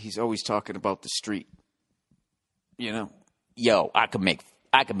guy, he's always talking about the street. Yo, I could make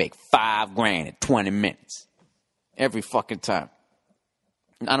 $5,000 in 20 minutes. Every fucking time.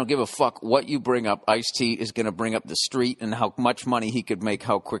 I don't give a fuck what you bring up. Ice-T is going to bring up the street and how much money he could make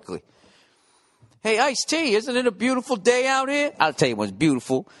how quickly. Hey, Ice-T, isn't it a beautiful day out here? I'll tell you what's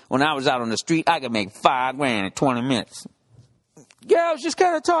beautiful. When I was out on the street, I could make $5,000 in 20 minutes. Yeah, I was just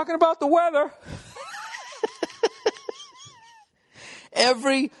kind of talking about the weather.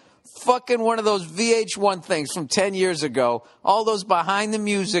 Every fucking one of those VH1 things from 10 years ago, all those behind the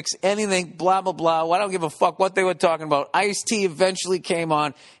musics, anything, blah, blah, blah. Well, I don't give a fuck what they were talking about. Ice-T eventually came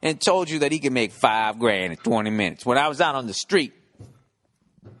on and told you that he could make $5,000 in 20 minutes when I was out on the street.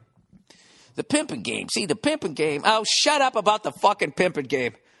 The pimping game. See, the pimping game. Oh, shut up about the fucking pimping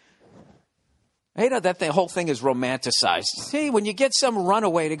game. I hate how that whole thing is romanticized. See, when you get some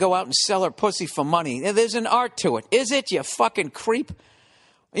runaway to go out and sell her pussy for money, there's an art to it. Is it, you fucking creep?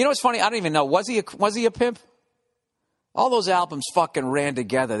 You know what's funny? I don't even know. Was he a pimp? All those albums fucking ran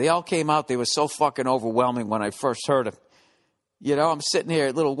together. They all came out. They were so fucking overwhelming when I first heard them. I'm sitting here,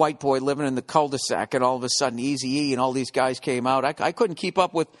 a little white boy living in the cul-de-sac, and all of a sudden Eazy-E and all these guys came out. I couldn't keep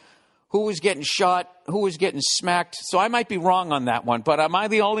up with who was getting shot, who was getting smacked. So I might be wrong on that one, but am I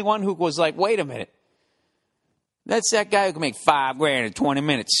the only one who was like, wait a minute. That's that guy who can make $5,000 in 20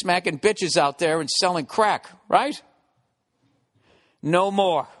 minutes, smacking bitches out there and selling crack, right? No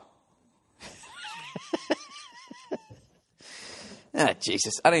more.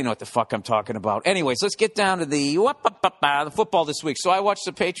 Jesus, I don't even know what the fuck I'm talking about. Anyways, let's get down to the football this week. So I watched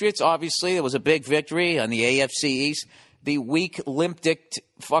the Patriots. Obviously, there was a big victory on the AFC East. The weak, limp-dicked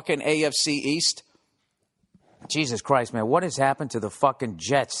fucking AFC East. Jesus Christ, man, what has happened to the fucking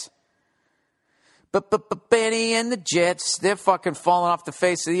Jets? But Benny and the Jets, they're fucking falling off the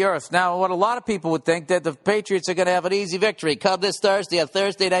face of the earth. Now, what a lot of people would think that the Patriots are going to have an easy victory come this Thursday on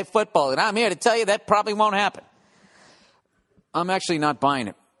Thursday Night Football. And I'm here to tell you that probably won't happen. I'm actually not buying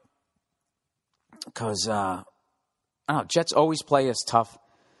it. Because, Jets always play us tough.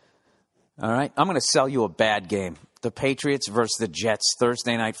 All right? I'm going to sell you a bad game. The Patriots versus the Jets,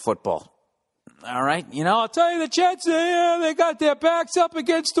 Thursday Night Football. All right. I'll tell you, the Jets, they got their backs up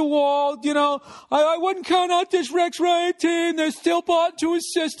against the wall. I wouldn't count out this Rex Ryan team. They're still bought into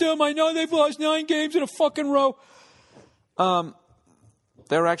his system. I know they've lost 9 games in a fucking row.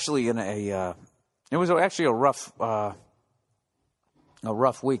 They're actually in it was actually a rough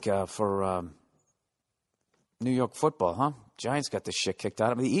week for New York football, huh? Giants got the shit kicked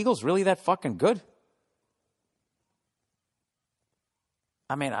out of them. The Eagles really that fucking good?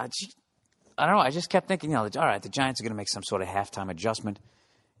 I mean, I don't know. I just kept thinking, all right, the Giants are going to make some sort of halftime adjustment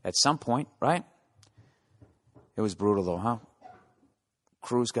at some point, right? It was brutal, though, huh?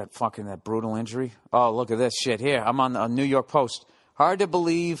 Cruz got fucking that brutal injury. Oh, look at this shit here. I'm on the New York Post. Hard to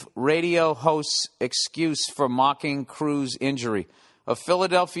believe radio host's excuse for mocking Cruz injury. A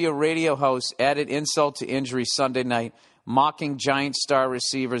Philadelphia radio host added insult to injury Sunday night, mocking Giant star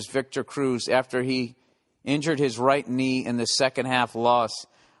receivers Victor Cruz after he injured his right knee in the second half loss.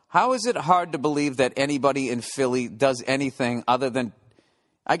 How is it hard to believe that anybody in Philly does anything other than,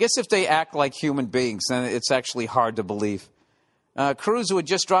 I guess if they act like human beings, then it's actually hard to believe. Cruz, who had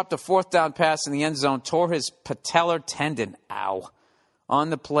just dropped a 4th down pass in the end zone, tore his patellar tendon, on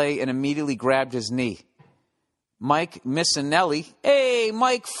the play and immediately grabbed his knee. Mike Missinelli,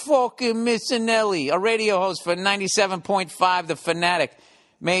 Mike fucking Missinelli, a radio host for 97.5 The Fanatic,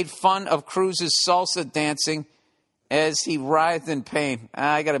 made fun of Cruz's salsa dancing as he writhed in pain.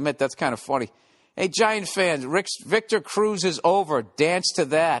 I got to admit, that's kind of funny. Hey, Giant fans, Victor Cruz is over. Dance to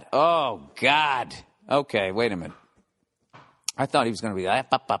that. Oh, God. Okay, wait a minute. I thought he was going to be like,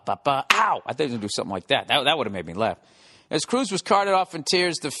 ow. I thought he was going to do something like that. That would have made me laugh. As Cruz was carted off in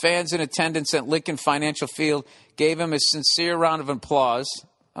tears, the fans in attendance at Lincoln Financial Field gave him a sincere round of applause.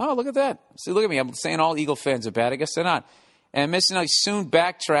 Oh, look at that. See, look at me. I'm saying all Eagle fans are bad. I guess they're not. And Missinelli soon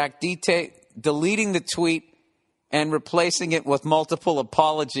backtracked, deleting the tweet and replacing it with multiple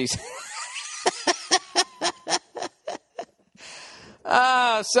apologies.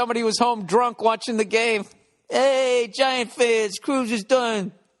 Somebody was home drunk watching the game. Hey, Giant fans, Cruz is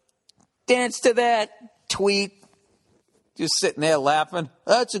done. Dance to that tweet. Just sitting there laughing.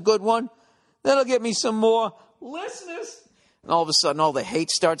 That's a good one. That'll get me some more listeners. And all of a sudden, all the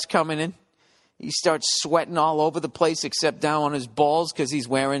hate starts coming in. He starts sweating all over the place except down on his balls because he's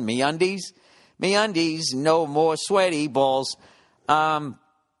wearing MeUndies. MeUndies, no more sweaty balls. This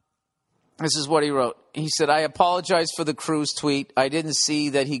is what he wrote. He said, I apologize for the Cruz tweet. I didn't see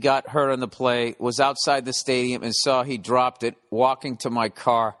that he got hurt on the play, was outside the stadium and saw he dropped it, walking to my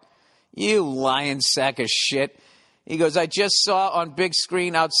car. You lying sack of shit. He goes, I just saw on big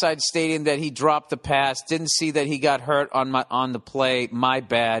screen outside stadium that he dropped the pass. Didn't see that he got hurt on the play. My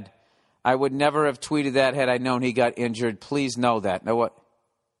bad. I would never have tweeted that had I known he got injured. Please know that. Know what?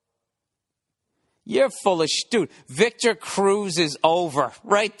 You're full of shit. Victor Cruz is over.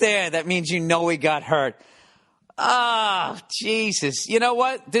 Right there. That means you know he got hurt. Oh, Jesus. You know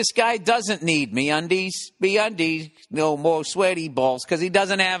what? This guy doesn't need MeUndies. MeUndies, no more sweaty balls, because he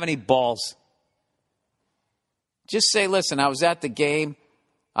doesn't have any balls. Just say, listen, I was at the game.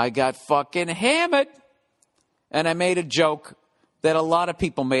 I got fucking hammered. And I made a joke that a lot of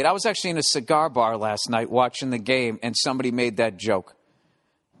people made. I was actually in a cigar bar last night watching the game, and somebody made that joke.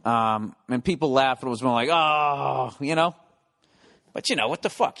 And people laughed, and it was more like, oh, you know. But, you know, what the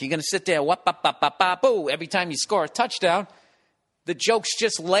fuck? You're going to sit there, boo, every time you score a touchdown. The joke's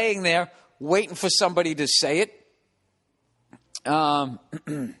just laying there waiting for somebody to say it.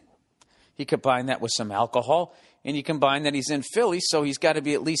 He combined that with some alcohol. And you combine that he's in Philly, so he's got to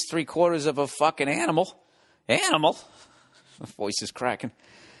be at least 3/4 of a fucking animal. Animal? My voice is cracking.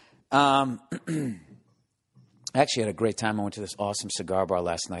 I actually had a great time. I went to this awesome cigar bar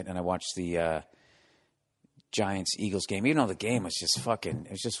last night, and I watched the Giants-Eagles game. Even though the game was just fucking,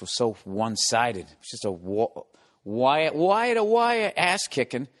 it was so one-sided. It was just a wire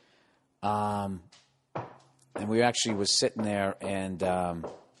ass-kicking. And we actually was sitting there, and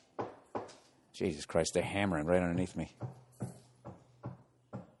Jesus Christ, they're hammering right underneath me.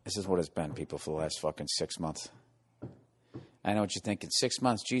 This is what it's been, people, for the last fucking 6 months. I know what you're thinking. 6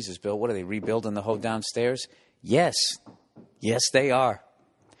 months? Jesus, Bill, what are they, rebuilding the whole downstairs? Yes. Yes, they are.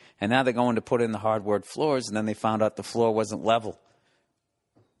 And now they're going to put in the hardwood floors, and then they found out the floor wasn't level.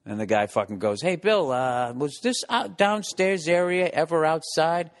 And the guy fucking goes, hey, Bill, was this downstairs area ever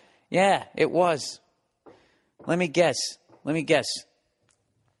outside? Yeah, it was. Let me guess.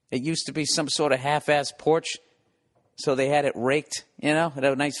 It used to be some sort of half-ass porch, so they had it raked, you know, at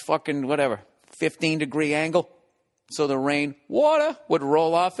a nice fucking, 15-degree angle, so the water would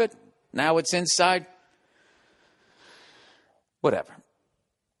roll off it. Now it's inside. Whatever.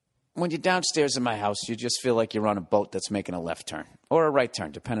 when you're downstairs in my house, you just feel like you're on a boat that's making a left turn or a right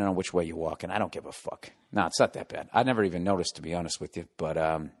turn, depending on which way you're walking. I don't give a fuck. No, it's not that bad. I never even noticed, to be honest with you. But,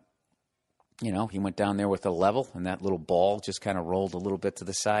 you know, he went down there with a level, and that little ball just kind of rolled a little bit to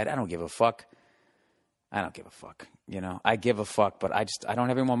the side. I don't give a fuck. I don't give a fuck. You know, I give a fuck, but I don't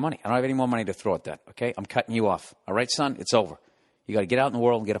have any more money. I don't have any more money to throw at that, okay? I'm cutting you off. All right, son? It's over. You got to get out in the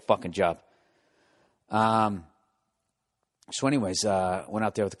world and get a fucking job. So anyways, went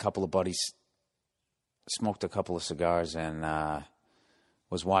out there with a couple of buddies, smoked a couple of cigars, and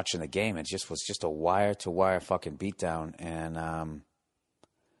was watching the game. It was just a wire-to-wire fucking beatdown, and I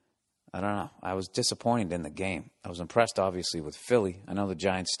don't know. I was disappointed in the game. I was impressed, obviously, with Philly. I know the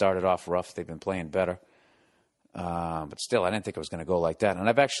Giants started off rough. They've been playing better. But still, I didn't think it was going to go like that. And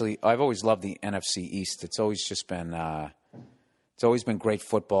I've always loved the NFC East. It's always just been, it's always been great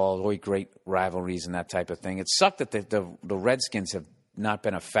football, always great rivalries and that type of thing. It sucked that the Redskins have not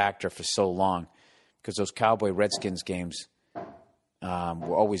been a factor for so long, because those Cowboy-Redskins games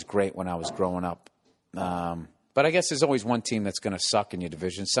were always great when I was growing up. But I guess there's always one team that's going to suck in your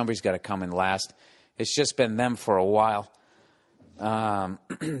division. Somebody's got to come in last. It's just been them for a while,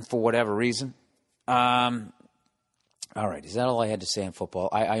 for whatever reason. All right, is that all I had to say on football?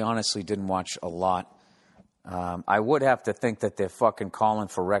 I honestly didn't watch a lot. I would have to think that they're fucking calling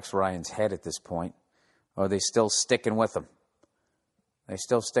for Rex Ryan's head at this point. Or are they still sticking with him? They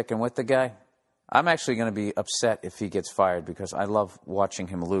still sticking with the guy? I'm actually going to be upset if he gets fired, because I love watching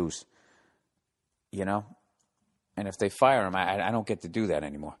him lose. You know? And if they fire him, I don't get to do that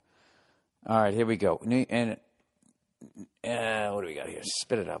anymore. All right, here we go. And what do we got here?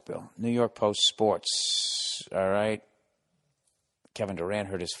 Spit it out, Bill. New York Post Sports. All right. Kevin Durant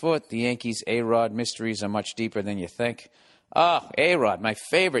hurt his foot. The Yankees' A-Rod mysteries are much deeper than you think. Oh, A-Rod, my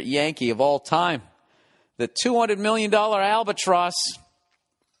favorite Yankee of all time. The $200 million albatross.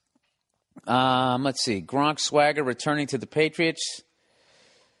 Let's see. Gronk swagger returning to the Patriots.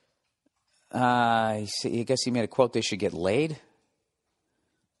 I guess he made a quote, they should get laid.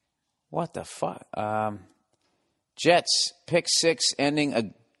 What the fuck? Jets, pick 6, ending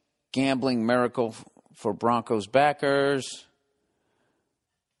a gambling miracle for Broncos backers.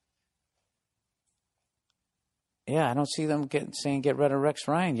 Yeah, I don't see them saying get rid of Rex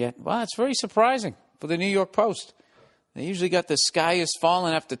Ryan yet. Well, that's very surprising for the New York Post. They usually got the sky is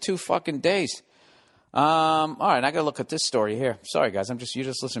falling after 2 fucking days. All right, I got to look at this story here. Sorry, guys, you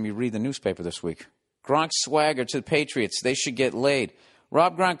just listening to me read the newspaper this week. Gronk swagger to the Patriots. They should get laid.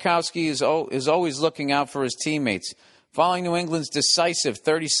 Rob Gronkowski is always looking out for his teammates. Following New England's decisive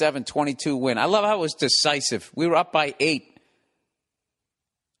 37-22 win. I love how it was decisive. We were up by 8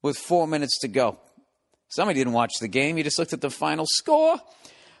 with 4 minutes to go. Somebody didn't watch the game. You just looked at the final score.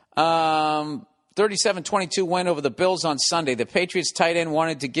 37-22 win over the Bills on Sunday. The Patriots tight end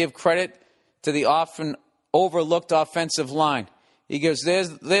wanted to give credit to the often overlooked offensive line. He goes,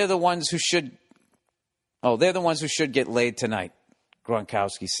 they're the ones who should get laid tonight.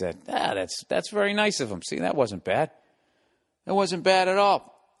 Gronkowski said, that's very nice of him. See, that wasn't bad. That wasn't bad at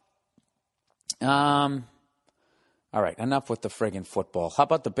all. All right, enough with the friggin' football. How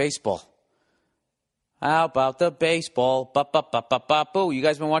about the baseball? How about the baseball? Boo. You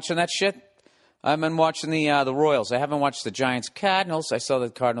guys been watching that shit? I've been watching the Royals. I haven't watched the Giants Cardinals. I saw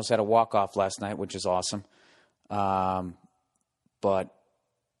the Cardinals had a walk-off last night, which is awesome. But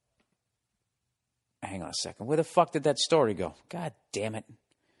hang on a second. Where the fuck did that story go? God damn it.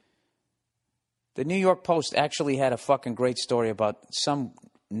 The New York Post actually had a fucking great story about some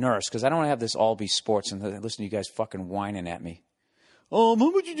nurse, because I don't want to have this all be sports and listen to you guys fucking whining at me. How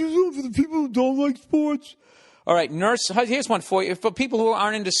much you do for the people who don't like sports? All right, nurse, here's one for you. For people who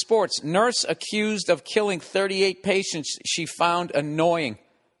aren't into sports, nurse accused of killing 38 patients she found annoying.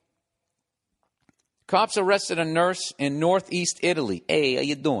 Cops arrested a nurse in northeast Italy. Hey, how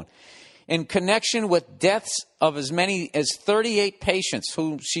you doing? In connection with deaths of as many as 38 patients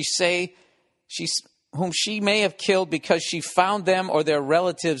whom she may have killed because she found them or their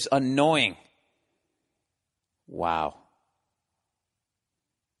relatives annoying. Wow.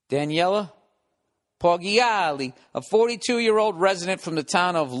 Daniela Poggiali, a 42-year-old resident from the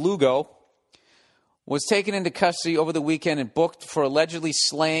town of Lugo, was taken into custody over the weekend and booked for the alleged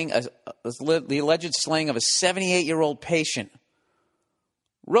slaying of a 78-year-old patient,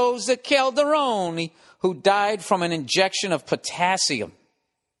 Rosa Calderoni, who died from an injection of potassium.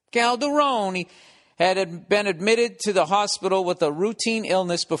 Calderoni had been admitted to the hospital with a routine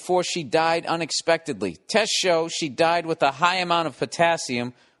illness before she died unexpectedly. Tests show she died with a high amount of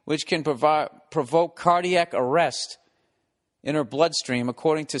potassium, which can provoke cardiac arrest. in her bloodstream,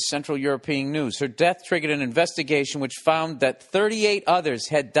 according to Central European News. Her death triggered an investigation which found that 38 others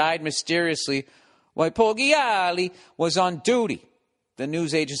had died mysteriously while Poggiali was on duty, the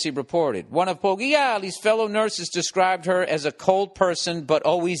news agency reported. One of Poggiali's fellow nurses described her as a cold person but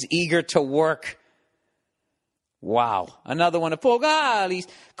always eager to work. Wow. Another one of Poggiali's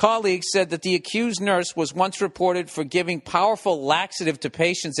colleagues said that the accused nurse was once reported for giving powerful laxative to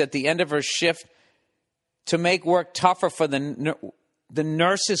patients at the end of her shift to make work tougher for the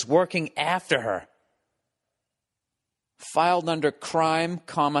nurses working after her. Filed under crime,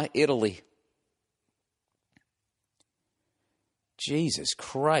 Italy. Jesus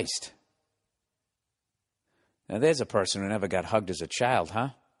Christ. Now there's a person who never got hugged as a child, huh?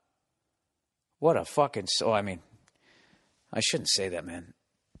 What a fucking... I shouldn't say that, man.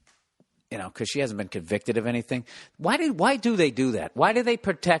 Because she hasn't been convicted of anything. Why do they do that? Why do they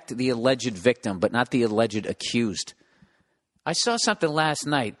protect the alleged victim but not the alleged accused? I saw something last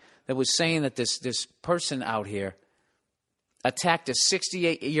night that was saying that this person out here attacked a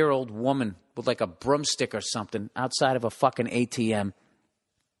 68-year-old woman with like a broomstick or something outside of a fucking ATM.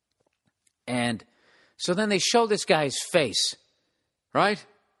 And so then they show this guy's face, right?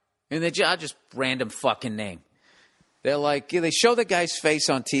 And they just random fucking name. They're like, they show the guy's face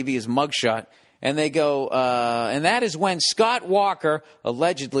on TV, his mugshot, and they go, and that is when Scott Walker,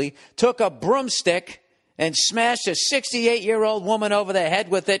 allegedly, took a broomstick and smashed a 68-year-old woman over the head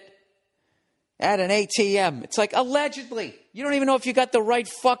with it at an ATM. It's like, allegedly. You don't even know if you got the right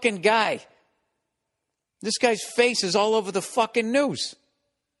fucking guy. This guy's face is all over the fucking news.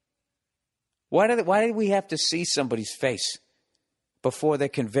 Why did we have to see somebody's face before they're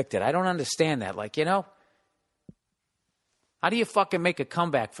convicted? I don't understand that. How do you fucking make a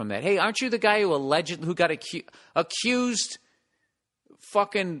comeback from that? Hey, aren't you the guy who got accused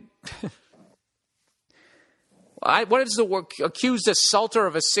fucking... what is the word? Accused assaulter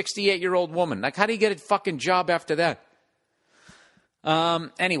of a 68-year-old woman. How do you get a fucking job after that?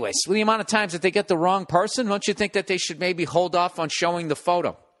 Anyways, with the amount of times that they get the wrong person, don't you think that they should maybe hold off on showing the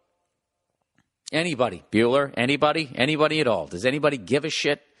photo? Anybody? Bueller? Anybody at all? Does anybody give a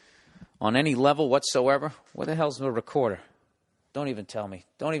shit on any level whatsoever? Where the hell's the recorder? Don't even tell me.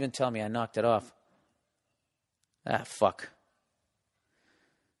 I knocked it off. Fuck.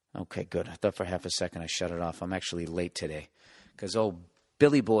 Okay, good. I thought for half a second I shut it off. I'm actually late today because old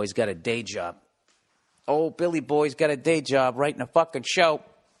Billy Boy's got a day job. Old Billy Boy's got a day job writing a fucking show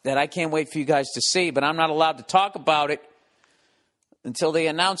that I can't wait for you guys to see, but I'm not allowed to talk about it until they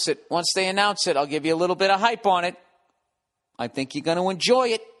announce it. Once they announce it, I'll give you a little bit of hype on it. I think you're going to enjoy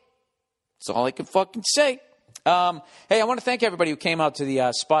it. That's all I can fucking say. Hey, I want to thank everybody who came out to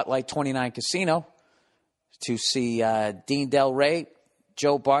the Spotlight 29 Casino to see Dean Del Rey,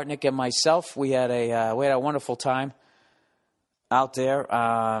 Joe Bartnick, and myself. We had a wonderful time out there.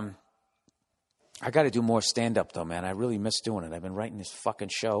 I got to do more stand-up, though, man. I really miss doing it. I've been writing this fucking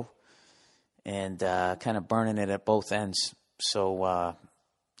show and kind of burning it at both ends. So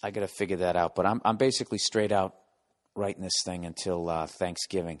I got to figure that out. But I'm basically straight out writing this thing until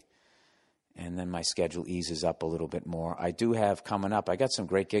Thanksgiving. And then my schedule eases up a little bit more. I do have coming up, I got some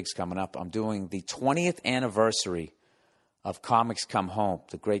great gigs coming up. I'm doing the 20th anniversary of Comics Come Home,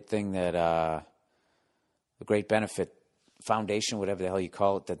 the great thing that, the great benefit foundation, whatever the hell you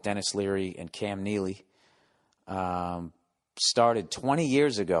call it, that Dennis Leary and Cam Neely started 20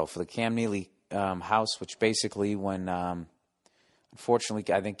 years ago for the Cam Neely house, which basically when,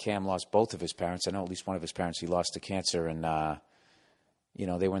 unfortunately, I think Cam lost both of his parents. I know at least one of his parents he lost to cancer, and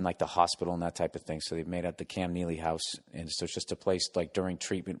they were in like the hospital and that type of thing. So they've made up the Cam Neely house. And so it's just a place like during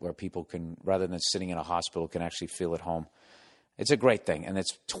treatment where people can, rather than sitting in a hospital, can actually feel at home. It's a great thing. And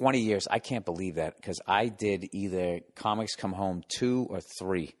it's 20 years. I can't believe that because I did either Comics Come Home 2 or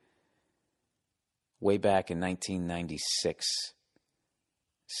 3 way back in 1996.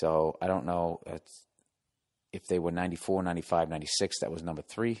 So I don't know if they were 94, 95, 96. That was number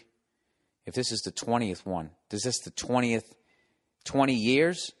 3. If this is the 20th one, is this the 20th 20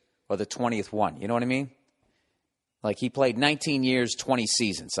 years or the 20th one? You know what I mean? Like he played 19 years, 20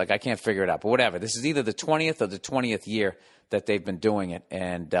 seasons. Like I can't figure it out, but whatever. This is either the 20th or the 20th year that they've been doing it.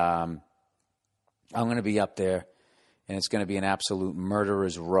 And I'm going to be up there, and it's going to be an absolute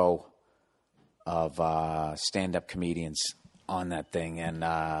murderer's row of stand-up comedians on that thing. And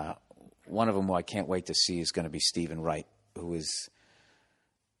one of them who I can't wait to see is going to be Stephen Wright, who is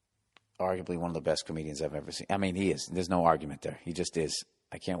arguably one of the best comedians I've ever seen. I mean, he is. There's no argument there. He just is.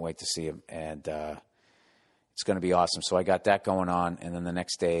 I can't wait to see him, and it's going to be awesome. So I got that going on, and then the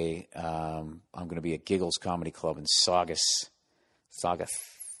next day I'm going to be at Giggles Comedy Club in Saugus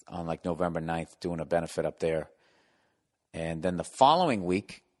on like November 9th doing a benefit up there And then the following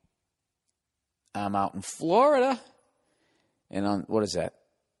week, I'm out in Florida. And on, what is that?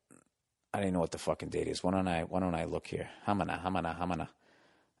 I don't even know what the fucking date is. Why don't I look here? Hamana.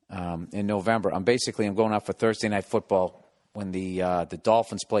 In November, I'm going out for Thursday night football when the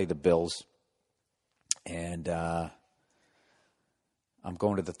Dolphins play the Bills. And I'm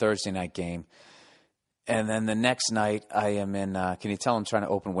going to the Thursday night game. And then the next night, I am in. Can you tell I'm trying to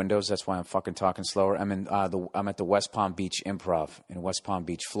open windows? That's why I'm fucking talking slower. I'm in. I'm at the West Palm Beach Improv in West Palm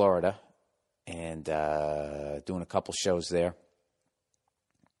Beach, Florida, and doing a couple shows there.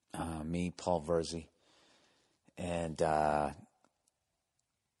 Me, Paul Verzi, and then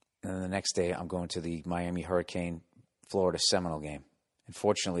the next day, I'm going to the Miami Hurricane Florida Seminole game.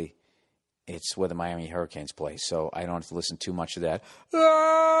 Unfortunately, it's where the Miami Hurricanes play, so I don't have to listen too much of that.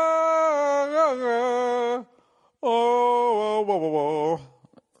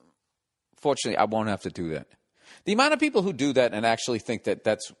 Fortunately, I won't have to do that. The amount of people who do that and actually think that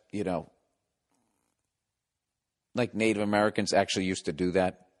that's, like Native Americans actually used to do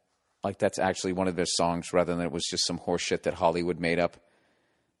that. Like that's actually one of their songs rather than it was just some horse shit that Hollywood made up.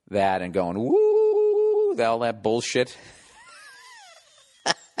 That and going, woo, all that bullshit.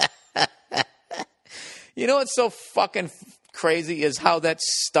 You know what's so fucking crazy is how that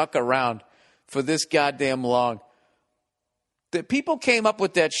stuck around for this goddamn long. The people came up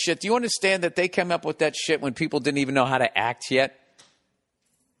with that shit. Do you understand that they came up with that shit when people didn't even know how to act yet?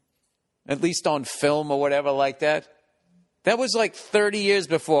 At least on film or whatever like that. That was like 30 years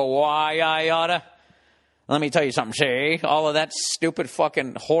before Why I Oughta. Let me tell you something, see? All of that stupid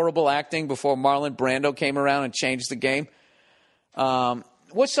fucking horrible acting before Marlon Brando came around and changed the game.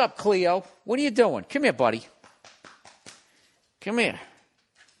 What's up, Cleo? What are you doing? Come here, buddy. Come here.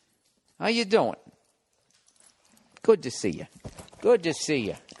 How you doing? Good to see you. Good to see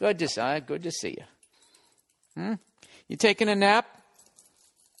you. Good to see you. You taking a nap?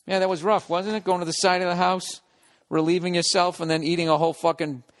 Yeah, that was rough, wasn't it? Going to the side of the house, relieving yourself, and then eating a whole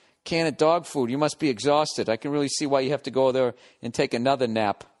fucking can of dog food. You must be exhausted. I can really see why you have to go there and take another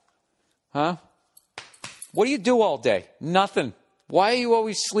nap. Huh? What do you do all day? Nothing. Why are you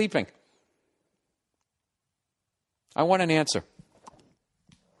always sleeping? I want an answer.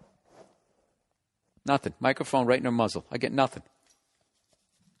 Nothing. Microphone right in her muzzle. I get nothing.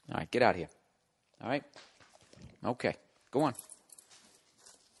 All right, get out of here. All right? Okay, go on.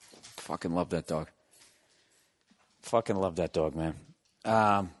 Fucking love that dog. Fucking love that dog, man.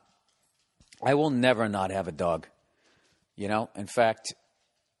 I will never not have a dog. In fact,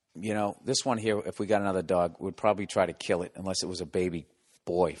 this one here, if we got another dog, would probably try to kill it unless it was a baby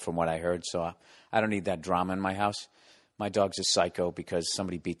boy, from what I heard. So I don't need that drama in my house. My dog's a psycho because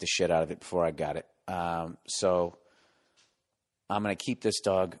somebody beat the shit out of it before I got it. So I'm going to keep this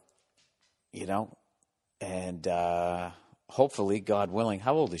dog, and hopefully, God willing,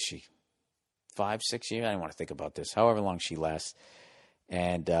 how old is she? 5, 6 years? I don't want to think about this. However long she lasts.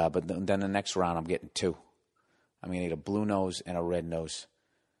 And but then the next round, I'm getting 2. I'm going to get a blue nose and a red nose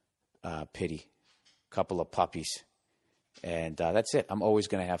pitty, couple of puppies. And that's it. I'm always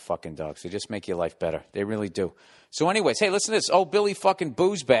going to have fucking dogs. They just make your life better. They really do. So anyways, hey, listen to this. Oh, Billy fucking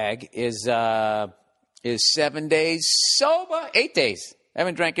Boozebag is 7 days sober. 8 days. I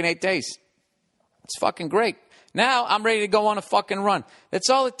haven't drank in 8 days. It's fucking great. Now I'm ready to go on a fucking run. That's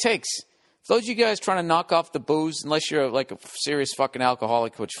all it takes. For those of you guys trying to knock off the booze, unless you're like a serious fucking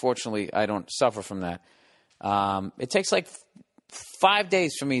alcoholic, which fortunately I don't suffer from that, it takes like 5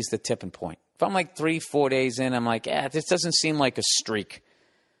 days for me is the tipping point. If I'm like 3-4 days in, I'm like, this doesn't seem like a streak.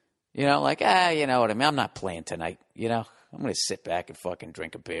 You know what I mean? I'm not playing tonight, I'm going to sit back and fucking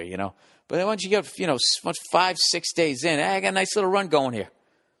drink a beer, But then once you get, 5-6 days in, I got a nice little run going here.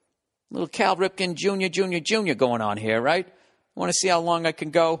 Little Cal Ripken Jr. going on here, right? I want to see how long I can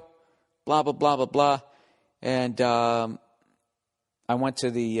go, blah, blah, blah, blah, blah. And I went to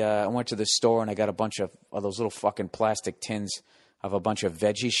the store and I got a bunch of those little fucking plastic tins of a bunch of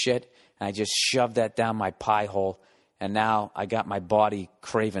veggie shit. And I just shoved that down my pie hole. And now I got my body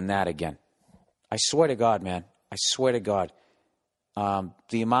craving that again. I swear to God, man. I swear to God.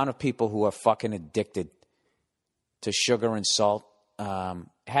 The amount of people who are fucking addicted to sugar and salt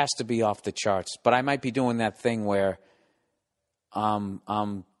has to be off the charts. But I might be doing that thing where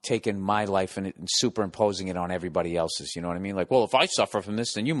I'm taking my life and superimposing it on everybody else's. You know what I mean? Like, well, if I suffer from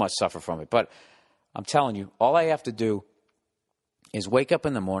this, then you must suffer from it. But I'm telling you, all I have to do is wake up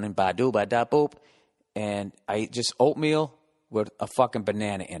in the morning, ba-doo, ba-da-boop, and I eat just oatmeal with a fucking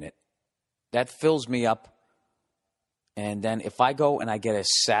banana in it. That fills me up. And then if I go and I get a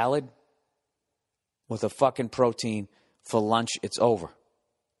salad with a fucking protein for lunch, it's over.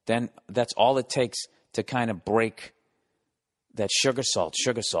 Then that's all it takes to kind of break that sugar salt,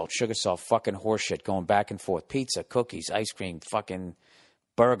 fucking horseshit going back and forth. Pizza, cookies, ice cream, fucking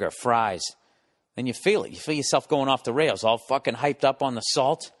burger, fries. Then you feel it. You feel yourself going off the rails, all fucking hyped up on the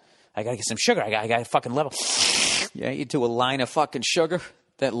salt. I got to get some sugar. I got to fucking level. Yeah, you do a line of fucking sugar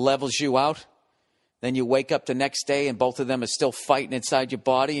that levels you out. Then you wake up the next day and both of them are still fighting inside your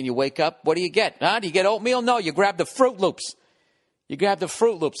body. And you wake up, what do you get? Do you get oatmeal? No, you grab the Fruit Loops.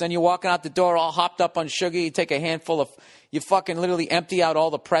 Then you're walking out the door all hopped up on sugar. You take a handful of, you fucking literally empty out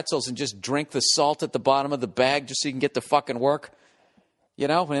all the pretzels and just drink the salt at the bottom of the bag just so you can get to fucking work. You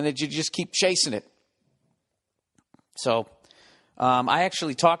know, and then you just keep chasing it. So I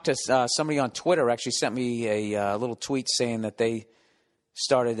actually talked to somebody on Twitter, actually sent me a little tweet saying that they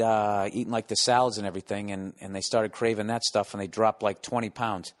started eating like the salads and everything, and they started craving that stuff, and they dropped like 20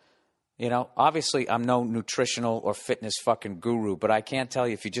 pounds. You know, obviously I'm no nutritional or fitness fucking guru, but I can't tell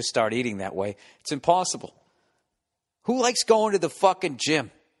you if you just start eating that way, it's impossible. Who likes going to the fucking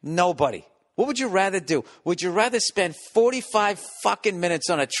gym? Nobody. What would you rather do? Would you rather spend 45 fucking minutes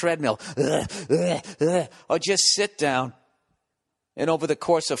on a treadmill or just sit down and over the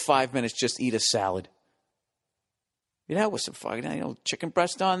course of 5 minutes just eat a salad? You know, with some fucking, chicken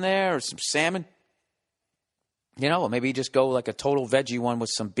breast on there or some salmon. You know, or maybe you just go like a total veggie one with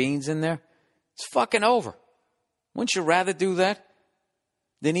some beans in there. It's fucking over. Wouldn't you rather do that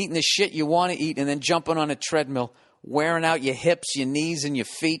than eating the shit you want to eat and then jumping on a treadmill, wearing out your hips, your knees, and your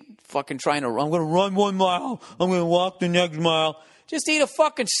feet, fucking trying to run? I'm going to run 1 mile. I'm going to walk the next mile. Just eat a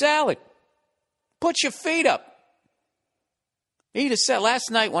fucking salad. Put your feet up. Eat a salad.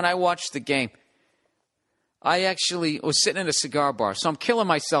 Last night when I watched the game, I actually was sitting in a cigar bar, so I'm killing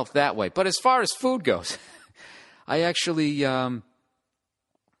myself that way. But as far as food goes, I actually, what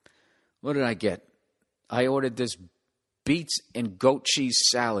did I get? I ordered this beets and goat cheese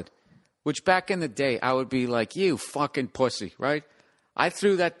salad, which back in the day, I would be like, you fucking pussy, right? I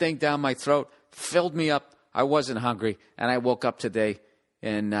threw that thing down my throat, filled me up. I wasn't hungry, and I woke up today,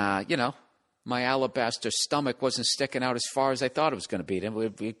 and, my alabaster stomach wasn't sticking out as far as I thought it was going to be.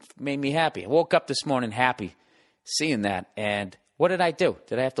 It made me happy. I woke up this morning happy seeing that. And what did I do?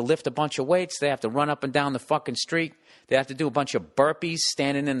 Did I have to lift a bunch of weights? Did I have to run up and down the fucking street? Did I have to do a bunch of burpees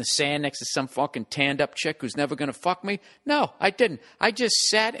standing in the sand next to some fucking tanned up chick who's never going to fuck me? No, I didn't. I just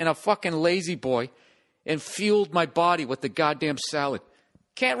sat in a fucking lazy boy and fueled my body with the goddamn salad.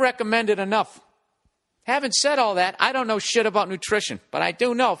 Can't recommend it enough. Having said all that, I don't know shit about nutrition, but I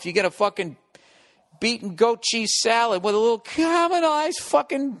do know if you get a fucking beaten goat cheese salad with a little caramelized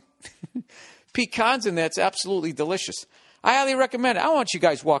fucking pecans in there, it's absolutely delicious. I highly recommend it. I don't want you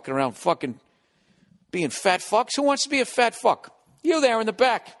guys walking around fucking being fat fucks. Who wants to be a fat fuck? You there in the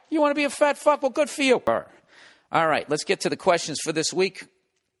back. You want to be a fat fuck? Well, good for you. All right, let's get to the questions for this week.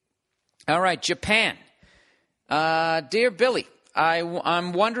 All right, Japan. Dear Billy,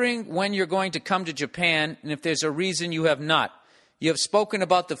 I'm wondering when you're going to come to Japan and if there's a reason you have not. You have spoken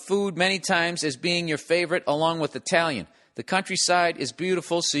about the food many times as being your favorite, along with Italian. The countryside is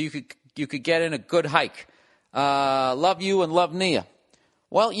beautiful, so you could get in a good hike. Love you and love Nia.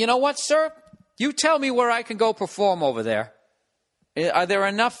 Well, you know what, sir? You tell me where I can go perform over there. Are there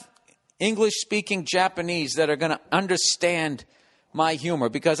enough English-speaking Japanese that are going to understand my humor?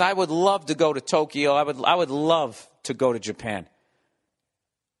 Because I would love to go to Tokyo. I would love to go to Japan.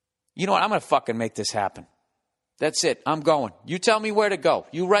 You know what? I'm going to fucking make this happen. That's it. I'm going. You tell me where to go.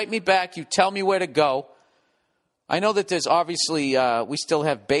 You write me back. You tell me where to go. I know that there's obviously, we still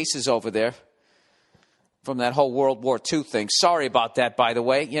have bases over there from that whole World War II thing. Sorry about that, by the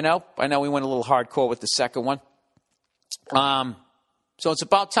way. I know we went a little hardcore with the second one. So it's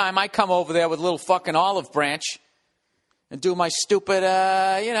about time I come over there with a little fucking olive branch and do my stupid,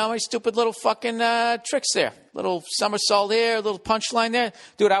 my stupid little fucking tricks there. Little somersault here, a little punchline there.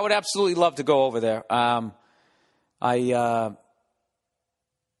 Dude, I would absolutely love to go over there.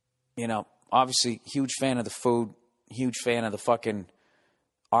 Obviously, huge fan of the food, huge fan of the fucking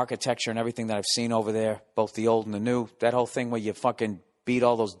architecture and everything that I've seen over there, both the old and the new. That whole thing where you fucking beat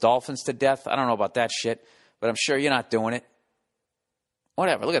all those dolphins to death. I don't know about that shit, but I'm sure you're not doing it.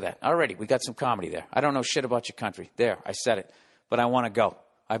 Whatever, look at that. Already, we got some comedy there. I don't know shit about your country. There, I said it. But I want to go.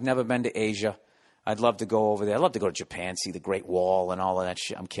 I've never been to Asia. I'd love to go over there. I'd love to go to Japan, see the Great Wall and all of that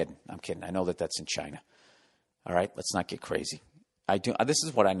shit. I'm kidding. I know that that's in China. All right, let's not get crazy. This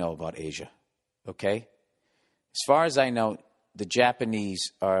is what I know about Asia, okay? As far as I know, the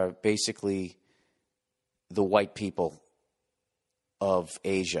Japanese are basically the white people of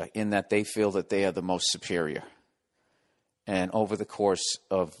Asia in that they feel that they are the most superior. And over the course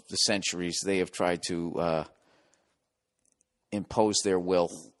of the centuries, they have tried to impose their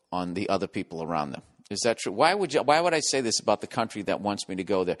will on the other people around them. Is that true? Why would I say this about the country that wants me to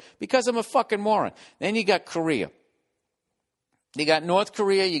go there? Because I'm a fucking moron. Then you got Korea. You got North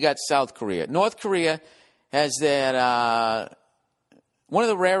Korea, you got South Korea. North Korea has that one of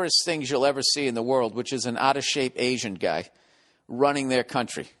the rarest things you'll ever see in the world, which is an out-of-shape Asian guy running their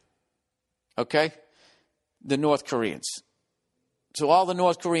country. Okay? The North Koreans. So all the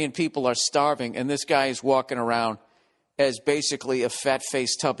North Korean people are starving, and this guy is walking around as basically a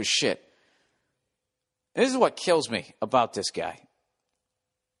fat-faced tub of shit. And this is what kills me about this guy.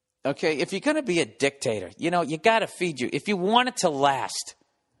 Okay, if you're going to be a dictator, you got to feed you. If you want it to last.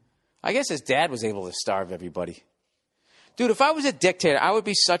 I guess his dad was able to starve everybody. Dude, if I was a dictator, I would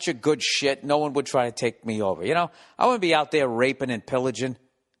be such a good shit, no one would try to take me over. I wouldn't be out there raping and pillaging.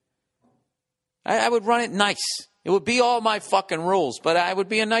 I would run it nice. It would be all my fucking rules, but I would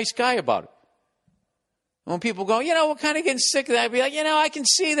be a nice guy about it. When people go, we're kind of getting sick of that, I'd be like, I can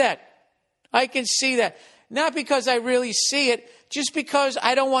see that. I can see that. Not because I really see it, just because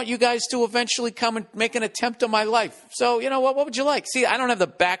I don't want you guys to eventually come and make an attempt on my life. So, what would you like? See, I don't have the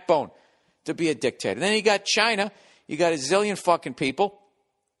backbone to be a dictator. Then you got China. You got a zillion fucking people,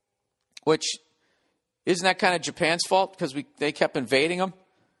 which isn't that kind of Japan's fault because they kept invading them.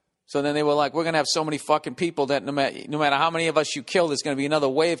 So then they were like, we're going to have so many fucking people that no matter how many of us you kill, there's going to be another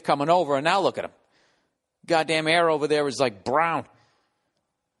wave coming over. And now look at them. Goddamn air over there is like brown.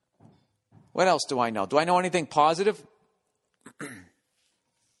 What else do I know? Do I know anything positive?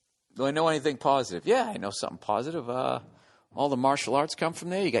 Do I know anything positive? Yeah, I know something positive. All the martial arts come from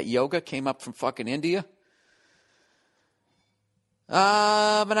there. You got yoga, came up from fucking India.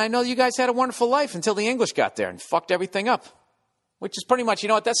 But I know you guys had a wonderful life until the English got there and fucked everything up. Which is pretty much,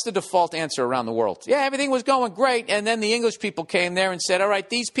 that's the default answer around the world. Yeah, everything was going great, and then the English people came there and said, all right,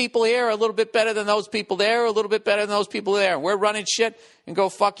 these people here are a little bit better than those people there, a little bit better than those people there. And we're running shit, and go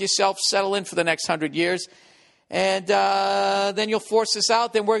fuck yourself, settle in for the next 100 years. And then you'll force us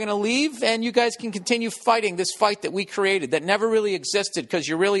out, then we're going to leave, and you guys can continue fighting this fight that we created that never really existed because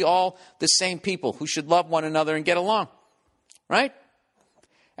you're really all the same people who should love one another and get along. Right?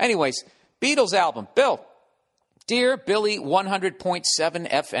 Anyways, Beatles album. Bill. Dear Billy 100.7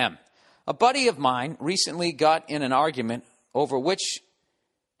 FM, a buddy of mine recently got in an argument over which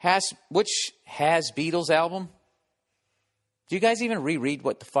has Beatles album. Do you guys even reread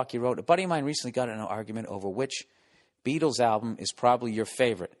what the fuck he wrote? A buddy of mine recently got in an argument over which Beatles album is probably your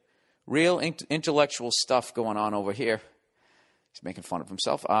favorite. Real intellectual stuff going on over here. He's making fun of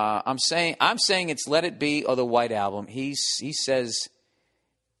himself. I'm saying it's Let It Be or the White Album. He says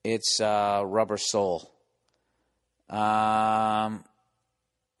it's Rubber Soul. Oh,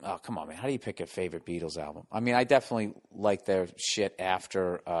 come on, man. How do you pick a favorite Beatles album? I mean, I definitely like their shit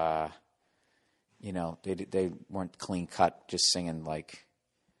after, they weren't clean cut, just singing like,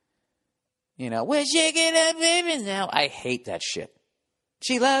 we're shaking up, baby, now. I hate that shit.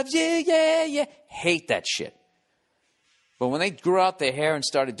 She loves you, yeah, yeah. Hate that shit. But when they grew out their hair and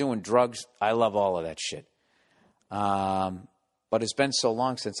started doing drugs, I love all of that shit. But it's been so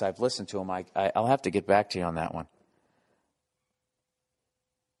long since I've listened to them, I'll have to get back to you on that one.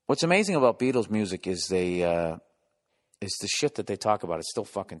 What's amazing about Beatles music is the shit that they talk about. It's still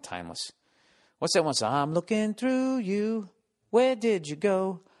fucking timeless. What's that one song? I'm looking through you. Where did you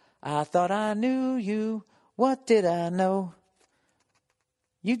go? I thought I knew you. What did I know?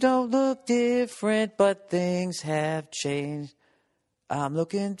 You don't look different, but things have changed. I'm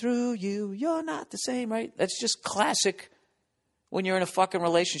looking through you. You're not the same, right? That's just classic when you're in a fucking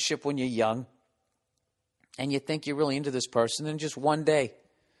relationship when you're young and you think you're really into this person, and just one day,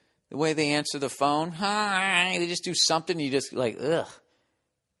 the way they answer the phone, hi, they just do something, you just like, ugh.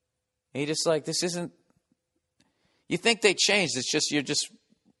 And you're just like, this isn't, you think they changed, it's just, you're just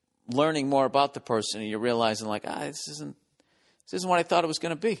learning more about the person, and you're realizing like, this isn't what I thought it was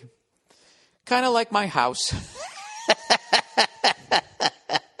going to be. Kind of like my house.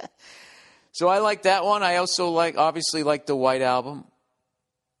 So I like that one. I also obviously like the White Album.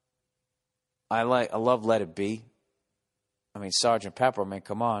 I love Let It Be. I mean, Sgt. Pepper,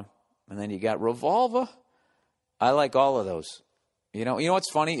 come on. And then you got Revolver. I like all of those. You know what's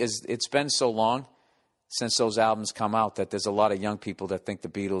funny is it's been so long since those albums come out that there's a lot of young people that think the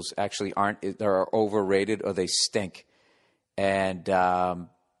Beatles actually they're overrated or they stink. And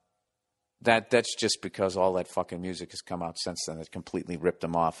that's just because all that fucking music has come out since then that completely ripped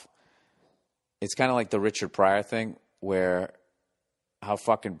them off. It's kind of like the Richard Pryor thing, where how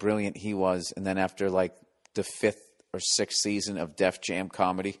fucking brilliant he was, and then after like the 5th or 6th season of Def Jam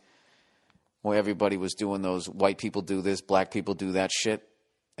comedy, where everybody was doing those white people do this, black people do that shit,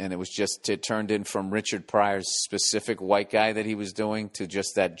 and it turned in from Richard Pryor's specific white guy that he was doing to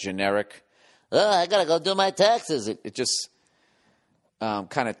just that generic I got to go do my taxes. It just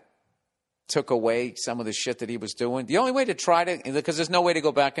kind of took away some of the shit that he was doing. The only way to try to, because there's no way to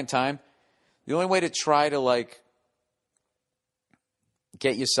go back in time, the only way to try to, like,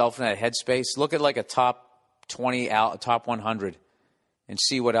 get yourself in that headspace, look at, like, a top 20, top 100, and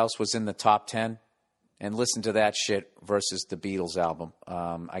see what else was in the top 10, and listen to that shit versus the Beatles album.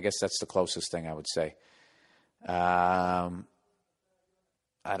 I guess that's the closest thing I would say. I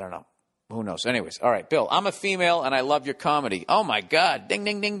don't know. Who knows? Anyways, all right, Bill, I'm a female and I love your comedy. Oh, my God. Ding,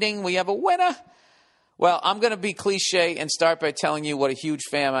 ding, ding, ding. We have a winner. Well, I'm going to be cliche and start by telling you what a huge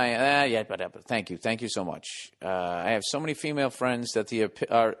fan I am. But thank you. Thank you so much. I have so many female friends that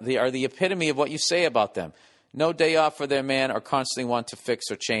are the epitome of what you say about them. No day off for their man or constantly want to fix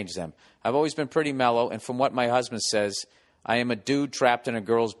or change them. I've always been pretty mellow, and from what my husband says, I am a dude trapped in a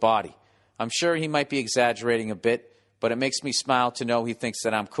girl's body. I'm sure he might be exaggerating a bit, but it makes me smile to know he thinks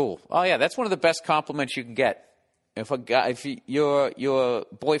that I'm cool. Oh, yeah, that's one of the best compliments you can get. If your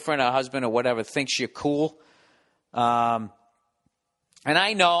boyfriend or husband or whatever thinks you're cool, and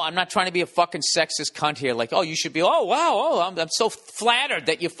I know I'm not trying to be a fucking sexist cunt here, like, oh, you should be, oh, wow, oh, I'm so flattered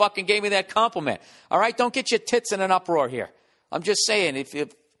that you fucking gave me that compliment. All right, don't get your tits in an uproar here. I'm just saying,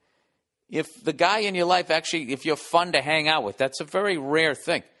 if the guy in your life actually, if you're fun to hang out with, that's a very rare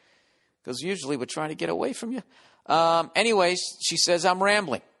thing, because usually we're trying to get away from you. Anyways, she says, I'm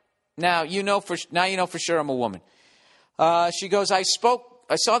rambling. Now you know for sure I'm a woman. She goes, I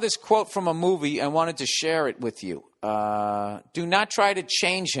saw this quote from a movie and wanted to share it with you. Do not try to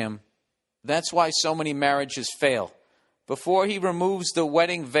change him. That's why so many marriages fail. Before he removes the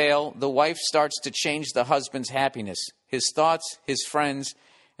wedding veil, the wife starts to change the husband's happiness, his thoughts, his friends,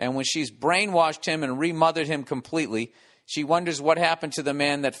 and when she's brainwashed him and remothered him completely, she wonders what happened to the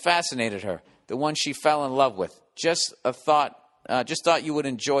man that fascinated her, the one she fell in love with. Just thought you would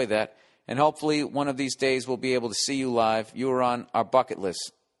enjoy that, and hopefully one of these days we'll be able to see you live. You were on our bucket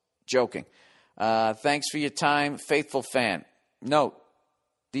list. Joking. Thanks for your time, faithful fan. Note,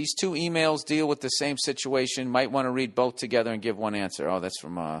 these two emails deal with the same situation. Might want to read both together and give one answer. Oh, that's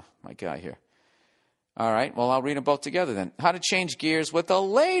from my guy here. All right, well, I'll read them both together then. How to change gears with a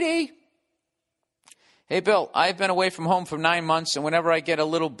lady. Hey, Bill, I've been away from home for 9 months, and whenever I get a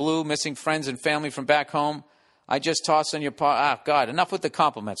little blue, missing friends and family from back home, I just toss on your God, enough with the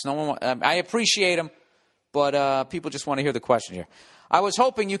compliments. No one. I appreciate them, but people just want to hear the question here. I was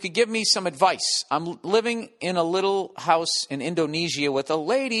hoping you could give me some advice. I'm living in a little house in Indonesia with a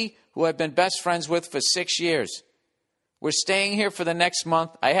lady who I've been best friends with for 6 years. We're staying here for the next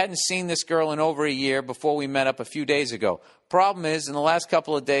month. I hadn't seen this girl in over a year before we met up a few days ago. Problem is, in the last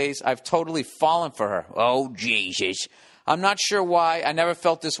couple of days, I've totally fallen for her. Oh, Jesus. I'm not sure why. I never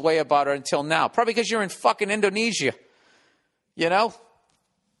felt this way about her until now. Probably because you're in fucking Indonesia. You know?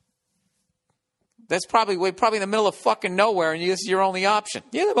 That's probably in the middle of fucking nowhere, and this is your only option.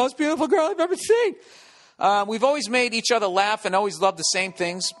 You're the most beautiful girl I've ever seen. We've always made each other laugh and always loved the same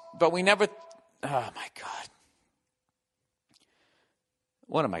things, but we never... Oh, my God.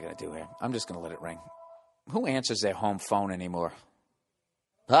 What am I going to do here? I'm just going to let it ring. Who answers their home phone anymore?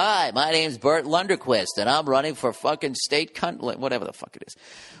 Hi, my name's Bert Lunderquist, and I'm running for fucking state whatever the fuck it is.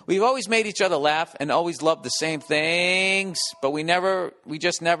 We've always made each other laugh and always loved the same things, but we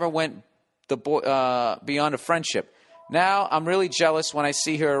just never went beyond a friendship. Now I'm really jealous when I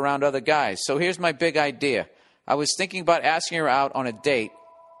see her around other guys. So here's my big idea. I was thinking about asking her out on a date.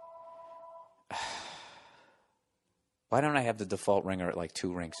 Why don't I have the default ringer at like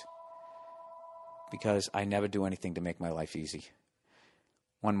 2 rings? Because I never do anything to make my life easy.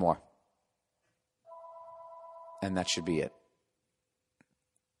 One more. And that should be it.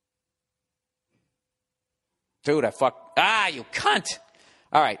 Dude, you cunt!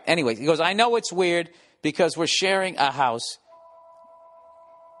 All right, anyway, he goes, I know it's weird because we're sharing a house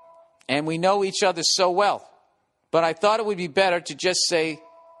and we know each other so well. But I thought it would be better to just say,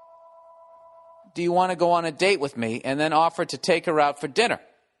 do you want to go on a date with me? And then offer to take her out for dinner.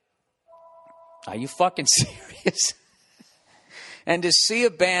 Are you fucking serious? And to see a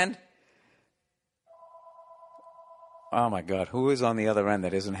band. Oh, my God. Who is on the other end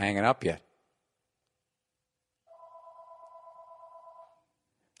that isn't hanging up yet?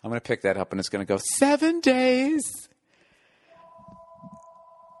 I'm going to pick that up, and it's going to go 7 days.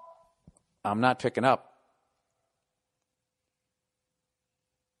 I'm not picking up.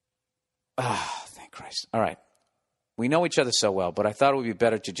 Thank Christ. All right. We know each other so well, but I thought it would be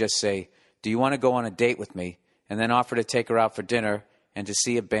better to just say, do you want to go on a date with me? And then offer to take her out for dinner and to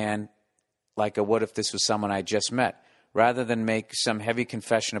see a band like a what if this was someone I just met, rather than make some heavy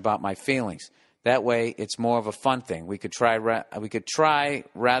confession about my feelings. That way, it's more of a fun thing. We could try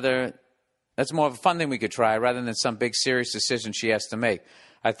rather That's more of a fun thing we could try rather than some big serious decision she has to make.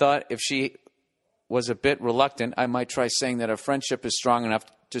 I thought if she was a bit reluctant, I might try saying that our friendship is strong enough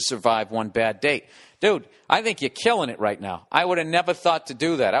to survive one bad date. Dude, I think you're killing it right now. I would have never thought to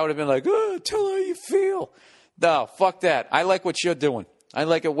do that. I would have been like, oh, tell her how you feel. No, fuck that. I like what you're doing. I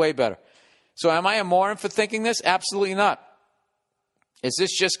like it way better. So am I a moron for thinking this? Absolutely not. Is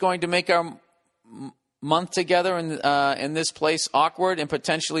this just going to make our month together in this place awkward and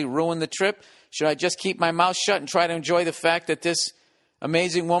potentially ruin the trip? Should I just keep my mouth shut and try to enjoy the fact that this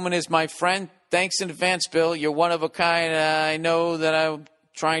amazing woman is my friend? Thanks in advance, Bill. You're one of a kind. I know that I'm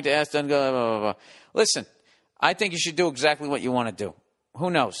trying to ask. Blah, blah, blah, blah. Listen, I think you should do exactly what you want to do. Who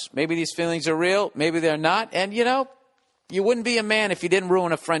knows? Maybe these feelings are real. Maybe they're not. And, you know, you wouldn't be a man if you didn't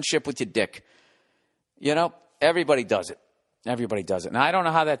ruin a friendship with your dick. You know, everybody does it. Everybody does it. Now, I don't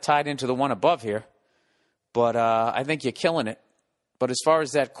know how that tied into the one above here, but I think you're killing it. But as far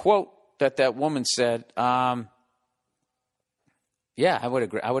as that quote that woman said, yeah, I would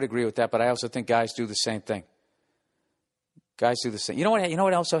agree. I would agree with that, but I also think guys do the same thing. Guys do the same. You know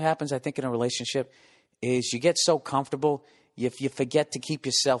what also happens, I think, in a relationship is you get so comfortable, you forget to keep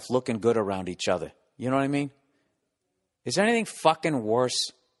yourself looking good around each other. You know what I mean? Is there anything fucking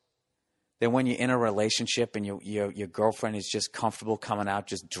worse than when you're in a relationship and your girlfriend is just comfortable coming out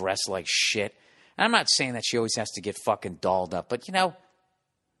just dressed like shit? And I'm not saying that she always has to get fucking dolled up, but, you know,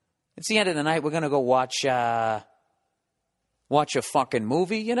 it's the end of the night. We're going to go watch a fucking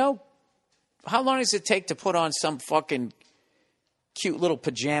movie, you know? How long does it take to put on some fucking cute little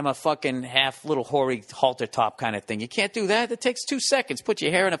pajama, fucking half little hoary halter top kind of thing? You can't do that. It takes 2 seconds. Put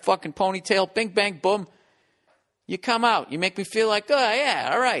your hair in a fucking ponytail, bing, bang, boom. You come out. You make me feel like, oh, yeah,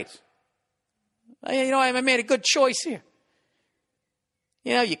 all right. You know, I made a good choice here.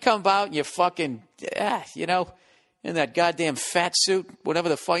 You know, you come out and you're fucking, you know, in that goddamn fat suit, whatever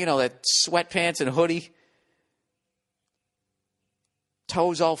the fuck, you know, that sweatpants and hoodie.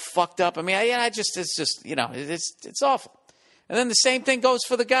 Toes all fucked up. I mean, it's just, you know, it's awful. And then the same thing goes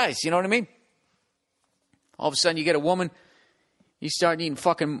for the guys. You know what I mean? All of a sudden you get a woman, you start eating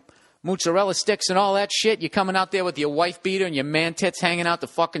fucking mozzarella sticks and all that shit. You're coming out there with your wife beater and your man tits hanging out the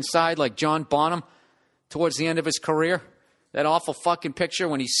fucking side like John Bonham towards the end of his career. That awful fucking picture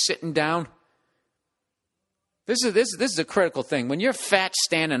when he's sitting down. This is a critical thing. When you're fat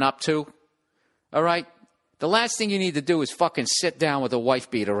standing up too, all right, the last thing you need to do is fucking sit down with a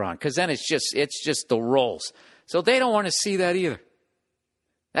wife beater on, because then it's just the rolls. So they don't want to see that either.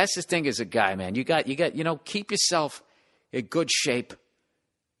 That's the thing as a guy, man. You got, you know, keep yourself in good shape.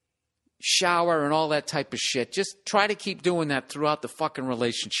 Shower and all that type of shit. Just try to keep doing that throughout the fucking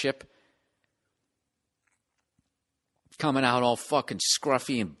relationship. Coming out all fucking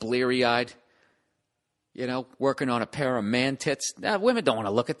scruffy and bleary-eyed. You know, working on a pair of man tits. Women don't want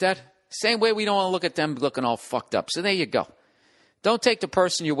to look at that. Same way we don't want to look at them looking all fucked up. So there you go. Don't take the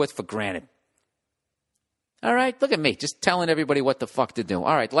person you're with for granted. All right? Look at me, just telling everybody what the fuck to do.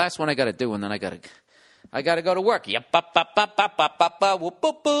 All right, last one I got to do, and then I got to go to work. All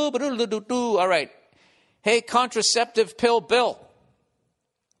right. Hey, contraceptive pill Bill.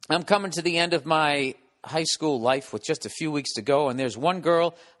 I'm coming to the end of my high school life with just a few weeks to go, and there's one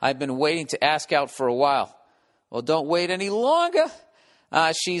girl I've been waiting to ask out for a while. Well, don't wait any longer.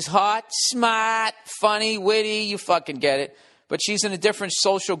 She's hot, smart, funny, witty, you fucking get it. But she's in a different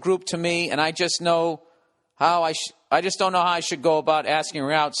social group to me, and I just know how I just don't know how I should go about asking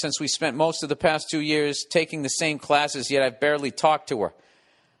her out, since we spent most of the past 2 years taking the same classes, yet I've barely talked to her.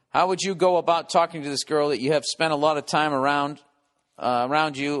 How would you go about talking to this girl that you have spent a lot of time around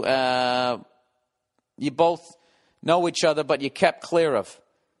you? You both know each other, but you kept clear of.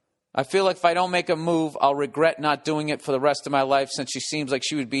 I feel like if I don't make a move, I'll regret not doing it for the rest of my life, since she seems like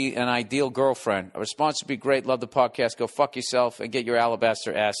she would be an ideal girlfriend. A response would be great. Love the podcast. Go fuck yourself and get your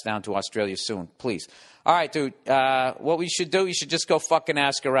alabaster ass down to Australia soon, please. All right, dude. What we should do, you should just go fucking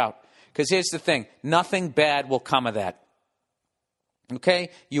ask her out. Because here's the thing. Nothing bad will come of that. Okay?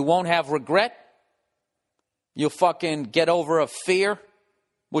 You won't have regret. You'll fucking get over a fear,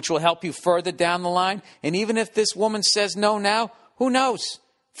 which will help you further down the line. And even if this woman says no now, who knows?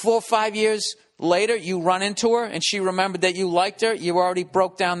 4 or 5 years later, you run into her and she remembered that you liked her. You already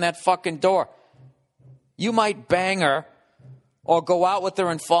broke down that fucking door. You might bang her or go out with her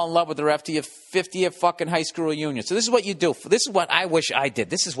and fall in love with her after your 50th fucking high school reunion. So this is what you do. This is what I wish I did.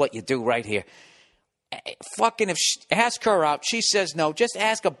 This is what you do right here. Fucking ask her out. She says no. Just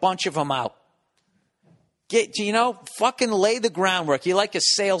ask a bunch of them out. Fucking lay the groundwork. You're like a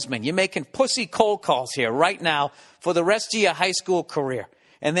salesman. You're making pussy cold calls here right now for the rest of your high school career.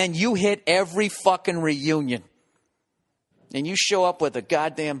 And then you hit every fucking reunion. And you show up with a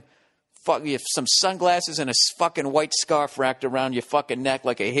goddamn you have some sunglasses and a fucking white scarf wrapped around your fucking neck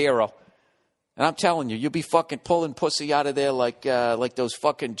like a hero. And I'm telling you, you'll be fucking pulling pussy out of there like those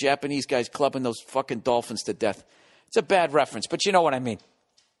fucking Japanese guys clubbing those fucking dolphins to death. It's a bad reference, but you know what I mean.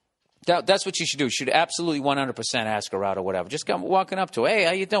 That's what you should do. You should absolutely 100% ask her out or whatever. Just come walking up to her. Hey,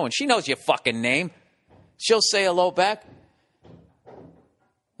 how you doing? She knows your fucking name. She'll say hello back.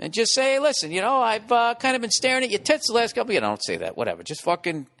 And just say, hey, listen, I've kind of been staring at your tits the last couple of years. Don't say that. Whatever. Just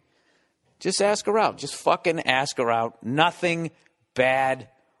ask her out. Just fucking ask her out. Nothing bad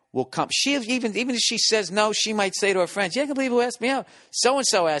will come. She even if she says no, she might say to her friends, "Yeah, I can believe who asked me out.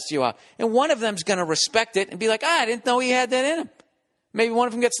 So-and-so asked you out." And one of them's going to respect it and be like, I didn't know he had that in him. Maybe one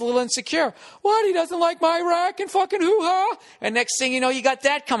of them gets a little insecure. What? He doesn't like my rack and fucking hoo-ha. And next thing you know, you got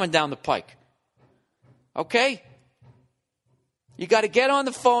that coming down the pike. Okay? You got to get on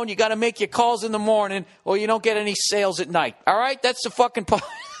the phone. You got to make your calls in the morning or you don't get any sales at night. All right? That's the fucking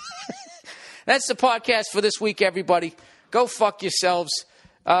That's the podcast for this week, everybody. Go fuck yourselves.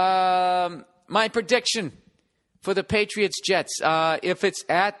 My prediction for the Patriots-Jets. If it's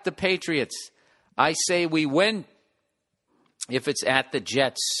at the Patriots, I say we win. If it's at the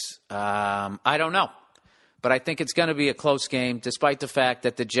Jets, I don't know. But I think it's going to be a close game, despite the fact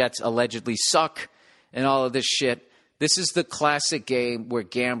that the Jets allegedly suck and all of this shit. This is the classic game where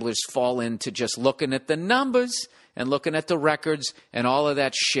gamblers fall into just looking at the numbers and looking at the records and all of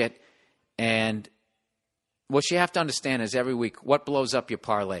that shit. And what you have to understand is every week, what blows up your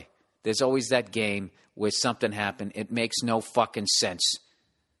parlay? There's always that game where something happened. It makes no fucking sense.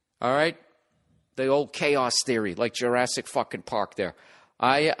 All right? The old chaos theory, like Jurassic fucking Park there.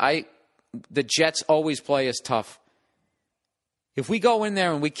 The Jets always play us tough. If we go in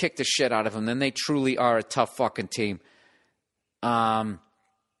there and we kick the shit out of them, then they truly are a tough fucking team. I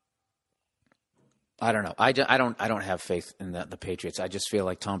don't know. I don't have faith in the Patriots. I just feel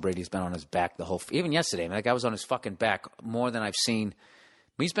like Tom Brady's been on his back even yesterday. That guy was on his fucking back more than I've seen.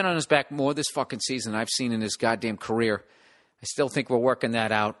 He's been on his back more this fucking season than I've seen in his goddamn career. I still think we're working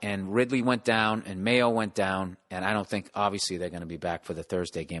that out. And Ridley went down and Mayo went down. And I don't think, obviously, they're going to be back for the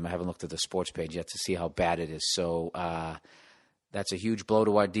Thursday game. I haven't looked at the sports page yet to see how bad it is. So that's a huge blow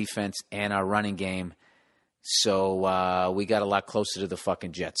to our defense and our running game. So we got a lot closer to the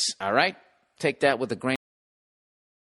fucking Jets. All right? Take that with a grain